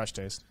for Trash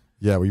Taste.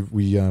 Yeah, we need to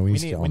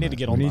need get to on get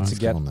that. on We need that. to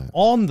get on that.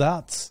 on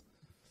that.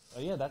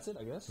 Yeah, that's it,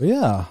 I guess.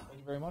 Yeah. Thank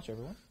you very much,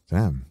 everyone.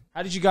 Damn.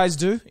 How did you guys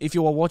do if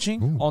you were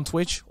watching on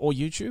Twitch or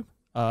YouTube?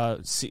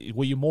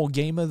 Were you more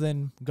gamer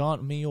than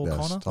me or Yes,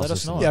 Connor? tell Let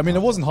us us know. Yeah, I mean,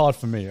 it wasn't hard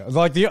for me.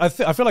 Like I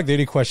feel like the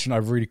only question I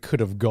really could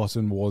have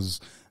gotten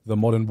was the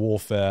Modern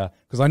Warfare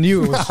because I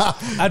knew it was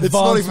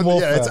advanced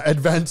warfare. Yeah, it's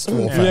advanced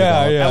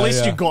warfare. Yeah. At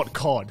least you got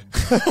COD.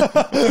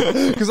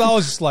 Because I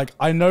was just like,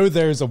 I know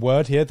there is a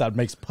word here that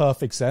makes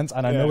perfect sense,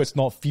 and I know it's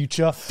not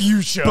future,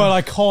 but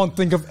I can't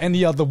think of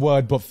any other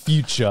word but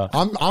future.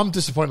 I'm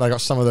disappointed I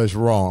got some of those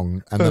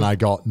wrong, and then I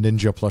got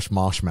Ninja plus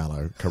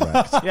Marshmallow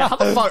correct. Yeah, how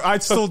the fuck? I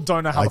still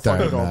don't know how I the fuck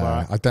I don't got know.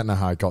 that. I don't know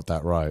how I got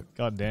that right.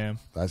 God damn.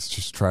 That's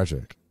just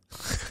tragic.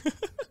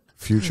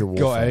 Future Got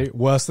warfare.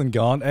 worse than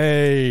gone.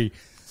 Hey,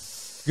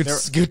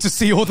 good to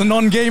see all the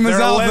non-gamers There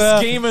are out less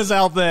there. gamers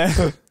out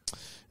there.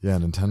 Yeah,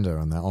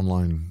 Nintendo and their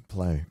online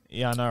play.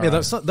 Yeah, I know. Yeah,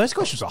 right? those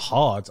questions are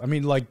hard. I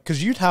mean, like,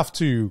 because you'd have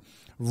to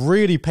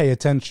really pay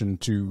attention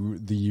to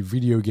the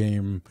video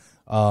game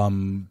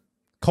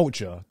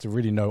culture to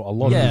really know a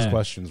lot of these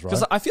questions, right?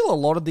 Because I feel a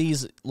lot of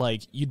these,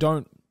 like, you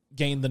don't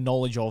gain the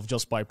knowledge of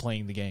just by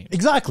playing the game.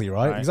 Exactly,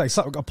 right? Right. Exactly.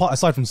 So,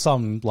 aside from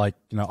some, like,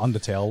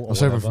 Undertale or I was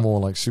hoping whatever. for more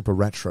like super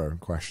retro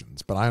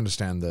questions, but I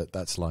understand that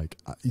that's like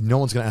no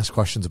one's going to ask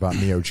questions about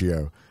Neo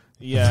Geo.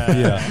 Yeah.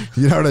 Yeah.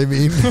 You know what I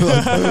mean?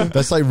 Like,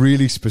 that's like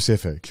really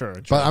specific. True.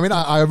 But I mean,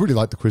 I really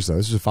like the quiz though.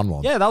 This is a fun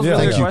one. Yeah, that was Yeah.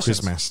 really Thank good you,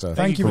 questions. Quizmaster.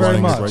 Thank you for very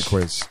running a much. Great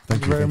quiz.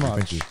 Thank you very Thank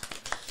much. you.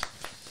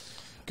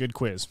 Good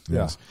quiz.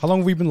 Yeah. How long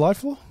have we been live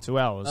for? 2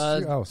 hours.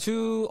 hours.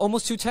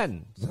 Almost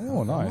 2:10.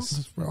 Oh,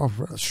 nice.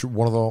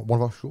 One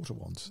of our shorter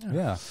ones.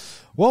 Yeah.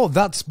 Well,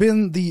 that's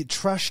been the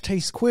Trash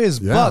Taste quiz,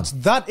 Yeah. but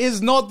that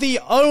is not the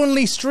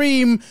only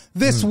stream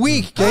this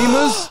week,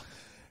 gamers.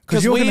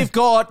 Because you're we've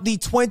got the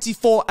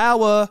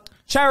 24-hour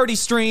charity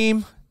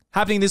stream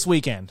happening this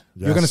weekend.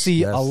 You're going to see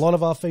yes. a lot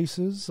of our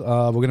faces.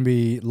 We're going to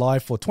be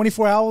live for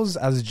 24 hours,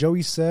 as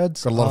Joey said.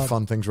 Got a lot of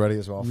fun things ready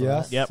as well. For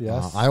Yes. that. Yep.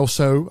 Yes. I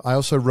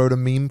also wrote a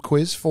meme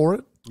quiz for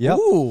it. Yep.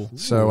 Ooh.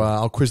 So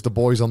I'll quiz the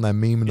boys on their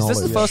meme Is knowledge.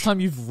 this the first time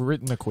you've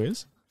written a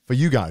quiz? For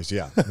you guys,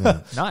 yeah. Yeah.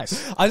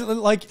 Nice. I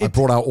like I it.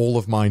 brought out all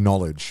of my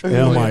knowledge,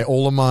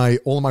 all of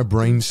my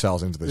brain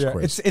cells into this Yeah,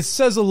 quiz. it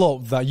says a lot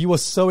that you were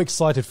so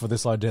excited for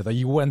this idea that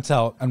you went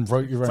out and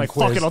wrote your own Like,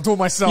 quiz. fuck it, I'll do it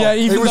myself. Yeah,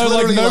 even though like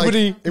literally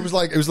nobody. it was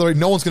literally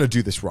no one's going to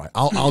do this right.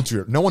 I'll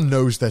do it. No one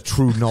knows their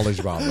true knowledge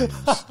about memes.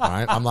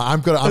 Right? I'm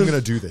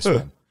gonna do this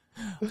one.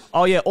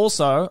 Oh yeah.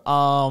 Also,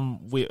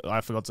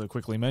 I forgot to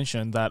quickly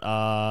mention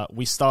that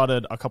we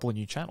started a couple of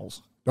new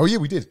channels. Oh yeah,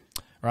 we did.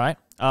 Right.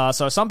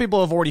 So some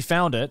people have already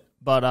found it,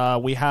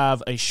 but we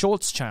have a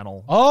Shorts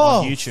channel Oh,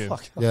 on YouTube.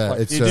 fuck. Yeah,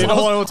 it's Do you know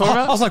what we're talking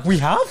I about? was like, we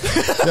have?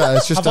 yeah,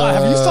 it's just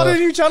Have you started a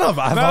new channel?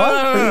 Have No,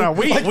 I? no.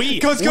 We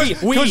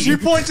Because you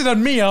pointed at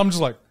me, and I'm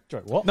just like,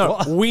 what? No,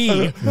 What?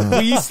 we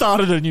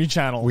started a new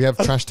channel We have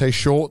Trash Taste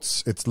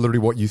Shorts. It's literally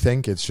what you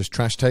think. It's just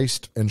Trash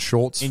Taste in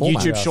shorts in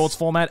format. YouTube Shorts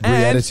format,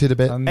 Re-edited a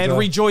bit. And- and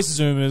rejoice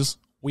Zoomers,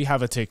 we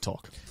have a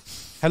TikTok.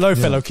 Hello,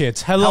 fellow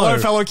kids. Hello,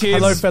 fellow kids.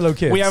 Hello, fellow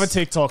kids. We have a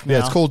TikTok now. Yeah,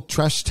 it's called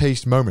Trash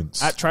Taste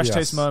Moments. at Trash Yes.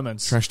 Taste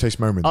Moments. Trash Taste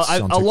Moments.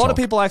 on A lot of TikTok.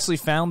 people actually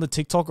found the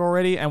TikTok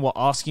already and were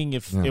asking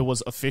if it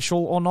was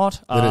official or not.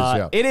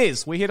 yeah. It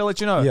is. We're here to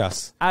let you know.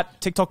 Yes. At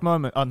TikTok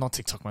Moment. Not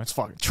TikTok Moments.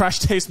 Fuck. Trash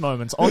Taste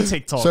Moments on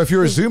TikTok. So if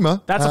you're a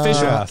Zoomer, That's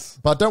official. Yes.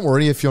 But don't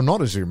worry, if you're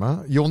not a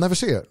Zoomer, you'll never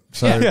see it.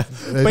 So Yeah. it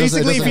doesn't-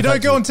 Basically, if you don't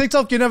affect go on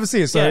TikTok, you never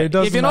see it. So yeah, it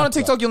doesn't if you're not on matter.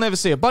 TikTok, you'll never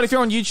see it. But if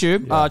you're on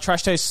YouTube,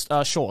 Trash Taste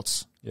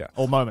Shorts. Yeah.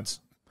 Or Moments.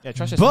 Yeah,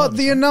 Trash Taste But Moments.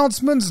 the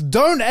announcements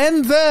don't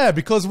end there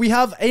because we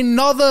have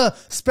another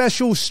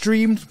special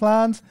stream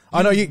planned.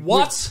 I know you.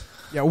 What?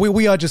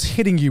 We are just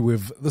hitting you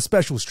with the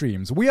special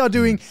streams. We are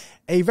doing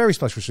a very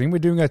special stream. We're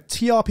doing a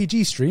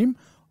TRPG stream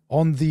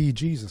on the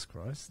Jesus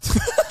Christ.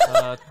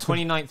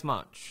 29th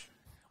March.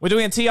 We're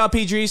doing a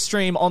TRPG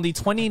stream on the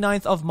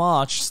 29th of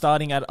March,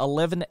 starting at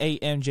 11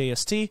 a.m.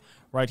 JST,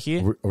 right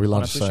here. Are we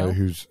allowed on to our say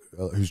Twitch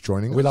channel. who's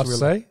joining us? We'll have to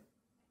say.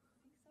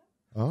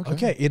 Oh,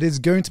 Okay, it is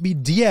going to be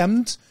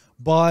DM'd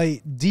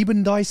by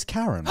Demon Dice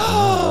Karen.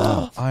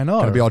 I know.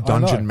 Gonna be our I know.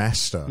 dungeon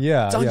master.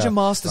 Yeah, Dungeon yeah.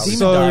 Master, Demon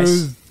So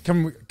Dice.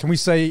 can we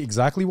say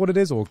exactly what it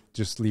is, or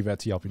just leave it at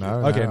TRPG?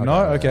 No, okay.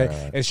 no, Okay.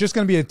 okay. It's just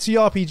going to be a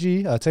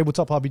TRPG, a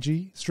tabletop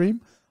RPG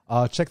stream.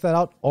 check that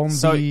out on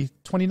the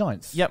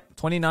 29th. Yep,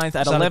 29th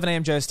at 11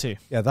 a.m. JST.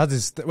 Yeah, that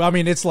is. I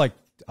mean, it's like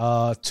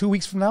 2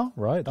 weeks from now,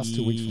 right? That's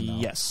 2 weeks from now.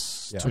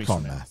 Yes, Yeah. 2 weeks I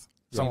from can't now. math.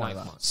 Something like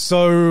that.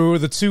 So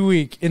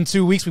in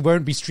 2 weeks, we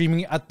won't be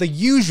streaming at the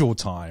usual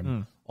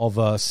time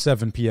of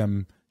 7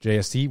 p.m.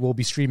 JST. We'll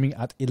be streaming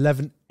at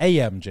 11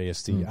 a.m.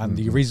 JST. And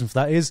the reason for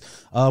that is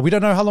we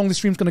don't know how long the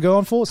stream's going to go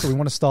on for, so we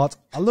want to start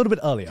a little bit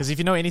earlier. Because if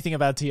you know anything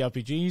about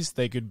TRPGs,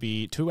 they could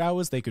be 2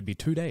 hours, they could be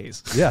 2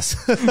 days. Yes.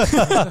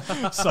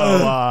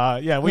 So,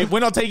 we're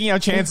not taking our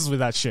chances with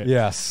that shit.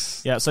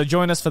 Yes. Yeah, so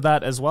join us for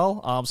that as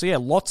well.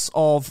 Lots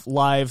of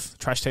live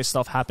Trash Taste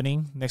stuff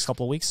happening next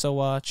couple of weeks.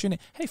 So tune in.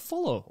 Hey,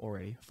 follow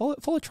already.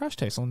 Follow Trash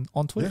Taste on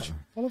Twitch.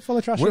 Follow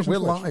Trash We're Taste on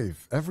Twitch.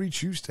 live every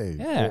Tuesday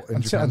Yeah.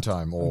 in Japan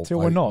time. Or until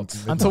we're not.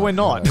 Until we're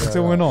not.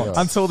 Until we're not.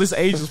 Until this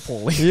ages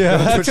poorly.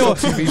 Yeah.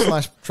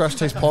 Twitch.tv/Trash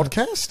Taste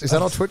Podcast. Is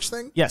that our Twitch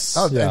thing? Yes.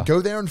 Oh, Yeah.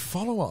 Go there and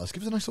follow us.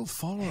 Give us a nice little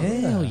follow.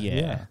 Hell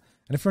yeah.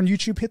 And if you're on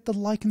YouTube, hit the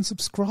like and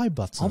subscribe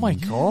button. Oh my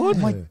god. Oh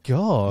my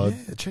god.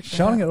 Yeah, check that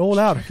Shouting out. it all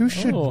out. Who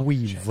should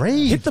we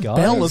raid, Hit the guys?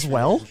 bell as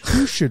well.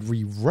 Who should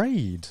we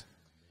raid?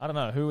 I don't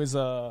know. Who's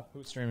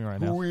streaming right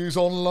now? Who is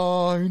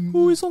online?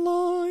 Who is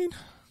online?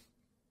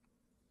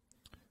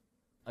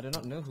 I do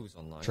not know who's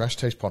online. Trash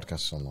Taste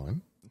Podcast is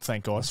online.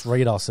 Thank God. Let's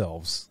raid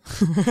ourselves.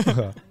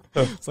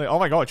 It's like, oh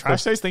my god,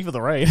 Trash Taste, thank you for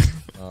the raid.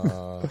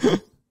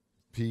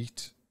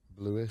 Pete,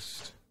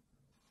 Bluist,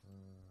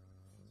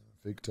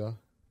 Victor.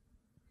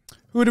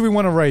 Who do we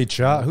want to raid,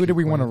 chat? Who do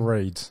we want to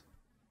raid?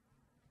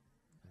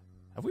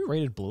 Have we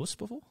raided Bluist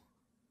before?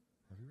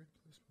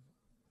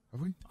 Have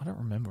we? I don't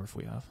remember if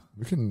we have.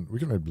 We can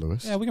raid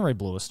Bluist. Yeah, we can raid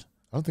Bluist.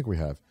 I don't think we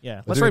have. Yeah,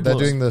 They're, let's doing, raid they're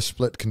Bluist. doing the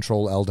split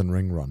control Elden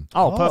Ring run.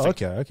 Oh,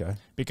 perfect. Okay.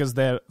 Because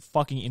they're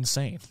fucking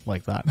insane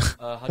like that.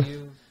 How do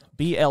you...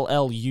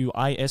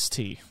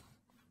 BLLUIST.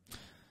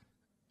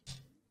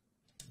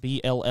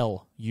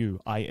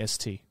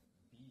 BLLUIST.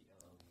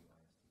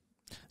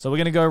 So we're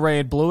going to go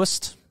raid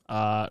Bluist.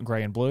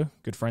 Grey and Blue,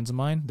 good friends of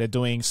mine. They're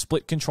doing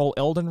split control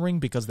Elden Ring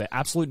because they're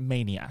absolute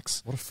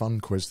maniacs. What a fun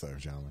quiz, though,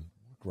 gentlemen.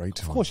 Great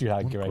time. Of course you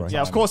had a What great time. time.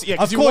 Yeah, of course. Yeah,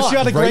 Of course you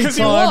had a great Because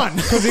you time. won.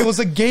 Because it was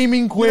a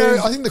gaming You quiz.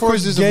 know, I think the for a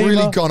quizzes have really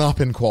gamer. gone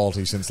up in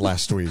quality since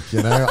last week.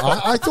 You know,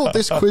 I thought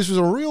this quiz was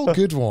a real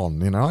good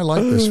one. You know, I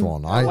like this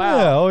one.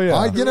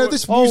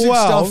 This Oh, music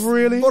wow, stuff.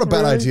 really? What a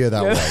bad Really? idea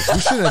that was. We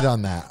should have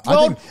done that. I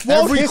World- think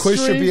world every quiz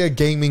history- should be a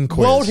gaming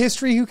quiz. World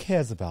history, who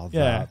cares about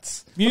Yeah.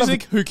 that?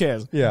 Music, who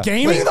cares? Yeah.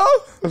 Gaming, Wait.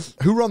 though?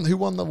 Who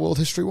won the world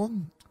history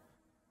one?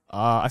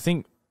 I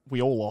think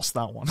we all lost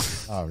that one.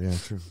 Oh yeah,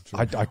 true.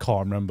 I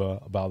can't remember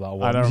about that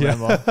one. I don't Yeah.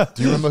 remember.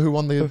 Do you remember who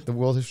won the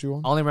world history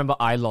one? I only remember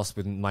I lost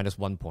with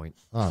 -1 point.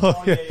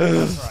 Oh, yeah,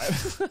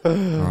 that's right. All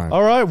right.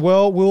 All right,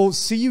 well, we'll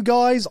see you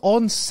guys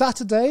on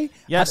Saturday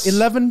Yes. at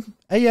 11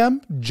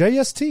 a.m.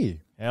 JST.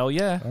 Hell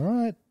yeah. All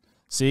right.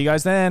 See you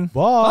guys then.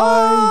 Bye.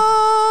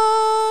 Bye.